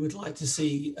we would like to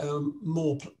see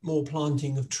more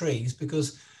planting of trees,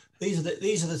 because these are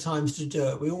the times to do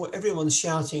it. Everyone's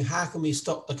shouting, how can we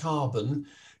stop the carbon?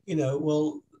 You know,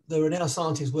 well, there are now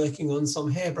scientists working on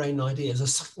some harebrained ideas of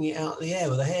sucking it out of the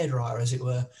air with a hairdryer, as it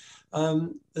were.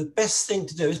 The best thing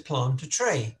to do is plant a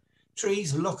tree.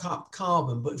 Trees lock up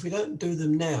carbon, but if we don't do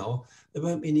them now, they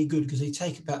won't be any good, because they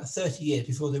take about 30 years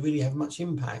before they really have much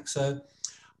impact. So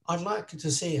I'd like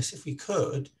to see us, if we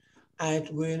could, and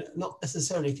we're not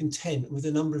necessarily content with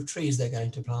the number of trees they're going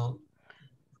to plant.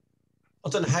 I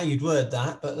don't know how you'd word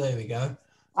that, but there we go.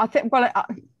 I think, well,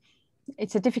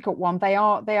 it's a difficult one. They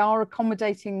are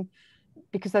accommodating,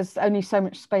 because there's only so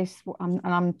much space, and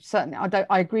I'm certain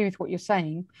I agree with what you're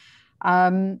saying,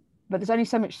 but there's only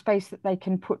so much space that they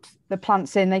can put the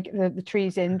plants in, the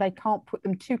trees in. They can't put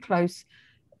them too close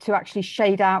to actually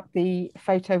shade out the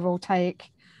photovoltaic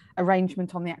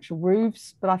arrangement on the actual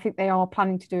roofs, but I think they are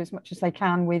planning to do as much as they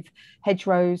can with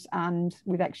hedgerows and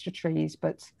with extra trees.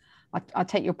 But I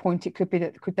take your point. It could be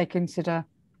that could they consider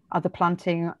other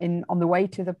planting on the way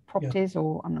to the properties, yeah.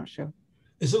 Or I'm not sure.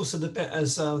 There's also the bit,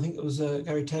 as I think it was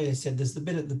Gary Taylor said, there's the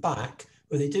bit at the back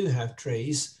where they do have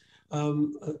trees.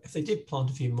 If they did plant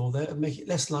a few more there, it would make it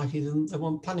less likely than they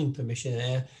want planning permission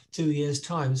there 2 years'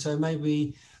 time. So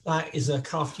maybe that is a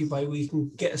crafty way we can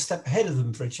get a step ahead of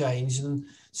them for a change and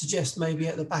suggest maybe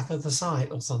at the back of the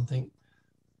site or something.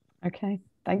 Okay,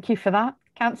 thank you for that.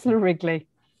 Councillor Wrigley.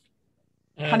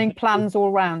 Cunning plans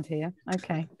all round here.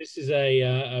 Okay. This is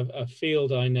a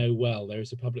field I know well. There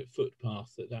is a public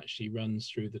footpath that actually runs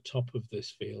through the top of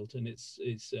this field, and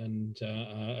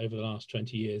over the last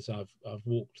 20 years, I've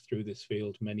walked through this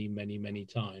field many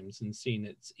times and seen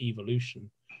its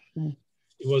evolution. Mm.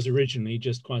 It was originally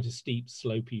just quite a steep,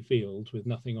 slopey field with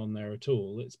nothing on there at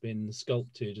all. It's been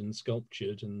sculpted and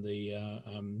sculptured, and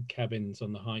the cabins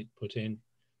on the height put in.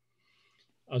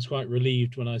 I was quite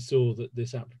relieved when I saw that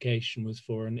this application was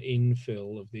for an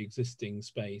infill of the existing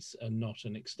space and not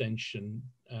an extension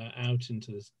out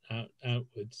into this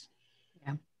outwards.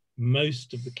 Yeah.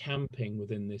 Most of the camping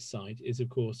within this site is, of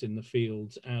course, in the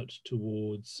fields out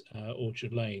towards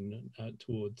Orchard Lane,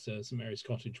 towards St Mary's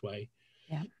Cottage Way,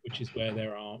 yeah. Which is where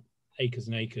there are acres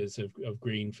and acres of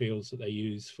green fields that they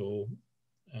use for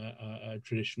a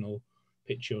traditional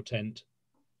pitch your tent.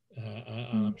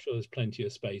 And I'm sure there's plenty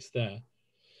of space there.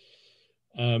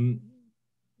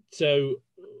 So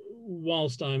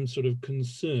whilst I'm sort of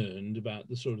concerned about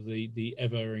the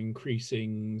ever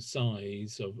increasing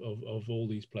size of all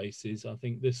these places, I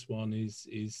think this one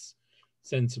is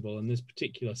sensible, and this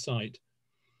particular site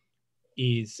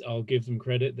is, I'll give them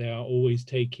credit, they are always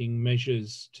taking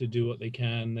measures to do what they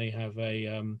can. They have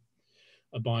a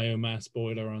biomass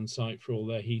boiler on site for all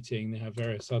their heating. They have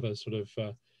various other sort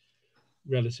of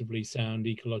relatively sound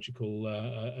ecological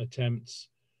attempts.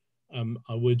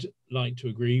 I would like to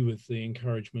agree with the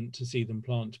encouragement to see them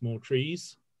plant more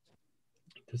trees,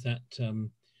 because that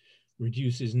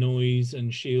reduces noise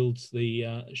and shields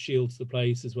the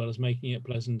place, as well as making it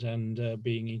pleasant and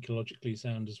being ecologically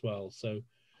sound as well. So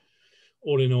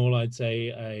all in all, I'd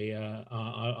say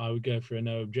I would go for a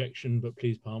no objection, but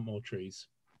please plant more trees.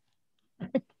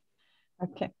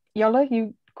 Okay. Yola,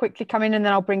 you quickly come in and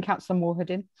then I'll bring Councillor Moorhood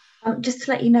in? Just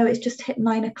to let you know, it's just hit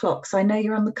 9 o'clock. So I know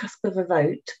you're on the cusp of a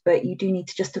vote, but you do need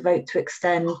to just a vote to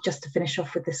extend just to finish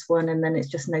off with this one. And then it's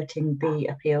just noting the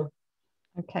appeal.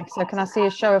 Okay, so can I see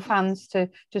a show of hands to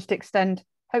just extend,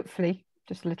 hopefully,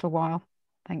 just a little while?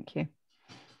 Thank you.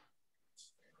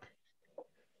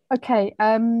 Okay,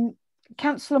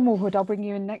 Councillor Moorhood, I'll bring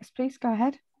you in next, please. Go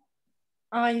ahead.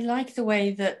 I like the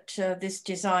way that this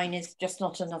design is just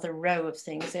not another row of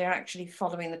things. They're actually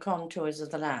following the contours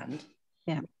of the land.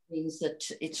 Yeah. It means that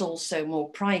it's also more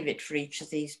private for each of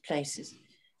these places.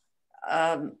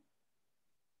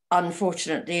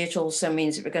 Unfortunately, it also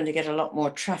means that we're going to get a lot more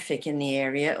traffic in the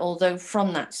area, although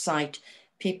from that site,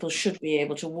 people should be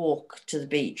able to walk to the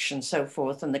beach and so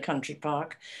forth and the country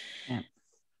park. Yeah.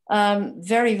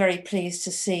 Very, very pleased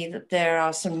to see that there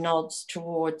are some nods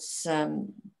towards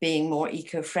being more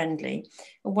eco-friendly.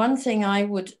 One thing I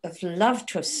would have loved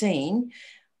to have seen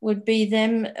would be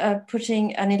them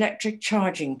putting an electric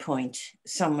charging point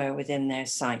somewhere within their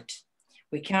site.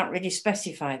 We can't really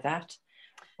specify that,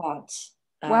 but...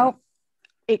 well,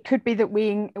 it could be that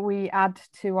we add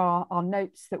to our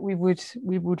notes that we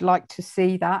would like to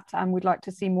see that, and we'd like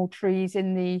to see more trees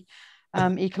in the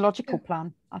ecological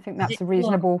plan. I think that's a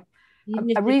reasonable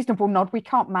nod. We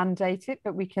can't mandate it,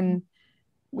 but we could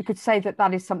say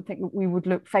that is something that we would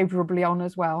look favourably on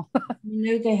as well.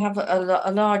 You know, they have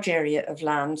a large area of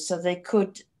land, so they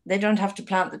don't have to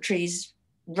plant the trees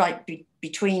right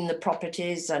between the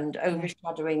properties and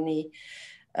overshadowing the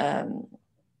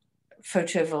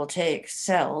photovoltaic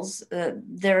cells.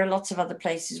 There are lots of other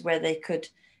places where they could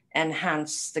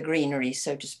enhance the greenery,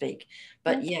 so to speak.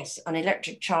 But yes, an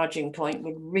electric charging point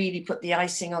would really put the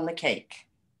icing on the cake.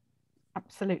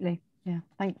 Absolutely. Yeah,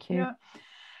 thank you.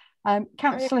 Yeah.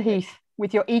 Councillor Heath,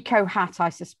 with your eco hat, I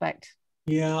suspect.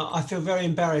 Yeah, I feel very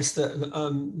embarrassed that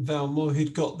Val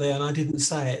Moorhood got there and I didn't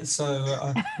say it, so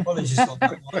apologies on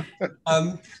that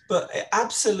one. But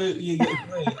absolutely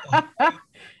agree.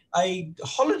 A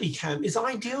holiday camp is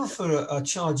ideal for a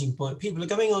charging point. People are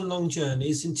going on long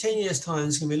journeys. In 10 years' time,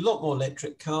 there's going to be a lot more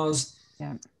electric cars.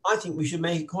 Yeah. I think we should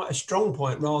make it quite a strong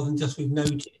point rather than just we've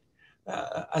noted.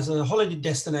 As a holiday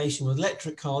destination with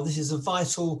electric car, this is a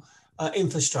vital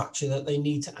infrastructure that they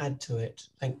need to add to it.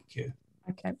 Thank you.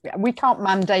 Okay, we can't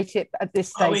mandate it at this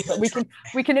stage, but we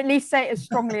can at least say it as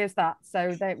strongly as that,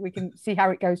 so that we can see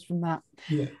how it goes from that.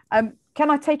 Yeah. Can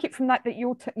I take it from that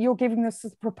you're giving us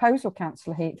a proposal,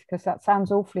 Councillor Heath, because that sounds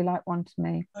awfully like one to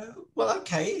me. Well,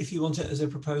 okay, if you want it as a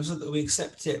proposal, that we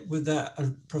accept it with that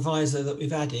proviso that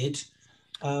we've added.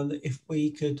 If we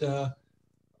could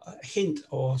hint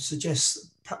or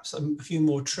suggest perhaps a few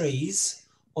more trees.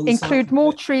 Include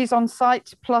more trees on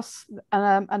site, plus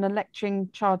an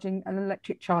electric charging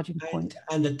point.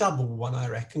 And a double one, I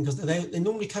reckon, because they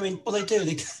normally come in, well, they do.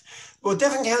 Well,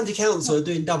 Devon County Council are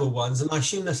doing double ones, and I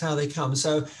assume that's how they come.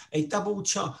 So a double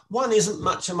one isn't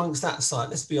much amongst that site,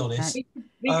 let's be honest.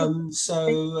 Yeah,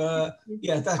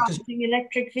 because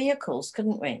electric vehicles,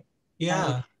 couldn't we?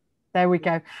 Yeah. There we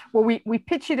go. Well, we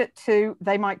pitch it at 2.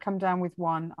 They might come down with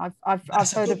 1. I've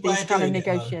heard of these kind of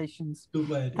negotiations.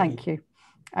 Thank you.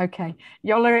 Okay,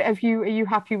 Yola, are you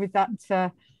happy with that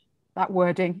that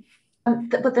wording?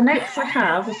 But the notes I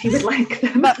have, if you would like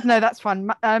them. No, that's fine.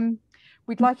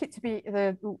 We'd like it to be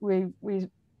we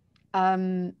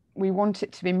want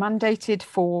it to be mandated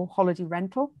for holiday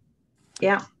rental.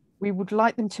 Yeah. We would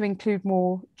like them to include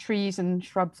more trees and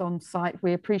shrubs on site.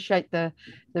 We appreciate the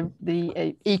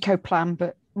eco plan,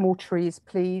 but more trees,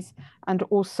 please, and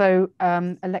also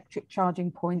electric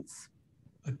charging points.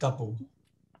 A double.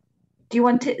 Do you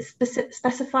want it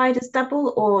specified as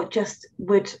double, or just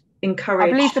would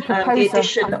encourage the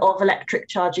addition of electric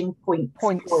charging points?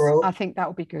 Plural? I think that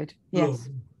would be good. Yes.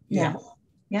 Yeah.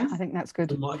 I think that's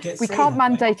good. We can't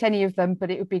mandate any of them,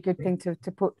 but it would be a good thing to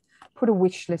put a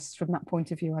wish list from that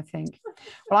point of view, I think.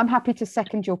 Well, I'm happy to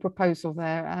second your proposal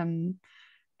there,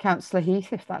 Councillor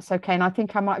Heath, if that's okay. And I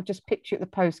think I might have just picked you at the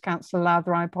post, Councillor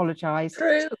Lowther. I apologise.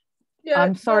 True. Yeah,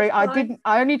 I'm sorry, I didn't.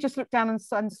 I only just looked down and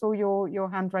saw your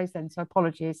hand raised then, so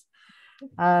apologies.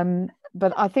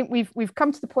 But I think we've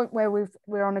come to the point where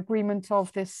we're on agreement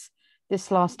of this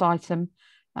last item.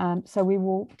 So we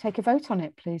will take a vote on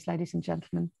it, please, ladies and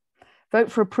gentlemen.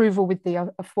 Vote for approval with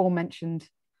the aforementioned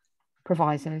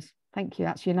provisos. Thank you.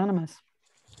 That's unanimous.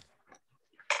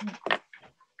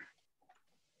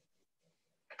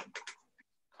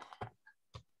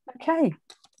 Okay,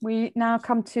 we now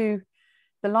come to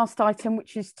the last item,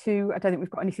 which is I don't think we've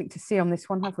got anything to see on this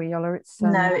one, have we, Yola?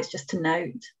 No, it's just to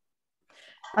note.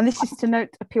 And this is to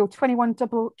note Appeal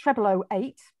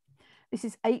 21-0008. This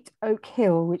is 8 Oak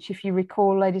Hill, which, if you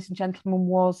recall, ladies and gentlemen,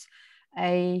 was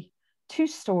a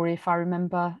two-storey, if I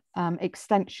remember,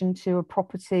 extension to a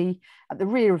property at the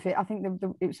rear of it. I think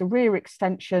it was a rear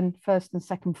extension, first and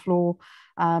second floor,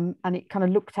 and it kind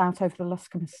of looked out over the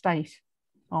Luscombe estate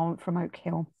from Oak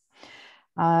Hill.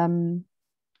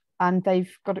 And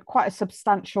they've got quite a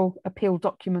substantial appeal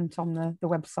document on the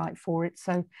website for it.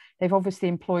 So they've obviously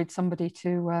employed somebody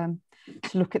to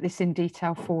look at this in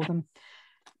detail for them.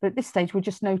 But at this stage, we're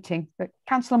just noting that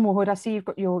Councillor Moorhood, I see you've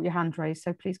got your hand raised,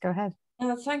 so please go ahead.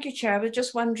 Thank you, Chair. I was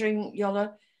just wondering,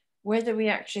 Yola, whether we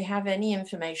actually have any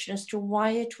information as to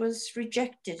why it was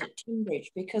rejected at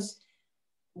Tunbridge, because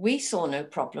we saw no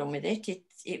problem with it.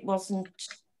 It wasn't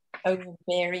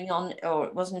overbearing on, or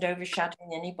it wasn't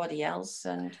overshadowing anybody else.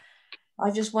 And I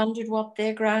just wondered what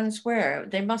their grounds were.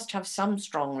 They must have some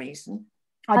strong reason.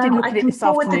 I did look at it this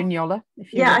afternoon, Yola.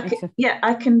 If you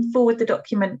I can forward the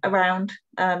document around,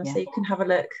 so you can have a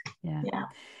look. Yeah.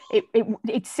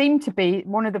 It seemed to be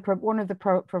one of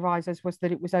the provisos was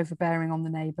that it was overbearing on the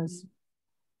neighbours.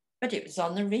 But it was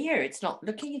on the rear. It's not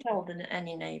looking at all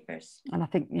any neighbours. And I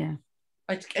think,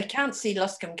 I can't see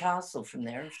Luscombe Castle from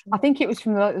there. I think it was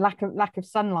from the lack of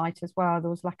sunlight as well. There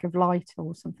was lack of light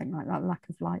or something like that, lack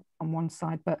of light on one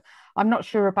side. But I'm not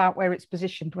sure about where it's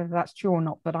positioned, whether that's true or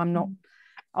not. But I'm not.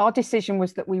 Our decision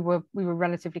was that we were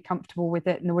relatively comfortable with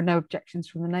it, and there were no objections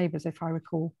from the neighbours, if I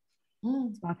recall.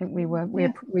 So I think we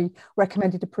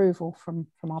recommended approval from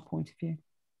our point of view.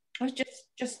 I was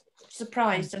just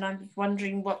surprised, and I'm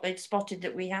wondering what they'd spotted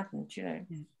that we hadn't, Yeah.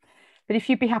 But if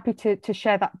you'd be happy to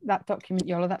share that document,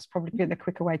 Yola, that's probably the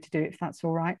quicker way to do it, if that's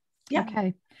all right. Yeah.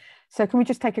 Okay. So can we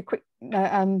just take a quick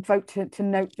vote to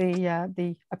note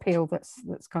the appeal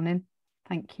that's gone in?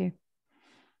 Thank you.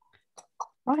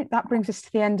 Right, that brings us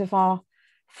to the end of our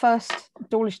first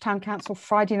Dawlish Town Council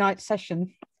Friday night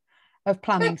session of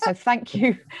planning. So thank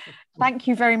you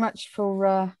very much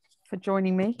for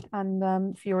joining me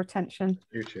and for your attention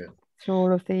to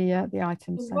all of the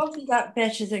items. Well, wasn't that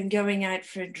better than going out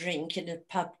for a drink in a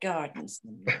pub garden?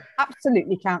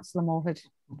 Absolutely, Councillor Moorhood.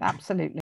 Absolutely.